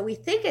 So we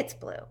think it's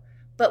blue,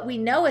 but we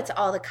know it's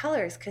all the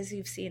colors because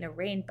you've seen a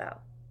rainbow.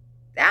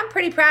 I'm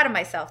pretty proud of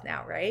myself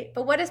now, right?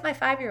 But what does my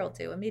 5-year-old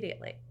do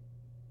immediately?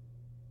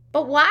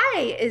 But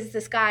why is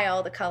the sky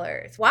all the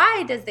colors?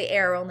 Why does the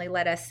air only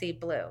let us see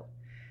blue?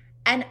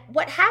 And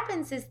what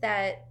happens is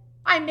that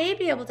I may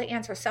be able to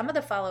answer some of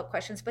the follow-up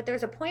questions, but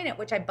there's a point at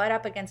which I butt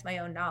up against my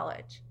own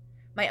knowledge,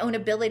 my own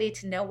ability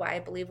to know why I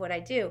believe what I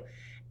do.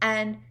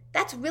 And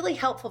that's really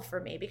helpful for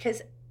me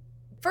because,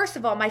 first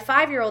of all, my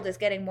 5-year-old is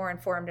getting more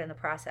informed in the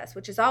process,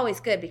 which is always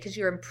good because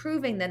you're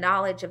improving the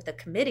knowledge of the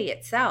committee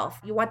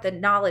itself. You want the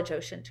knowledge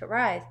ocean to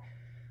rise.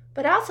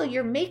 But also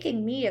you're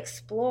making me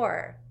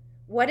explore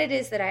what it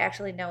is that I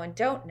actually know and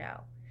don't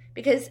know.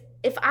 Because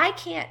if I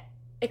can't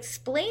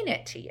explain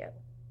it to you,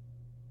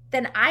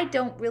 then I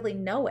don't really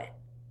know it.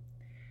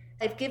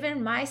 I've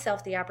given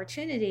myself the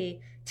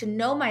opportunity to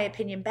know my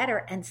opinion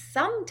better. And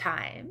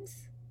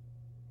sometimes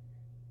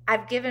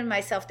I've given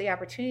myself the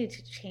opportunity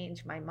to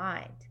change my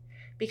mind.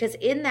 Because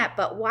in that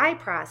but why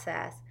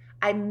process,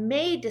 I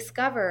may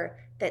discover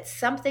that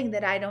something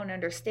that I don't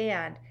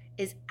understand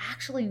is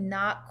actually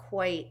not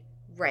quite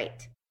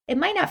right. It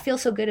might not feel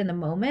so good in the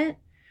moment,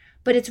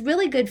 but it's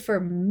really good for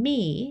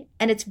me,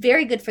 and it's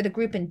very good for the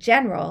group in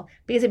general,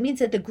 because it means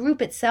that the group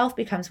itself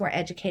becomes more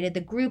educated. The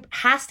group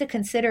has to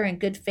consider in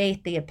good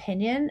faith the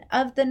opinion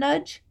of the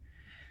nudge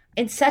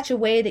in such a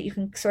way that you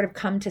can sort of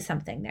come to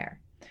something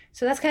there.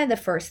 So that's kind of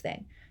the first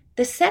thing.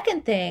 The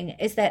second thing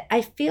is that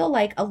I feel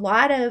like a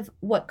lot of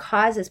what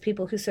causes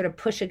people who sort of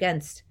push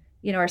against,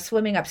 are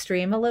swimming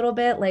upstream a little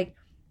bit, like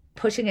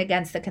pushing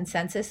against the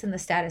consensus and the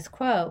status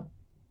quo,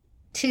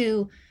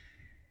 to,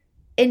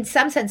 in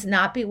some sense,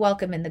 not be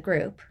welcome in the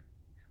group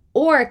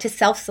or to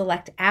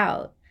self-select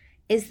out,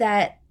 is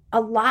that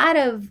a lot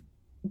of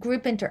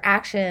group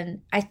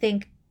interaction, I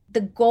think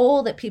the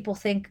goal that people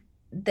think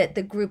that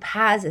the group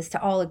has is to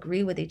all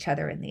agree with each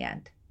other in the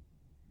end.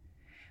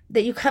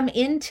 That you come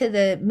into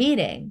the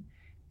meeting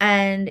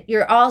And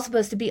you're all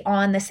supposed to be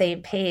on the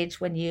same page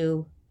when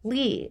you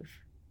leave.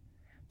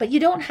 But you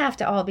don't have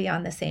to all be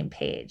on the same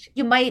page.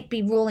 You might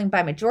be ruling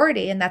by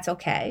majority, and that's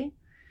okay.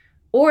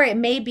 Or it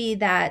may be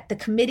that the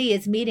committee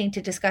is meeting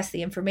to discuss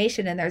the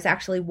information and there's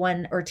actually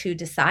one or two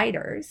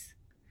deciders.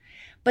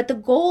 But the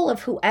goal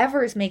of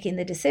whoever is making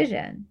the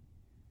decision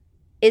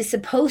is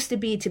supposed to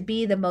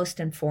be the most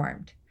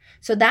informed.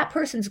 So that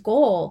person's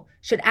goal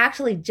should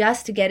actually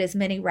just to get as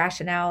many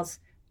rationales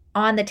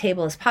on the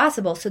table as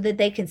possible so that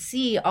they can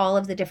see all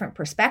of the different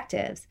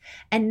perspectives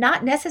and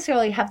not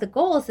necessarily have the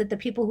goals that the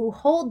people who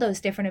hold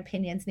those different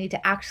opinions need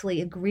to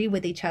actually agree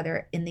with each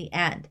other in the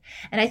end.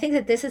 And I think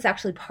that this is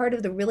actually part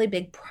of the really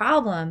big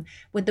problem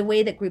with the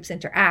way that groups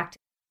interact.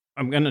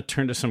 I'm going to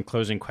turn to some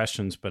closing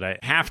questions, but I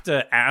have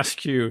to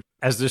ask you,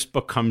 as this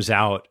book comes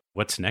out,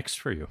 what's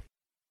next for you?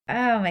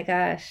 Oh my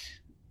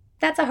gosh,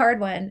 that's a hard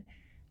one.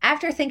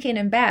 After Thinking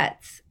in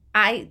Bets,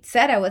 I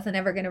said I wasn't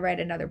ever going to write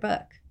another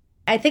book.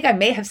 I think I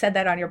may have said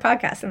that on your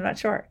podcast. I'm not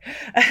sure.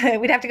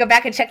 We'd have to go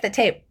back and check the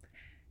tape.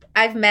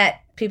 I've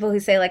met people who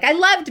say, like, I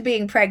loved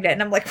being pregnant.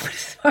 And I'm like, what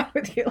is wrong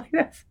with you?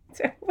 Like,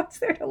 what's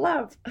there to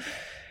love?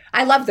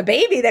 I love the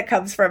baby that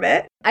comes from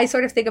it. I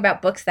sort of think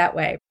about books that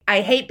way.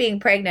 I hate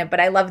being pregnant, but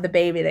I love the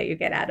baby that you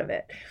get out of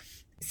it.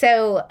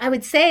 So I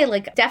would say,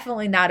 like,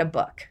 definitely not a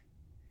book.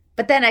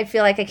 But then I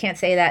feel like I can't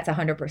say that's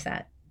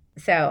 100%.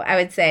 So I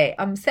would say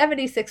I'm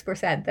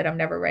 76% that I'm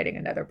never writing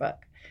another book.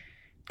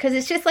 Because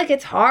it's just like,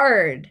 it's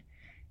hard.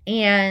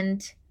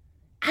 And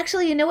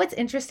actually, you know what's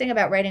interesting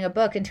about writing a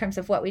book in terms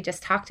of what we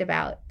just talked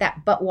about?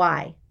 That but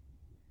why.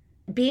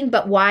 Being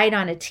but wide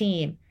on a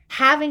team,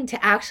 having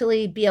to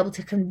actually be able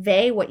to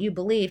convey what you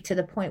believe to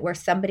the point where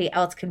somebody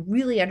else can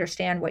really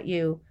understand what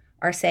you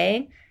are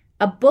saying.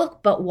 A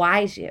book but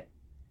why's you.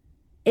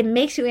 It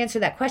makes you answer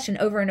that question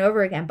over and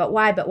over again. But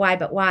why, but why,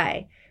 but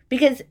why?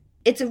 Because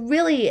it's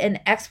really an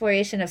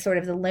exploration of sort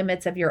of the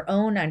limits of your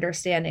own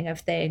understanding of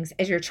things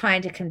as you're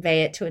trying to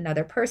convey it to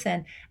another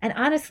person. And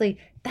honestly,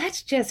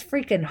 that's just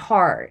freaking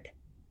hard.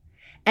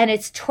 And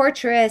it's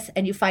torturous.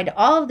 And you find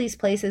all of these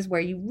places where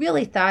you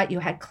really thought you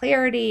had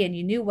clarity and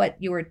you knew what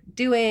you were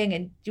doing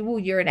and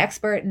you're an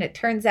expert. And it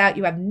turns out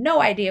you have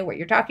no idea what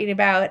you're talking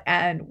about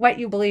and what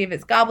you believe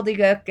is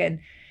gobbledygook. And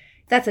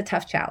that's a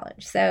tough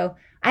challenge. So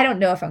I don't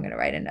know if I'm going to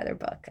write another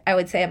book. I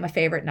would say I'm a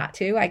favorite not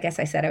to. I guess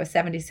I said I was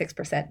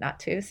 76% not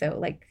to. So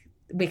like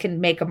we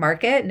can make a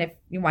market. And if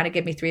you want to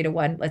give me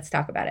 3-1, let's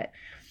talk about it.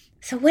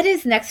 So what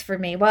is next for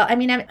me? Well, I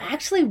mean, I'm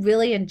actually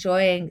really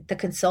enjoying the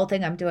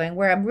consulting I'm doing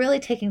where I'm really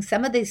taking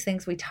some of these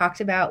things we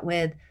talked about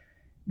with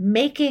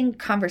making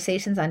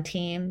conversations on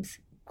teams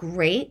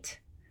great,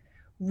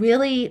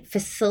 really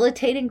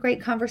facilitating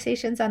great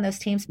conversations on those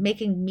teams,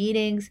 making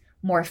meetings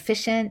more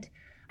efficient,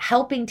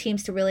 helping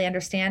teams to really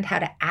understand how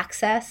to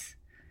access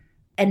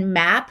and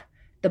map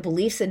the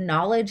beliefs and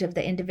knowledge of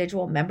the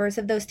individual members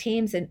of those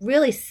teams and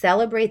really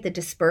celebrate the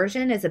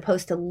dispersion as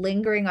opposed to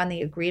lingering on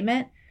the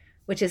agreement,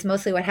 which is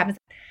mostly what happens.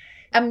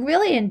 I'm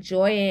really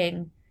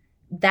enjoying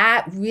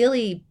that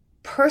really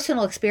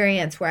personal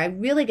experience where I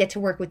really get to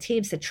work with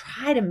teams to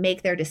try to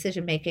make their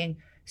decision-making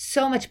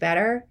so much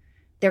better,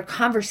 their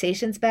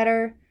conversations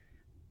better,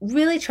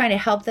 really trying to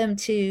help them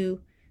to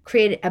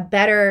create a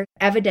better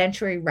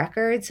evidentiary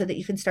record so that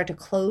you can start to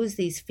close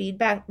these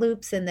feedback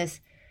loops in this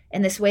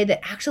way that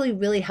actually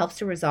really helps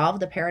to resolve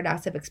the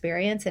paradox of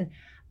experience. And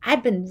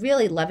I've been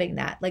really loving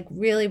that, like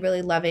really,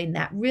 really loving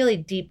that really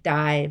deep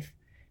dive.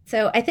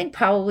 So I think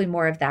probably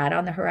more of that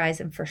on the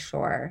horizon for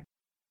sure.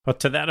 Well,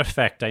 to that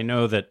effect, I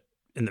know that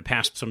in the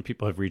past, some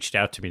people have reached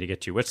out to me to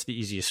get you. What's the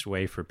easiest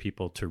way for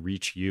people to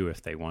reach you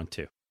if they want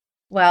to?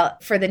 Well,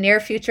 for the near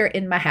future,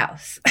 in my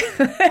house.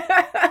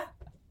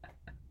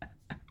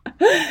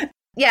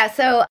 Yeah,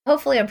 so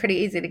hopefully I'm pretty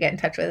easy to get in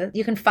touch with.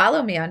 You can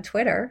follow me on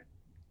Twitter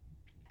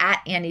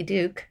at Annie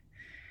Duke.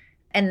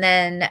 And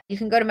then you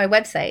can go to my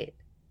website,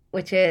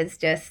 which is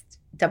just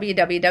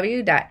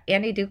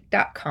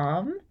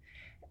www.annieduke.com.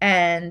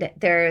 And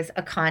there's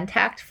a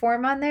contact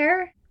form on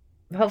there.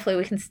 Hopefully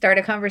we can start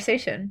a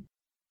conversation.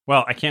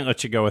 Well, I can't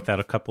let you go without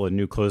a couple of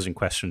new closing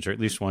questions, or at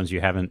least ones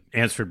you haven't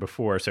answered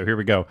before. So here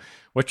we go.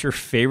 What's your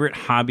favorite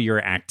hobby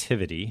or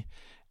activity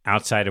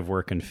outside of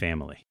work and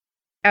family?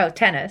 Oh,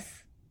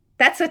 tennis.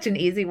 That's such an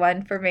easy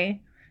one for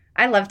me.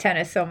 I love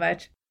tennis so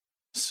much.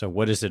 So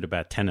what is it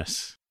about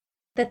tennis?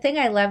 The thing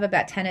I love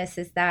about tennis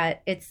is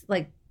that it's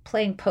like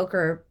playing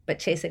poker, but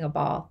chasing a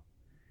ball.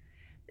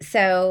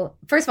 So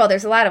first of all,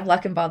 there's a lot of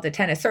luck involved in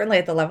tennis, certainly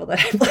at the level that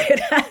I play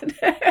it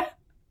at.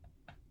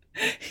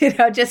 You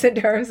know, just in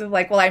terms of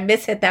like, well, I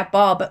mishit that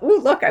ball, but ooh,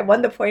 look, I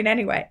won the point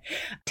anyway.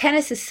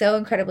 Tennis is so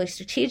incredibly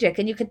strategic.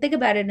 And you can think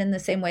about it in the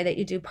same way that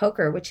you do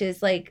poker, which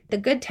is like the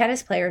good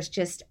tennis players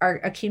just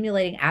are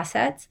accumulating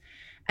assets.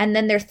 And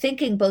then they're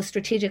thinking both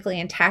strategically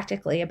and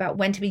tactically about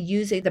when to be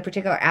using the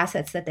particular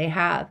assets that they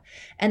have.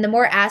 And the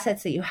more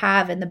assets that you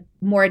have and the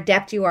more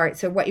adept you are,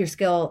 so what your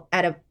skill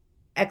at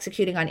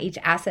executing on each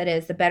asset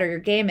is, the better your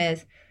game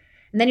is.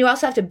 And then you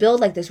also have to build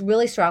like this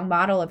really strong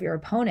model of your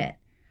opponent.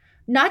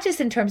 Not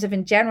just in terms of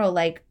in general,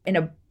 like in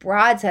a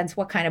broad sense,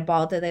 what kind of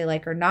ball do they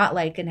like or not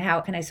like, and how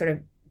can I sort of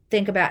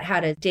think about how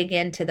to dig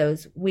into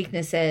those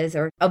weaknesses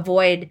or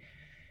avoid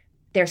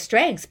their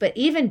strengths. But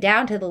even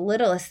down to the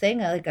littlest thing,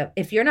 like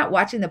if you're not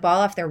watching the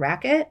ball off their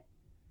racket,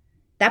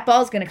 that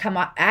ball is going to come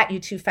at you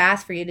too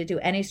fast for you to do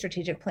any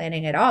strategic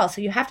planning at all.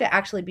 So you have to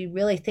actually be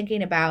really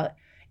thinking about,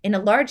 in a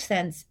large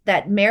sense,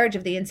 that marriage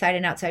of the inside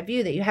and outside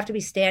view, that you have to be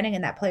standing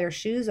in that player's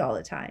shoes all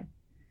the time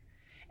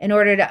in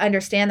order to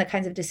understand the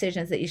kinds of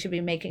decisions that you should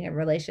be making in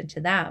relation to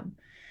them.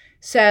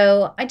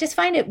 So I just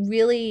find it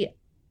really,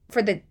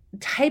 for the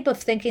type of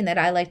thinking that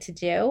I like to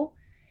do,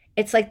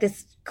 it's like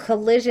this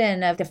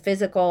collision of the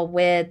physical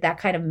with that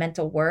kind of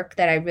mental work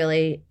that I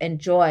really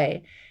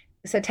enjoy.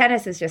 So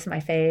tennis is just my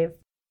fave.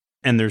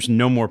 And there's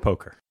no more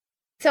poker.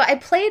 So I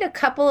played a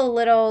couple of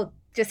little,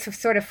 just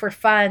sort of for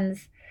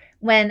funs,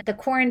 when the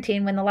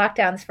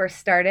lockdowns first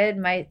started.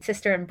 My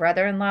sister and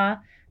brother-in-law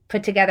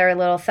put together a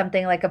little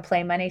something like a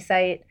play money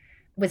site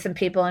with some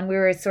people, and we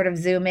were sort of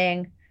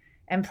Zooming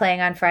and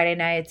playing on Friday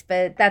nights.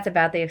 But that's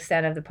about the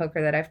extent of the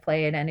poker that I've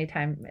played any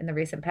time in the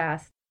recent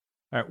past.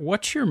 All right,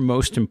 what's your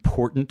most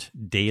important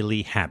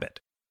daily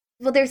habit?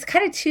 Well, there's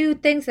kind of two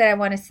things that I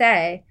want to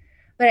say,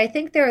 but I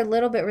think they're a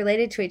little bit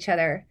related to each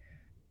other.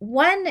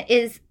 One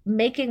is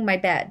making my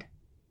bed.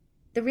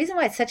 The reason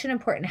why it's such an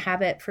important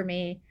habit for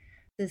me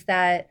is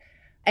that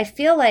I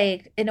feel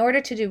like in order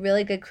to do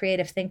really good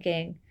creative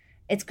thinking,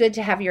 it's good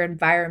to have your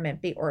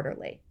environment be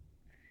orderly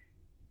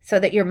so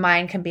that your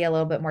mind can be a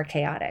little bit more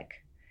chaotic.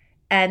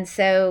 And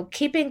so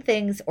keeping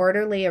things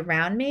orderly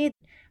around me,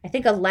 I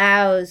think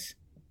allows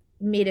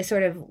me to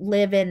sort of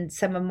live in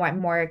some of my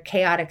more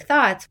chaotic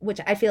thoughts, which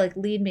I feel like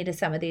lead me to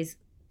some of these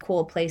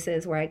cool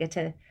places where I get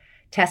to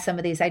test some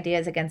of these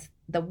ideas against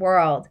the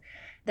world.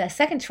 The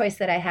second choice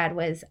that I had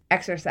was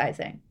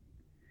exercising.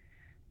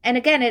 And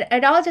again,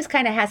 it all just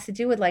kind of has to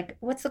do with like,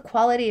 what's the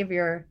quality of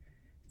your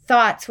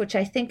thoughts, which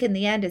I think in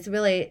the end is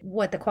really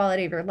what the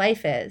quality of your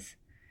life is.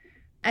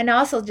 And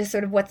also just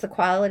sort of what's the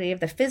quality of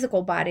the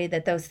physical body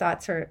that those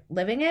thoughts are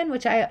living in,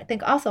 which I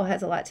think also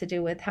has a lot to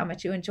do with how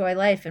much you enjoy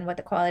life and what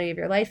the quality of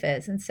your life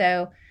is. And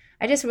so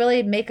I just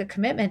really make a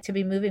commitment to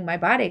be moving my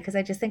body because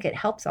I just think it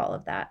helps all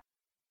of that.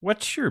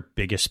 What's your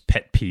biggest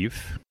pet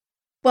peeve?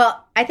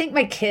 Well, I think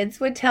my kids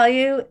would tell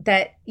you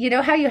that, you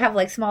know how you have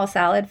like small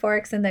salad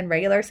forks and then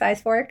regular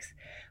size forks?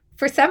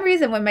 For some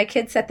reason, when my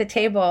kids set the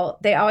table,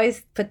 they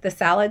always put the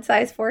salad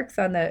size forks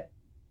on the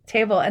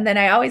table. And then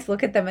I always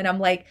look at them and I'm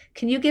like,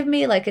 can you give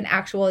me like an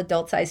actual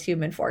adult sized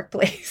human fork,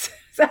 please?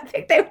 So I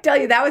think they would tell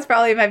you that was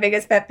probably my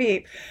biggest pet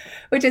peeve,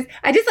 which is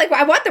I just like,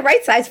 well, I want the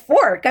right size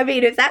fork. I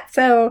mean, is that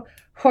so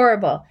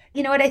horrible?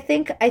 You know what I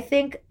think? I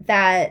think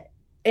that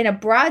in a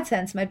broad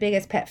sense, my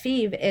biggest pet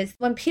peeve is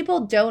when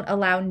people don't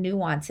allow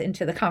nuance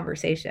into the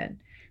conversation.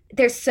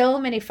 There's so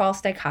many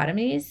false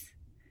dichotomies,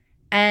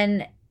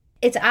 and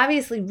it's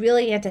obviously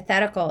really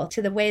antithetical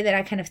to the way that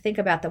I kind of think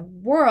about the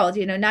world,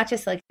 you know, not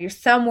just like you're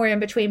somewhere in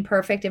between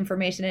perfect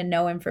information and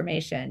no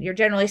information. You're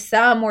generally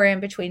somewhere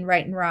in between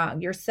right and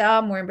wrong. You're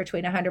somewhere in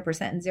between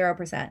 100% and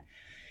 0%.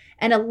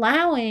 And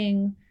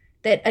allowing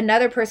that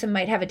another person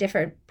might have a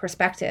different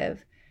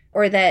perspective,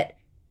 or that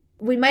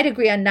we might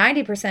agree on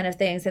 90% of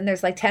things and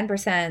there's like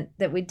 10%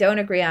 that we don't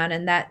agree on.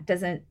 And that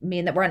doesn't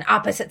mean that we're on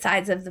opposite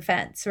sides of the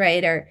fence,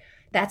 right? Or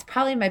that's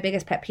probably my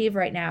biggest pet peeve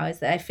right now, is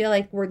that I feel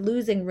like we're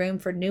losing room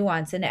for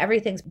nuance and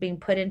everything's being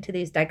put into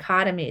these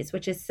dichotomies,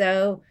 which is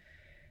so,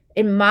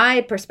 in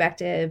my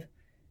perspective,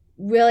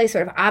 really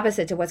sort of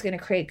opposite to what's going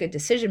to create good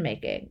decision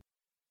making.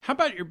 How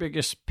about your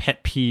biggest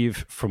pet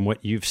peeve from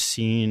what you've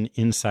seen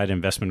inside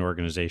investment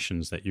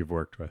organizations that you've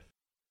worked with?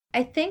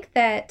 I think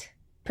that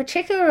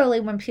particularly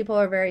when people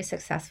are very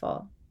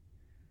successful,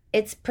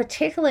 it's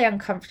particularly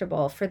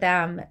uncomfortable for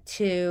them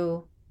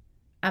to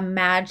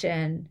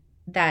imagine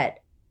that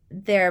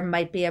there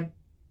might be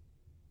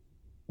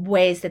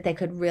ways that they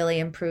could really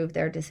improve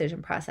their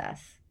decision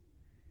process.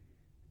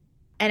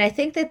 And I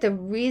think that the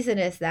reason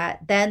is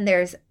that then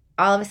there's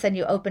all of a sudden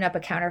you open up a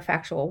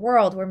counterfactual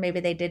world where maybe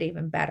they did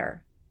even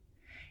better.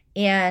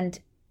 And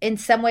in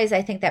some ways,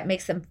 I think that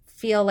makes them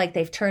feel like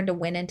they've turned a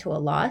win into a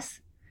loss,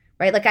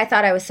 right? Like I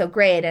thought I was so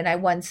great and I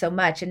won so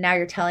much. And now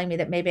you're telling me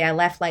that maybe I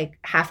left like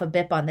half a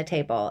BIP on the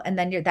table. And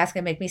then that's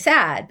going to make me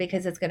sad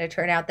because it's going to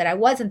turn out that I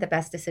wasn't the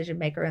best decision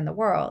maker in the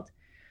world.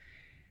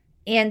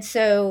 And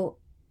so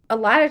a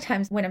lot of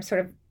times when I'm sort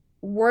of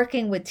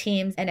working with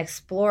teams and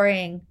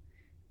exploring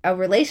a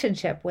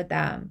relationship with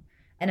them,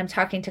 and I'm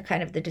talking to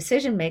kind of the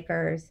decision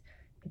makers,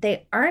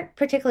 they aren't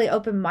particularly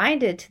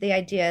open-minded to the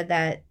idea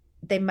that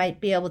they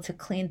might be able to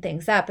clean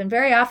things up. And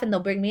very often they'll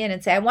bring me in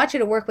and say, I want you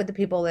to work with the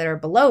people that are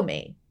below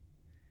me,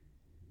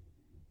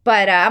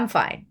 but I'm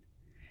fine.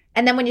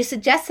 And then when you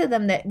suggest to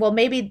them that, well,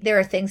 maybe there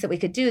are things that we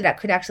could do that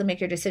could actually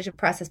make your decision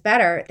process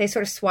better, they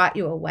sort of swat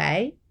you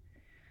away.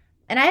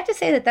 And I have to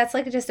say that that's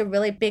like just a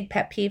really big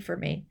pet peeve for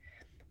me,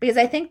 because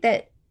I think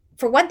that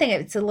for one thing,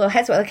 it's a little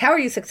head swell. Like, how are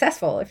you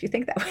successful if you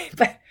think that way?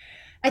 But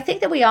I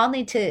think that we all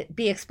need to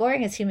be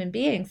exploring as human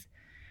beings,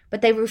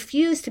 but they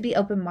refuse to be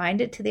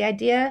open-minded to the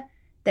idea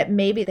that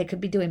maybe they could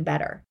be doing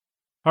better.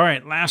 All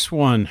right, last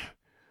one.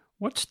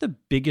 What's the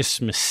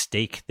biggest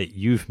mistake that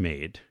you've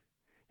made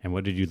And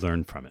what did you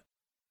learn from it?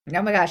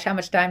 Oh my gosh, how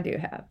much time do you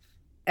have?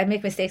 I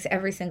make mistakes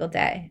every single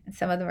day, and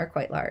some of them are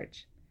quite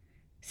large.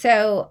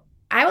 So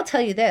I will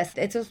tell you this,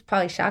 it will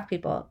probably shock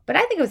people, but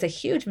I think it was a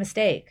huge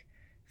mistake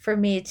for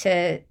me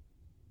to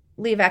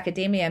leave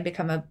academia and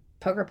become a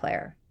poker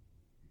player.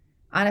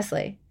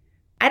 Honestly,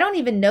 I don't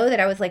even know that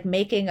I was like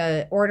making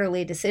an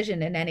orderly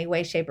decision in any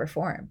way, shape, or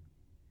form.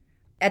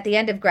 At the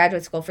end of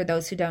graduate school, for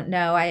those who don't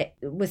know, I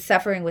was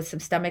suffering with some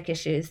stomach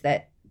issues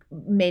that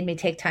made me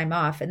take time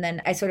off. And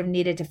then I sort of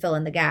needed to fill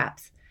in the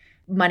gaps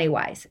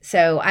money-wise.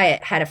 So I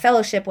had a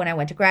fellowship when I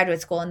went to graduate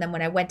school. And then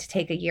when I went to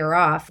take a year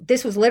off,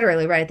 this was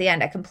literally right at the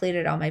end, I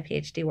completed all my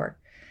PhD work.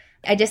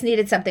 I just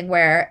needed something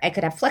where I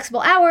could have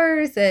flexible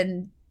hours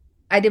and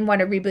I didn't want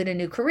to reboot a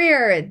new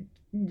career and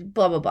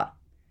blah, blah, blah.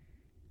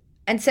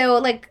 And so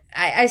like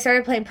I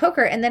started playing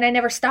poker and then I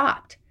never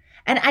stopped.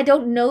 And I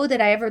don't know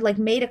that I ever like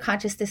made a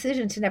conscious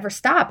decision to never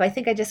stop. I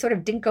think I just sort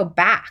of didn't go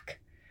back.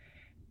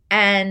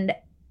 And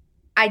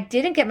I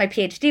didn't get my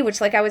PhD,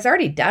 which like I was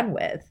already done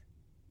with.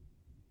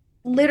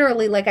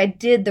 Literally, like I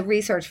did the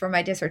research for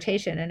my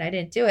dissertation and I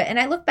didn't do it. And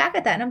I look back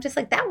at that and I'm just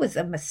like, that was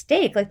a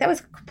mistake. Like that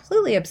was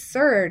completely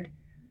absurd.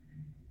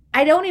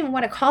 I don't even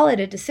want to call it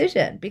a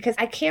decision because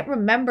I can't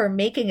remember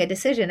making a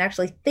decision,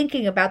 actually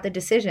thinking about the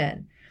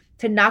decision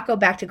to not go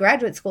back to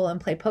graduate school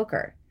and play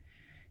poker.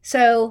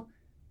 So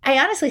I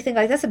honestly think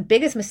like that's the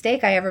biggest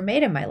mistake I ever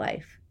made in my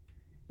life,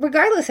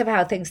 regardless of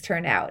how things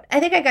turn out. I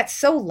think I got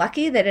so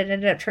lucky that it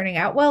ended up turning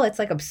out well. It's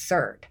like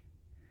absurd.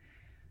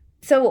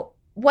 So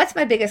what's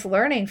my biggest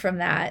learning from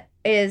that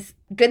is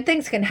good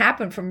things can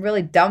happen from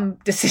really dumb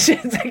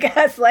decisions, I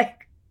guess.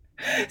 Like,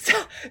 so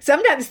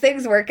sometimes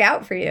things work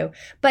out for you.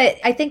 But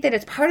I think that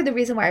it's part of the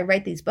reason why I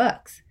write these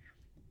books,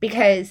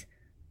 because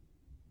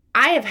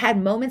I have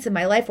had moments in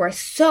my life where I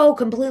so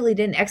completely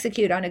didn't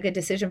execute on a good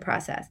decision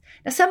process.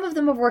 Now, some of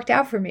them have worked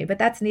out for me, but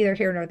that's neither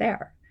here nor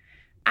there.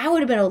 I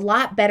would have been a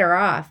lot better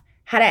off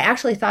had I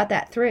actually thought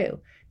that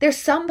through. There's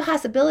some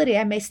possibility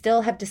I may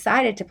still have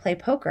decided to play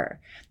poker,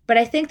 but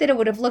I think that it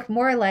would have looked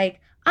more like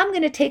I'm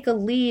going to take a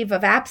leave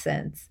of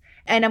absence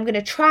and I'm going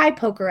to try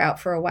poker out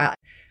for a while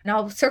and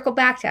I'll circle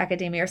back to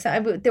academia or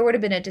something. There would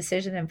have been a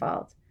decision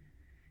involved.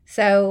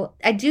 So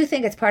I do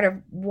think it's part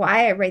of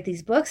why I write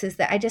these books is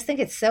that I just think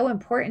it's so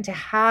important to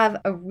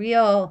have a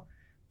real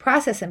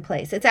process in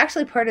place. It's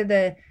actually part of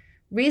the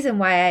reason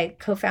why I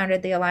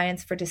co-founded the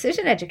Alliance for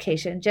Decision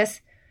Education,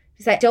 just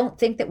because I don't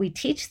think that we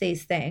teach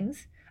these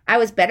things. I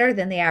was better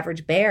than the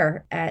average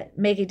bear at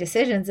making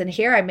decisions. And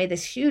here I made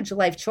this huge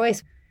life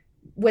choice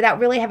without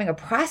really having a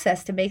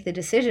process to make the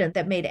decision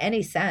that made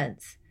any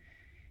sense.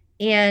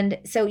 And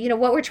so, you know,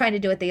 what we're trying to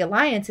do at the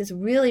Alliance is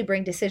really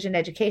bring decision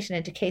education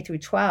into K through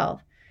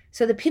 12.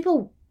 So that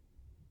people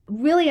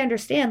really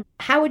understand,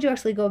 how would you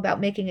actually go about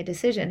making a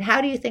decision? How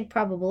do you think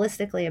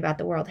probabilistically about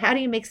the world? How do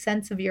you make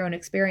sense of your own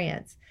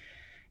experience?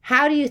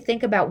 How do you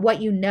think about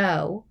what you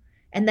know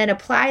and then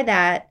apply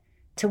that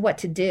to what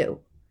to do?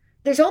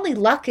 There's only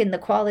luck in the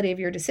quality of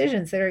your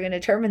decisions that are going to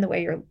determine the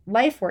way your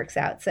life works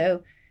out.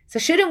 So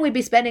shouldn't we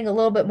be spending a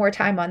little bit more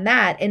time on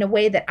that in a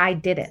way that I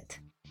didn't?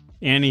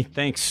 Annie,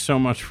 thanks so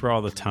much for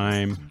all the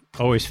time.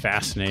 Always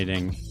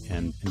fascinating.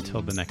 And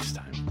until the next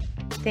time.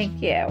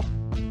 Thank you.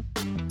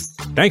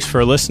 Thanks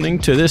for listening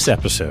to this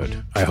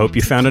episode. I hope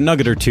you found a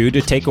nugget or two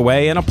to take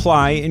away and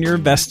apply in your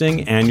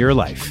investing and your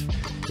life.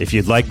 If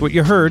you'd like what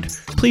you heard,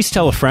 please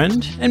tell a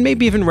friend and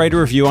maybe even write a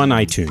review on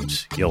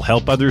iTunes. You'll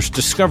help others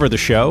discover the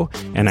show,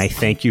 and I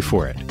thank you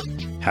for it.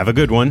 Have a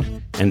good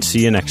one, and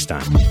see you next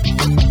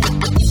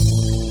time.